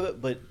that part of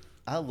it, but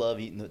I love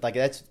eating. Like,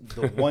 that's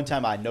the one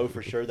time I know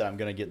for sure that I'm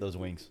gonna get those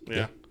wings.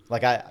 Yeah.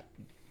 Like I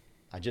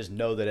just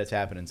know that it's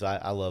happening. So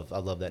I love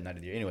that night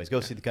of the year. Anyways, go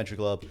see the country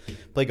club.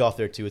 Play golf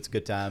there too. It's a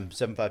good time.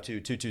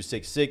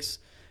 752-2266.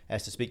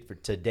 Ask to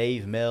speak to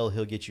Dave Mel.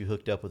 He'll get you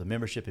hooked up with a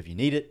membership if you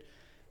need it.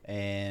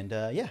 And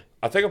yeah,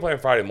 I think I'm playing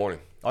Friday morning.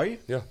 are you?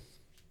 Yeah.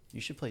 You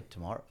should play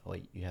tomorrow.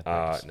 Wait, you have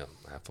practice. No,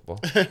 I have football.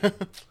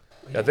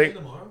 I think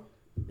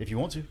If you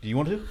want to. Do you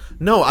want to?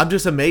 No, I'm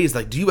just amazed.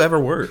 Like, do you ever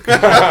work?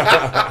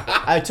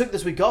 I took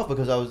this week off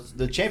because I was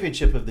the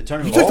championship of the You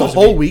tournament. took the was supposed to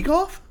whole be- week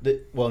off?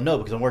 Well, no,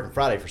 because I'm working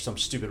Friday for some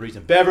stupid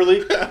reason.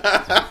 Beverly,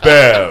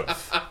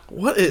 Bev.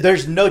 What is?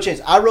 there's no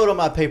chance. I wrote on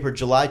my paper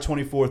July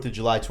 24th to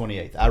July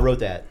 28th. I wrote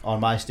that on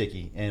my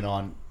sticky, and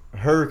on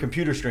her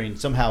computer screen,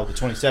 somehow the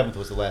 27th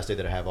was the last day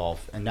that I have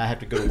off, and I have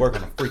to go to work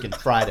on a freaking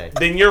Friday.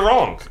 Then you're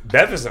wrong.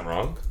 Bev isn't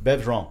wrong.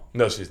 Bev's wrong.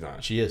 No, she's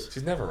not. She is.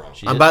 She's never wrong.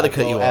 She I'm is. about to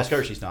cut you Well, Ask off.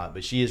 her, she's not,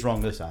 but she is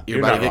wrong this time. You're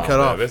about to not get cut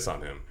wrong, off. Bev. It's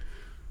on him.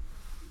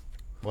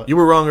 You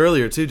were wrong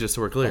earlier too, just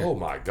so we're clear. Oh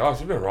my gosh,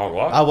 you've been wrong a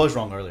lot. I was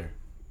wrong earlier.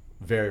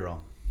 Very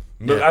wrong.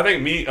 But I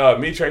think me,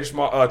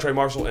 Trey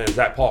Marshall, and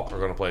Zach Paul are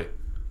going to play.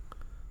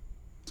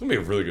 It's going to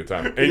be a really good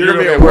time. And You're gonna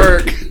be gonna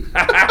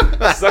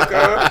at work. Sucker.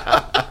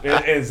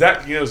 and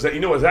Zach, you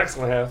know what Zach's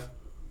going to have?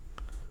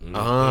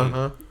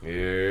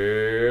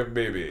 Yeah,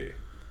 baby.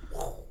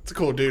 It's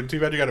cool, dude. Too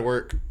bad you got to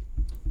work.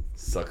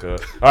 Sucker.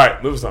 All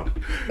right, move us on.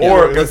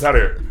 Or get us out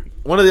of here.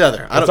 One or the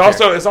other. I don't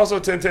It's also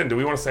 10-10. Do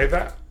we want to save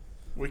that?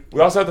 We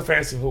also have the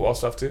fantasy football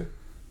stuff too.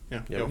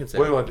 Yeah. Yeah, go. we can say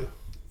What do you want to do?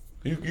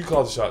 You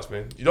call the shots,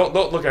 man. You don't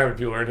look at how many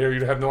people are in here.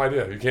 You have no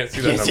idea. You can't see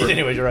that Can't see it number.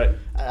 anyways, you're right.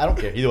 I don't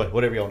care. Either way,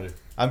 whatever you want to do.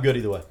 I'm good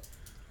either way.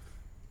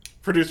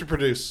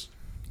 Produce.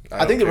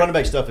 I think the running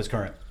back stuff is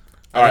current.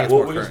 All right, it's well,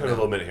 more we can current spend a now.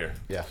 little minute here.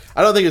 Yeah.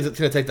 I don't think it's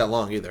going to take that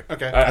long either.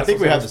 Okay. I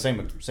think we have the same.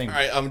 All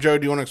right, Joe,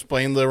 do you want to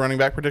explain the running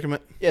back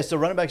predicament? Yeah, so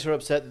running backs are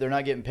upset that they're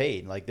not getting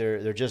paid. Like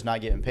they're just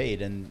not getting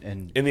paid, and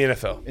In the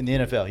NFL. in the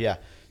NFL, yeah.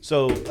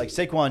 So like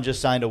Saquon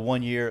just signed a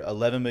 1-year,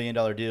 $11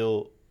 million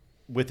deal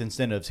with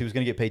incentives. He was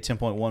going to get paid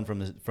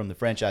 10.1 from the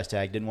franchise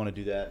tag. Didn't want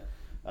to do that.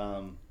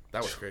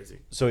 That was crazy.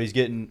 So he's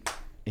getting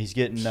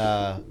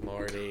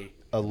Marty.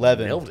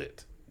 11. Nailed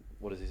it.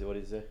 What does he say? What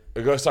did he say?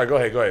 Go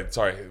ahead.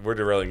 Sorry, we're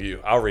derailing you.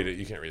 I'll read it.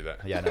 You can't read that.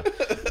 Yeah,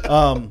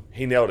 I know.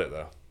 He nailed it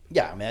though.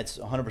 Yeah, I mean that's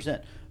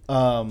 100%.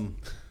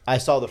 I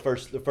saw the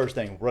first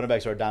thing. Running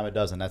backs are a dime a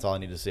dozen. That's all I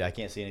need to see. I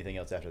can't see anything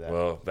else after that.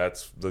 Well,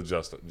 that's the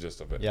gist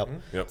of it. Yep.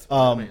 Yep.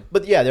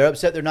 But yeah, they're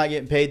upset they're not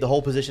getting paid. The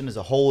whole position as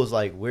a whole is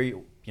like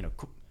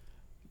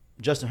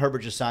Justin Herbert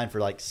just signed for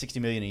like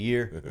 $60 million a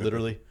year,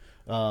 literally.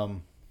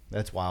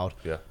 That's wild.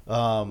 Yeah.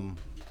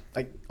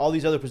 Like all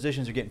these other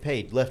positions are getting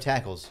paid. Left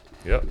tackles.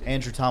 Yep.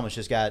 Andrew Thomas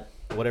just got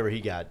whatever he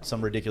got,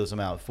 some ridiculous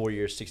amount, 4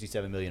 years,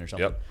 $67 million or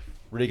something. Yep.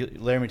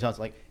 Ridiculous. Larry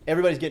Thompson, like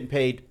everybody's getting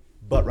paid,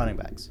 but running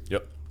backs.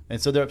 Yep.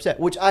 And so they're upset,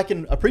 which I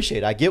can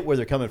appreciate. I get where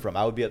they're coming from.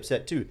 I would be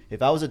upset too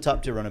if I was a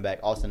top tier running back,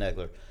 Austin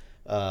Eckler,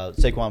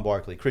 Saquon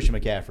Barkley, Christian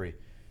McCaffrey.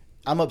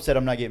 I'm upset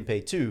I'm not getting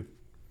paid too.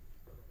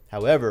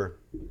 However,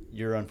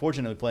 you're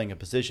unfortunately playing a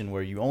position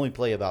where you only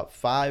play about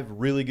 5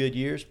 really good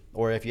years,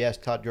 or if you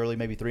ask Todd Gurley,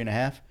 maybe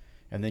 3.5,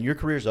 and then your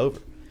career's over.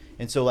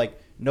 And so, like,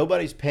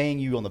 nobody's paying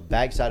you on the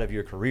backside of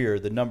your career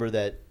the number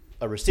that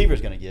a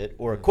receiver's going to get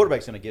or a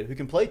quarterback's going to get who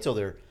can play till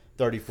they're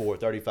 34,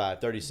 35,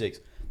 36.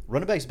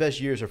 Running back's best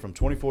years are from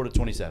 24 to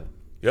 27.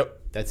 Yep.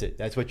 That's it.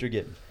 That's what you're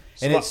getting.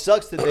 And it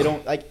sucks that they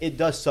don't – like, it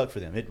does suck for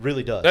them. It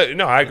really does.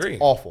 No, I agree.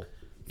 It's awful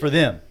for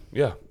them.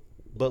 Yeah.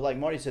 But like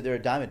Marty said, they're a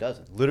dime a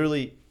dozen.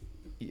 Literally,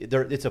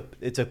 it's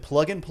a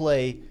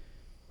plug-and-play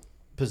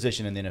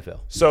position in the NFL.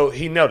 So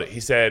he nailed it. He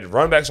said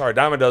running backs are a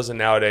dime a dozen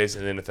nowadays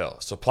in the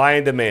NFL. Supply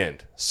and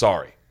demand.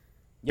 Sorry.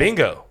 Yep.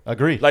 Bingo.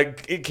 Agreed.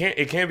 Like it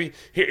can't be.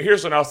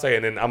 Here's what I'll say,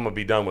 and then I'm gonna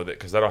be done with it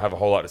because I don't have a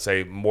whole lot to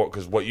say more.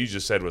 Because what you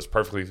just said was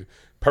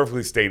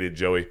perfectly stated,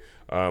 Joey.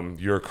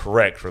 You're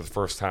correct for the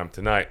first time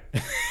tonight.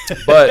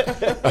 But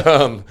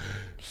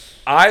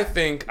I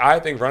think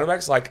running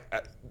backs, like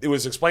it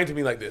was explained to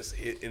me like this,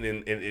 and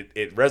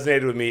it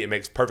resonated with me. It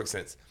makes perfect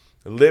sense.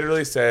 It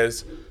literally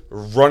says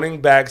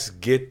running backs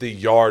get the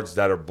yards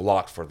that are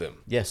blocked for them.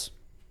 Yes.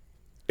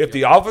 If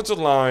the offensive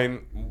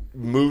line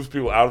moves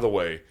people out of the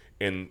way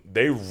and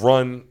they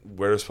run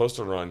where they're supposed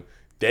to run,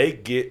 they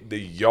get the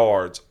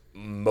yards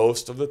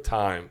most of the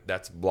time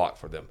that's blocked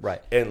for them.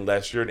 Right.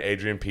 Unless you're an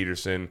Adrian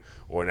Peterson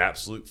or an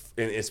absolute,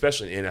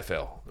 especially in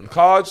NFL. In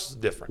college, it's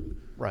different.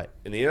 Right.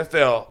 In the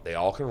NFL, they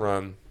all can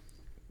run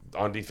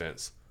on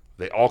defense.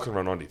 They all can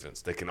run on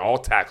defense. They can all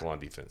tackle on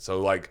defense. So,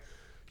 like,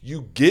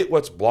 you get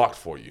what's blocked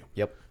for you.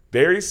 Yep.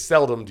 Very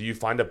seldom do you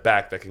find a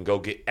back that can go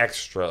get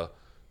extra.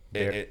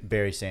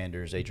 Barry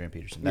Sanders, Adrian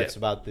Peterson. That's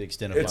about the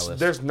extent of my list.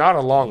 There's not a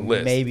long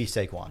list. Maybe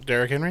Saquon.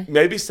 Derrick Henry?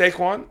 Maybe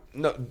Saquon.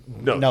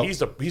 No. He's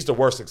the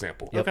worst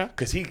example. Yep. Okay.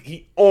 Because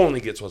he only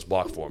gets what's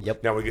blocked for him.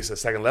 Yep. Now when he gets to the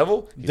second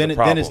level, he's Then a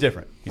problem. it's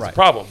different. He's Right. a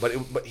problem. But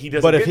he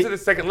doesn't But get if to the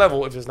second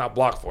level if it's not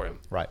blocked for him.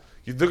 Right.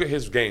 You look at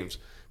his games.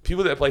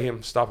 People that play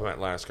him stop him at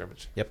line of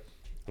scrimmage. Yep.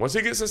 Once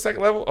he gets to the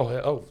second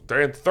level,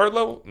 they're in the third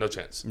level, no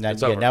chance. Now,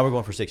 It's over. now we're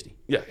going for 60.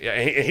 Yeah.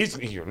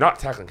 And you're not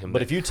tackling him.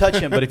 But if you touch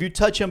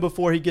him,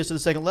 before he gets to the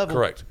second level,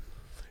 correct.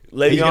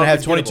 He's going to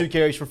have Le'Veon- 22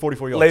 carries for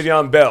 44 yards.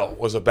 Le'Veon Bell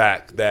was a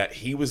back that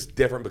he was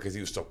different because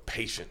he was so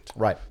patient.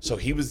 Right. So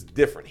he was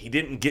different. He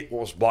didn't get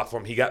what was blocked for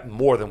him. He got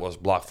more than what was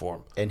blocked for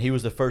him. And he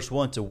was the first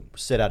one to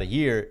sit out a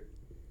year,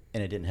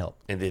 and it didn't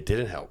help. And it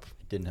didn't help.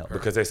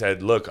 Because they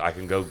said, look, I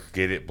can go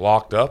get it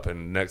blocked up,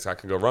 and next I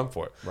can go run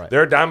for it. Right.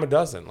 They're a dime a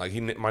dozen. Like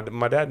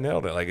my dad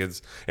nailed it. Like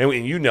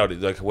and you nailed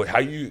it. Like how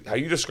you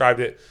described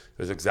it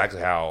is exactly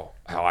how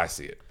I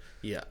see it.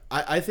 Yeah,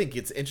 I think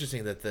it's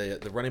interesting that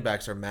the running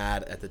backs are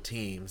mad at the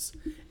teams.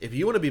 If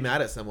you want to be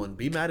mad at someone,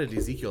 be mad at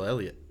Ezekiel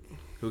Elliott,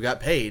 who got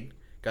paid,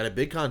 got a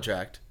big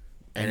contract,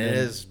 and it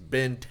has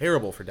been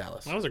terrible for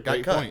Dallas. That was a Got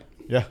great cut. point.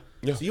 Yeah.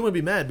 So you want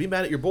to be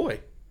mad at your boy.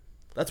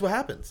 That's what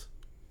happens.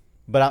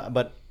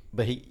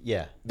 But he,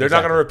 yeah. They're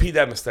not going to repeat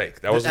that mistake.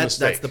 That was a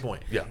mistake. That's the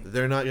point. Yeah.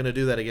 They're not going to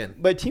do that again.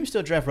 But teams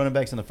still draft running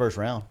backs in the first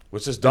round.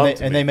 Which is dumb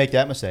And they make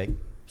that mistake.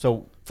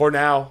 So for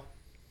now,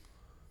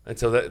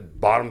 until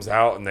that bottoms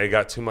out and they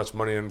got too much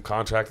money in the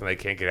contract and they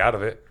can't get out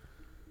of it.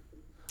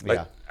 Like,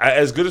 yeah.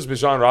 as good as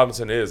Bijan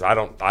Robinson is,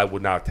 I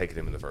would not have taken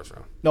him in the first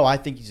round. No, I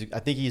think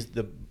he's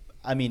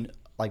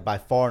by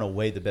far and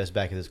away the best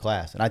back of this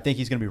class. And I think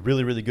he's going to be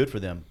really, really good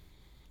for them.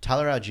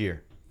 Tyler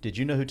Algier. Did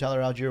you know who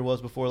Tyler Algier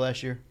was before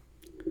last year?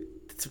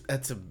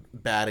 That's a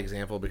bad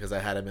example because I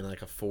had him in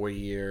like a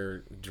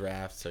 4-year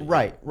draft. So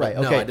Right. But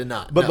Okay. No, I did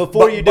not. But No.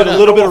 before you did a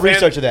little bit of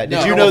research of that,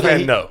 did you know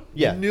that he? No.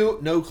 Yeah.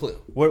 No clue.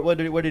 Where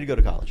did he go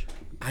to college?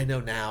 I know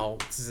now.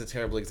 This is a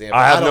terrible example.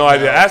 I have don't no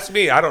idea. know. Ask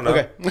me. I don't know.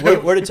 Okay.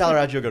 Where did Tyler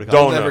Algier go to college?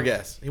 Don't I'll never know.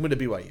 guess. He went to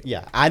BYU.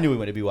 Yeah, I knew he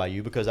went to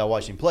BYU because I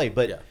watched him play.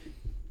 But Yeah.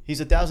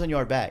 he's a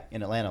 1,000-yard back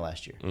in Atlanta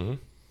last year. Mm-hmm.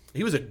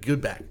 He was a good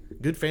back.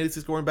 Good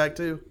fantasy scoring back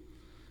too.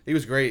 He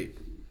was great.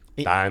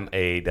 Dime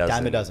a dozen.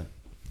 Dime a dozen.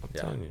 I'm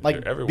telling you.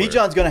 Like they're everywhere.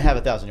 Bijan's going to have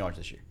 1,000 yards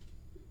this year.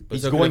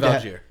 He's so going could to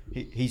Algier.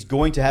 he's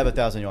going to have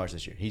 1,000 yards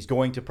this year. He's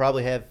going to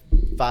probably have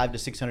 500 to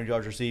 600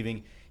 yards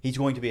receiving. He's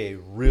going to be a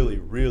really,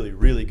 really,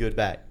 really good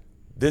back.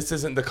 This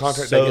isn't the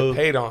contract they get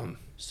paid on.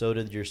 So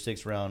did your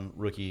 6th-round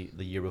rookie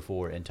the year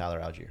before in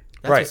Tyler Algier.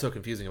 That's Right. what's so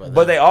confusing about that.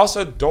 But they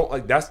also don't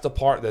like. That's the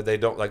part that they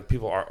don't like.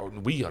 People are.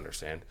 We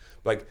understand.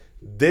 Like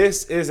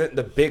this isn't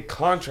the big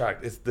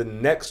contract. It's the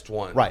next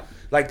one. Right.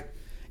 Like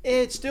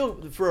It's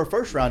still for a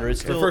first rounder.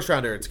 It's For still a first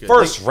rounder, it's good.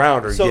 first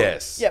rounder. So,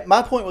 yes. Yeah,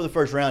 my point with the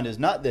first round is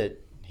not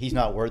that he's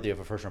not worthy of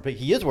a first round pick.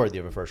 He is worthy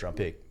of a first round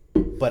pick.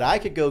 But I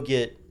could go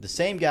get the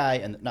same guy,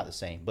 and not the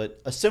same,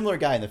 but a similar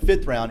guy in the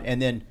 5th round,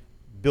 and then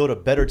build a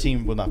better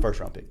team with my first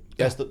round pick.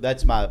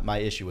 That's my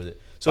issue with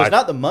it. So it's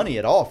not the money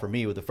at all for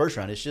me with the first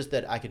round. It's just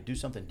that I could do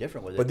something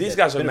different with it. But these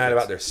that guys are mad benefits.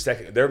 about their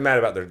second. They're mad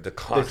about the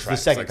contract. The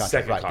second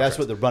contract, right. That's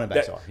what the running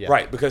backs are. Yeah.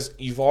 Right, because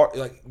you've already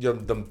like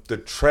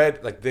the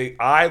tread. Like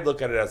I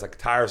look at it as like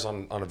tires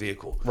on a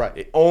vehicle. Right.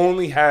 It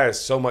only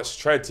has so much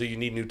tread, so you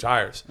need new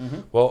tires.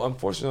 Mm-hmm. Well,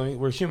 unfortunately,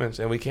 we're humans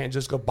and we can't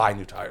just go buy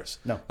new tires.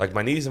 No. Like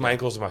my knees and my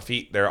ankles and my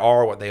feet, they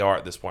are what they are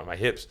at this point. My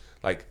hips,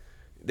 like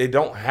they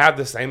don't have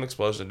the same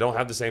explosion, don't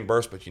have the same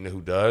burst, but you know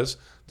who does?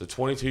 The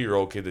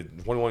 22-year-old kid, the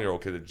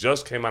 21-year-old kid that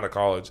just came out of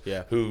college,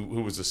 who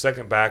was the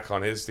second back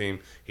on his team.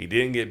 He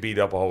didn't get beat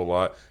up a whole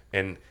lot,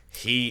 and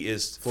he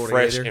is Florida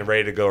fresh Gator. and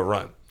ready to go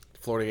run.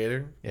 Florida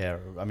Gator. Yeah,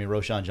 I mean,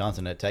 Roshan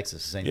Johnson at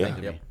Texas, same thing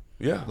to me.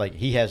 Yeah. Like,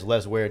 he has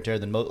less wear and tear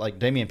than most. Like,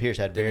 Dameon Pierce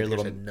had very Pierce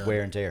little had none.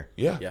 wear and tear.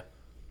 Yeah. Yeah.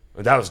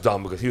 And that was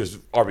dumb because he was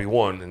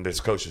RB1 and his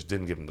coaches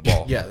didn't give him the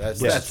ball. Yeah,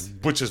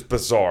 which is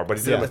bizarre, but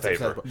he did him a that's favor.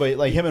 acceptable. But,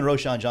 like, him and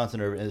Roshan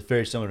Johnson are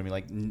very similar to me.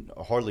 Like,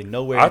 hardly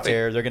no wear I and think-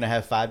 tear. They're going to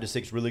have 5 to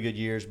 6 really good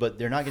years, but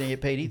they're not going to get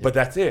paid either. But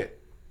that's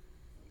it.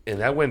 In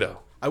that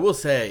window. I will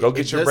say, Go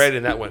get your bread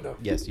in that window.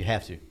 yes, you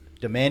have to.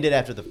 Demand it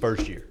after the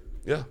first year.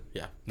 Yeah.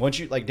 Yeah, Once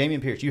you, like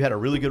Dameon Pierce, you had a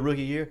really good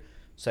rookie year,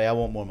 say, I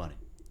want more money.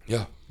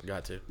 Yeah.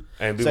 got to.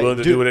 And be Say, willing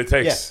to do what it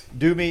takes. Yeah,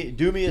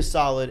 do me a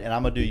solid, and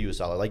I'm gonna do you a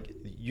solid. Like,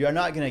 you're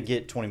not gonna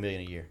get $20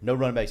 million a year. No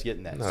running backs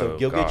getting that. So No,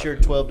 go God. get your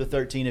 12 to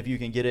 13 if you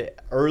can get it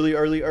early,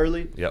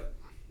 Yep.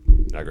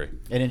 I agree.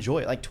 and enjoy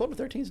it. Like 12 to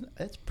 13,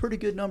 that's pretty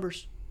good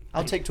numbers.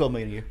 I'll take $12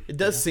 million a year. It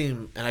does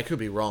seem, and I could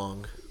be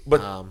wrong,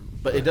 But-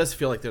 but it does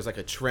feel like there's like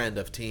a trend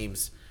of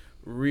teams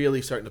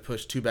really starting to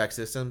push two-back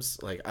systems.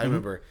 Like I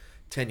remember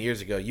 10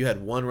 years ago, you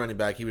had one running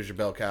back, he was your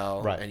bell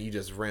cow, Right. and you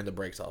just ran the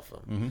brakes off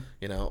him.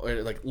 You know,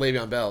 or like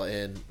Le'Veon Bell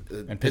in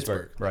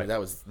Pittsburgh. I mean, right. that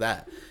was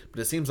that. But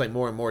it seems like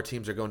more and more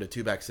teams are going to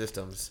two-back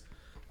systems.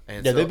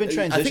 And Yeah, so they've been I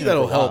transitioning think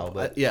that'll for a while, help.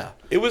 but- Yeah.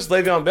 It was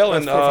Le'Veon Bell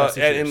That's 4, 5, 6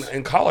 in, years.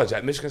 in college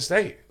at Michigan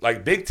State.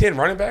 Like Big Ten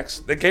running backs,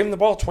 they gave him the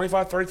ball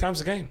 25, 30 times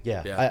a game.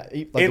 Yeah, Yeah.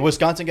 like the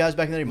Wisconsin guys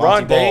back in the day, Ron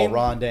Monty Ball, Dane.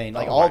 Ron Dane,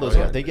 like Oh all my those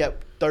God. guys, they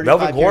get 35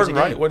 Melvin carries Gordon, a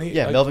game. right? Wasn't he,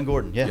 Yeah, like- Melvin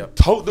Gordon. Yeah, Yep.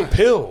 Tote the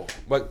pill.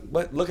 But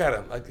look at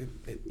him. Like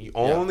you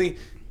only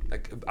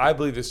like I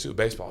believe this too with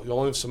baseball. You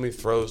only have so many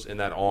throws in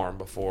that arm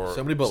before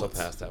So many bullets.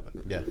 something has to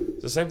happen. yeah.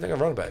 It's the same thing at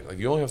running back. Like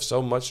you only have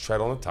so much tread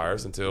on the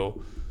tires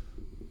until,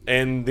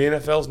 and the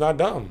NFL's not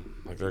dumb.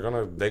 Like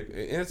and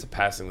it's a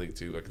passing league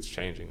too. Like it's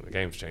changing. The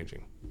game's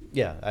changing.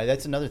 Yeah,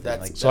 that's another thing.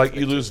 That's- Like, So like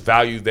you lose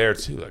value there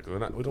too. Like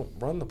we don't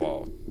run the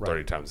ball 30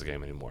 Right. times a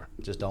game anymore.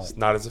 just don't. It's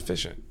not as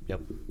efficient.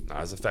 Yep, Not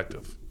as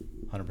effective.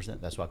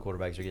 100%. That's why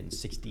quarterbacks are getting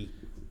 $60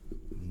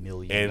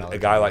 million. And a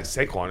guy like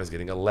Saquon is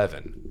getting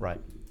 11, right.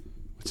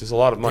 which is a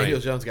lot of money. Daniel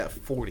Jones got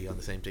 40 on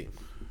the same team.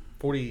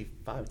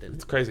 45 didn't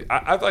It's he? crazy.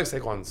 I feel like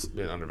Saquon's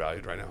been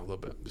undervalued right now a little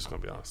bit. Just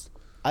gonna be honest.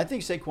 I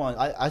think Saquon.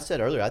 I said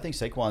earlier. I think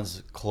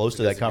Saquon's close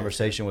to that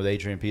conversation with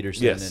Adrian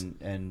Peterson Yes.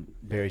 and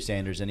Barry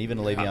Sanders and even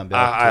Le'Veon Bell.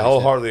 I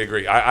wholeheartedly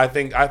agree. I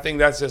think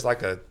that's just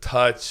like a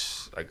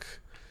touch. Like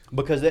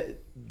because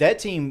that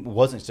team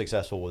wasn't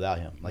successful without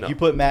him. Like No. you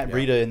put Matt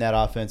Breida in that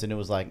offense, and it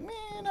was like, man,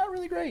 not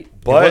really great.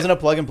 But- it wasn't a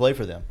plug and play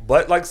for them.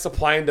 But like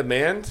supply and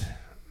demand,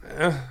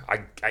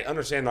 I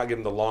understand not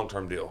giving the long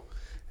term deal.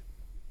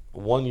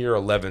 1 year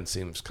 11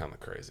 seems kind of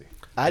crazy.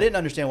 I didn't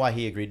understand why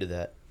he agreed to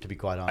that. To be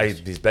quite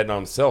honest, He's betting on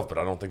himself, but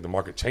I don't think the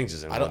market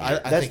changes in I 1 don't.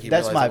 year. I think he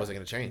realized it wasn't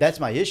going to change. That's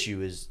my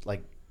issue. Is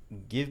like,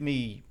 give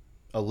me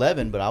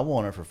 11, but I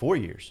want it for 4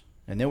 years,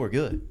 and then we're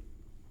good.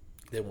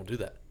 They won't do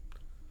that.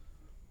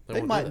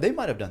 They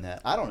might have done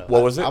that. I don't know.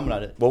 What was it? I'm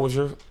not What was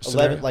your 11.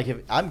 scenario? Like if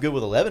I'm good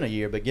with 11 a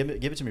year, but give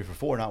it to me for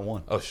 4, not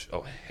 1. Oh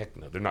heck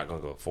no! They're not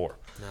going to go 4.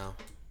 No.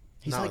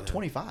 He's Not like with him.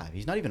 25.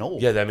 He's not even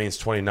old. Yeah, that means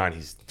 29.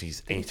 He's Did he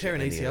ancient tear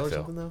an in the ACL or NFL.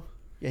 something though?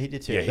 Yeah, he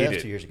did too. Yeah, That he was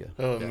did. 2 years ago.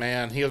 Oh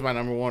man, he was my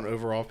number 1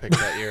 overall pick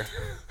that year.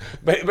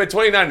 But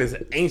 29 is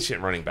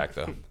ancient running back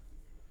though.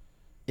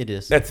 It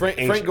is. That's Frank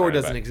ancient Gore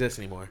running doesn't back. exist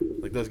anymore.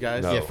 Like those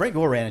guys. No. Yeah, Frank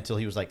Gore ran until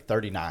he was like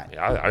 39.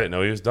 Yeah, I didn't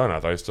know he was done. I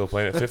thought he was still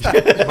playing at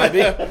 50. Might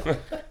be.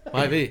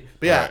 Might be.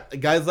 But yeah,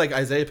 guys like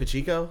Isaiah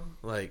Pacheco,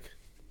 like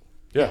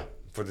Yeah,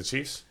 for the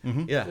Chiefs.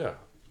 yeah. Yeah.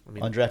 I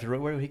mean, Undrafted.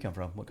 Where did he come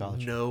from? What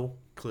college? no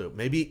clue.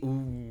 Maybe.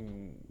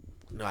 Ooh.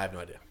 No, I have no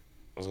idea.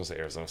 I was gonna say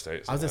Arizona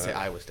State. I was gonna say something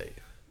like Iowa State.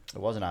 It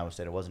wasn't Iowa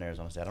State. It wasn't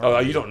Arizona State. I that. don't Oh,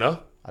 remember. you don't know?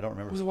 I don't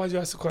remember. Why'd you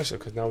ask the question?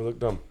 Because now we look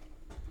dumb.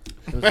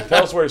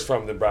 Tell us where he's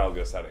from, then Brian will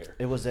get us out of here.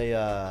 It was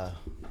a.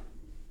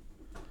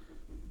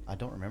 I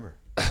don't remember.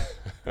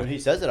 When he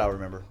says it, I'll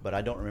remember, but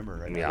I don't remember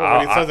right now. Yeah, Well,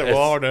 when he says it, we'll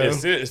all know.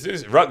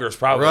 It's Rutgers,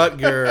 probably.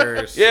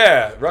 Rutgers.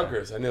 Yeah,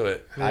 Rutgers. I knew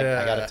it. I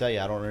Yeah. got to tell you,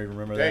 I don't even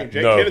remember Dang, that.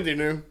 Jake No. Kennedy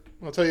knew.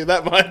 I'll tell you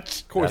that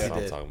much. Of course That's he what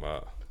I'm did. talking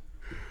about.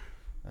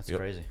 That's Yep.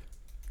 crazy.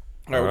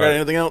 All right, we All got right.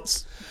 anything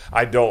else?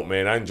 I don't,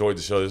 man. I enjoyed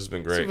the show. This has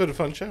been It's great. been a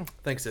fun show.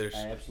 Thanks, Sitters.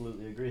 I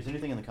absolutely agree. Is there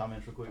anything in the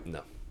comments real quick?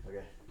 No.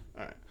 Okay.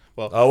 All right.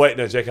 Well, Oh, wait.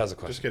 No, Jake has a just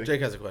question. kidding.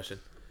 Jake has a question.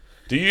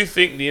 Do you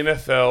think the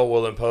NFL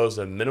will impose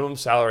a minimum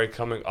salary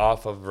coming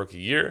off of rookie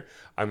year?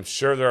 I'm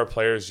sure there are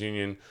players'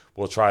 union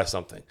will try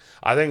something.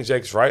 I think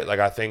Jake's right. Like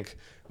I think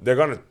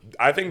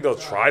they'll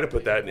try to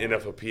put that in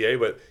NFLPA,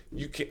 but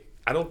you can.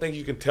 I don't think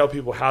you can tell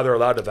people how they're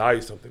allowed to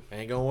value something.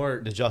 Ain't gonna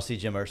work. Did y'all see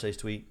Jim Irsay's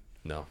tweet?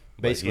 No.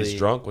 But Basically- he's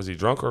drunk. Was he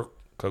drunk or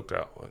coked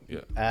out? What? Yeah.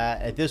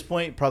 At this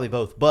point, probably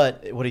both.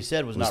 But what he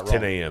said was It was not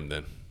 10 wrong. a.m.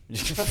 then.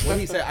 What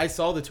he said, I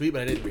saw the tweet,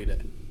 but I didn't read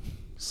it.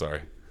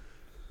 Sorry.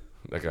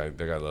 That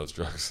guy loves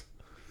drugs.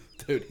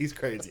 Dude, he's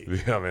crazy.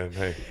 Yeah, man.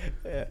 Hey,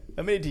 Yeah.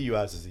 How many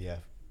DUIs does he have?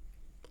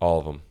 all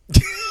of them.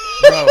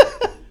 Bro,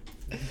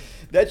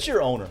 That's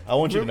your owner. I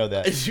want you to know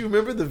that. Do you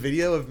remember the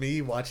video of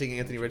me watching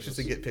Anthony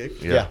Richardson get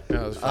picked? Yeah.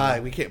 That was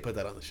fun. We can't put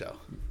that on the show.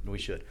 We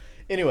should.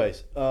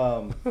 Anyways,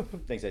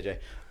 thanks, AJ.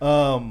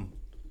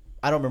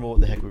 I don't remember what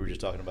the heck we were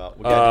just talking about.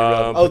 We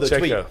got the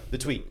tweet. Pacheco. The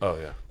tweet. Oh,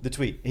 yeah. The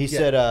tweet. He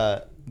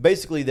said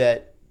basically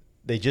that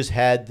they just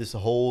had this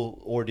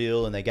whole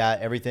ordeal and they got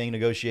everything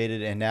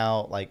negotiated, and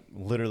now, like,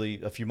 literally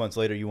a few months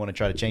later, you want to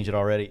try to change it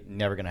already?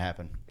 Never going to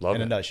happen. Love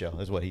In it. a nutshell,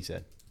 is what he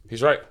said.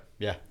 He's right.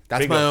 Yeah.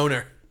 That's Bingo. my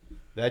owner.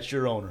 That's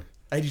your owner.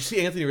 Hey, did you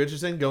see Anthony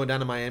Richardson going down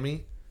to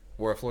Miami?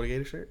 Wore a Florida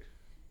Gator shirt?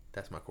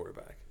 That's my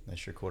quarterback.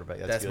 That's your quarterback.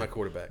 That's good. my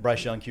quarterback.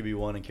 Bryce Young,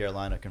 QB1 in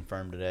Carolina,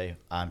 confirmed today.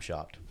 I'm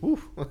shocked.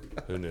 Whew.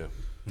 Who knew?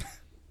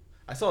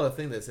 I saw a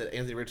thing that said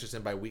Anthony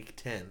Richardson by week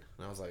 10, and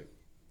I was like,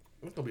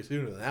 it's going to be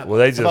sooner than that. Well,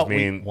 they just about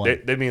mean week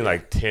one? they mean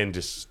like 10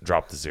 just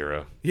drop to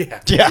 0.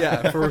 Yeah. Yeah.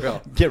 Yeah, for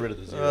real. Get rid of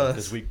the zero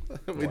this week.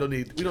 we don't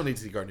need to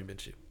see Gardner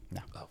Minshew.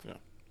 No. Yeah.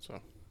 So,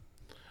 all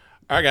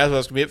right, guys, well,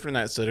 that's going to be it for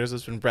Night Sitters.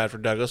 It's been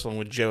Bradford Douglas along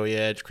with Joey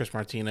Edge, Chris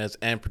Martinez,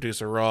 and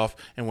producer Rolf,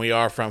 and we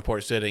are Front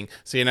Porch Sitting.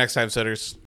 See you next time, Sitters.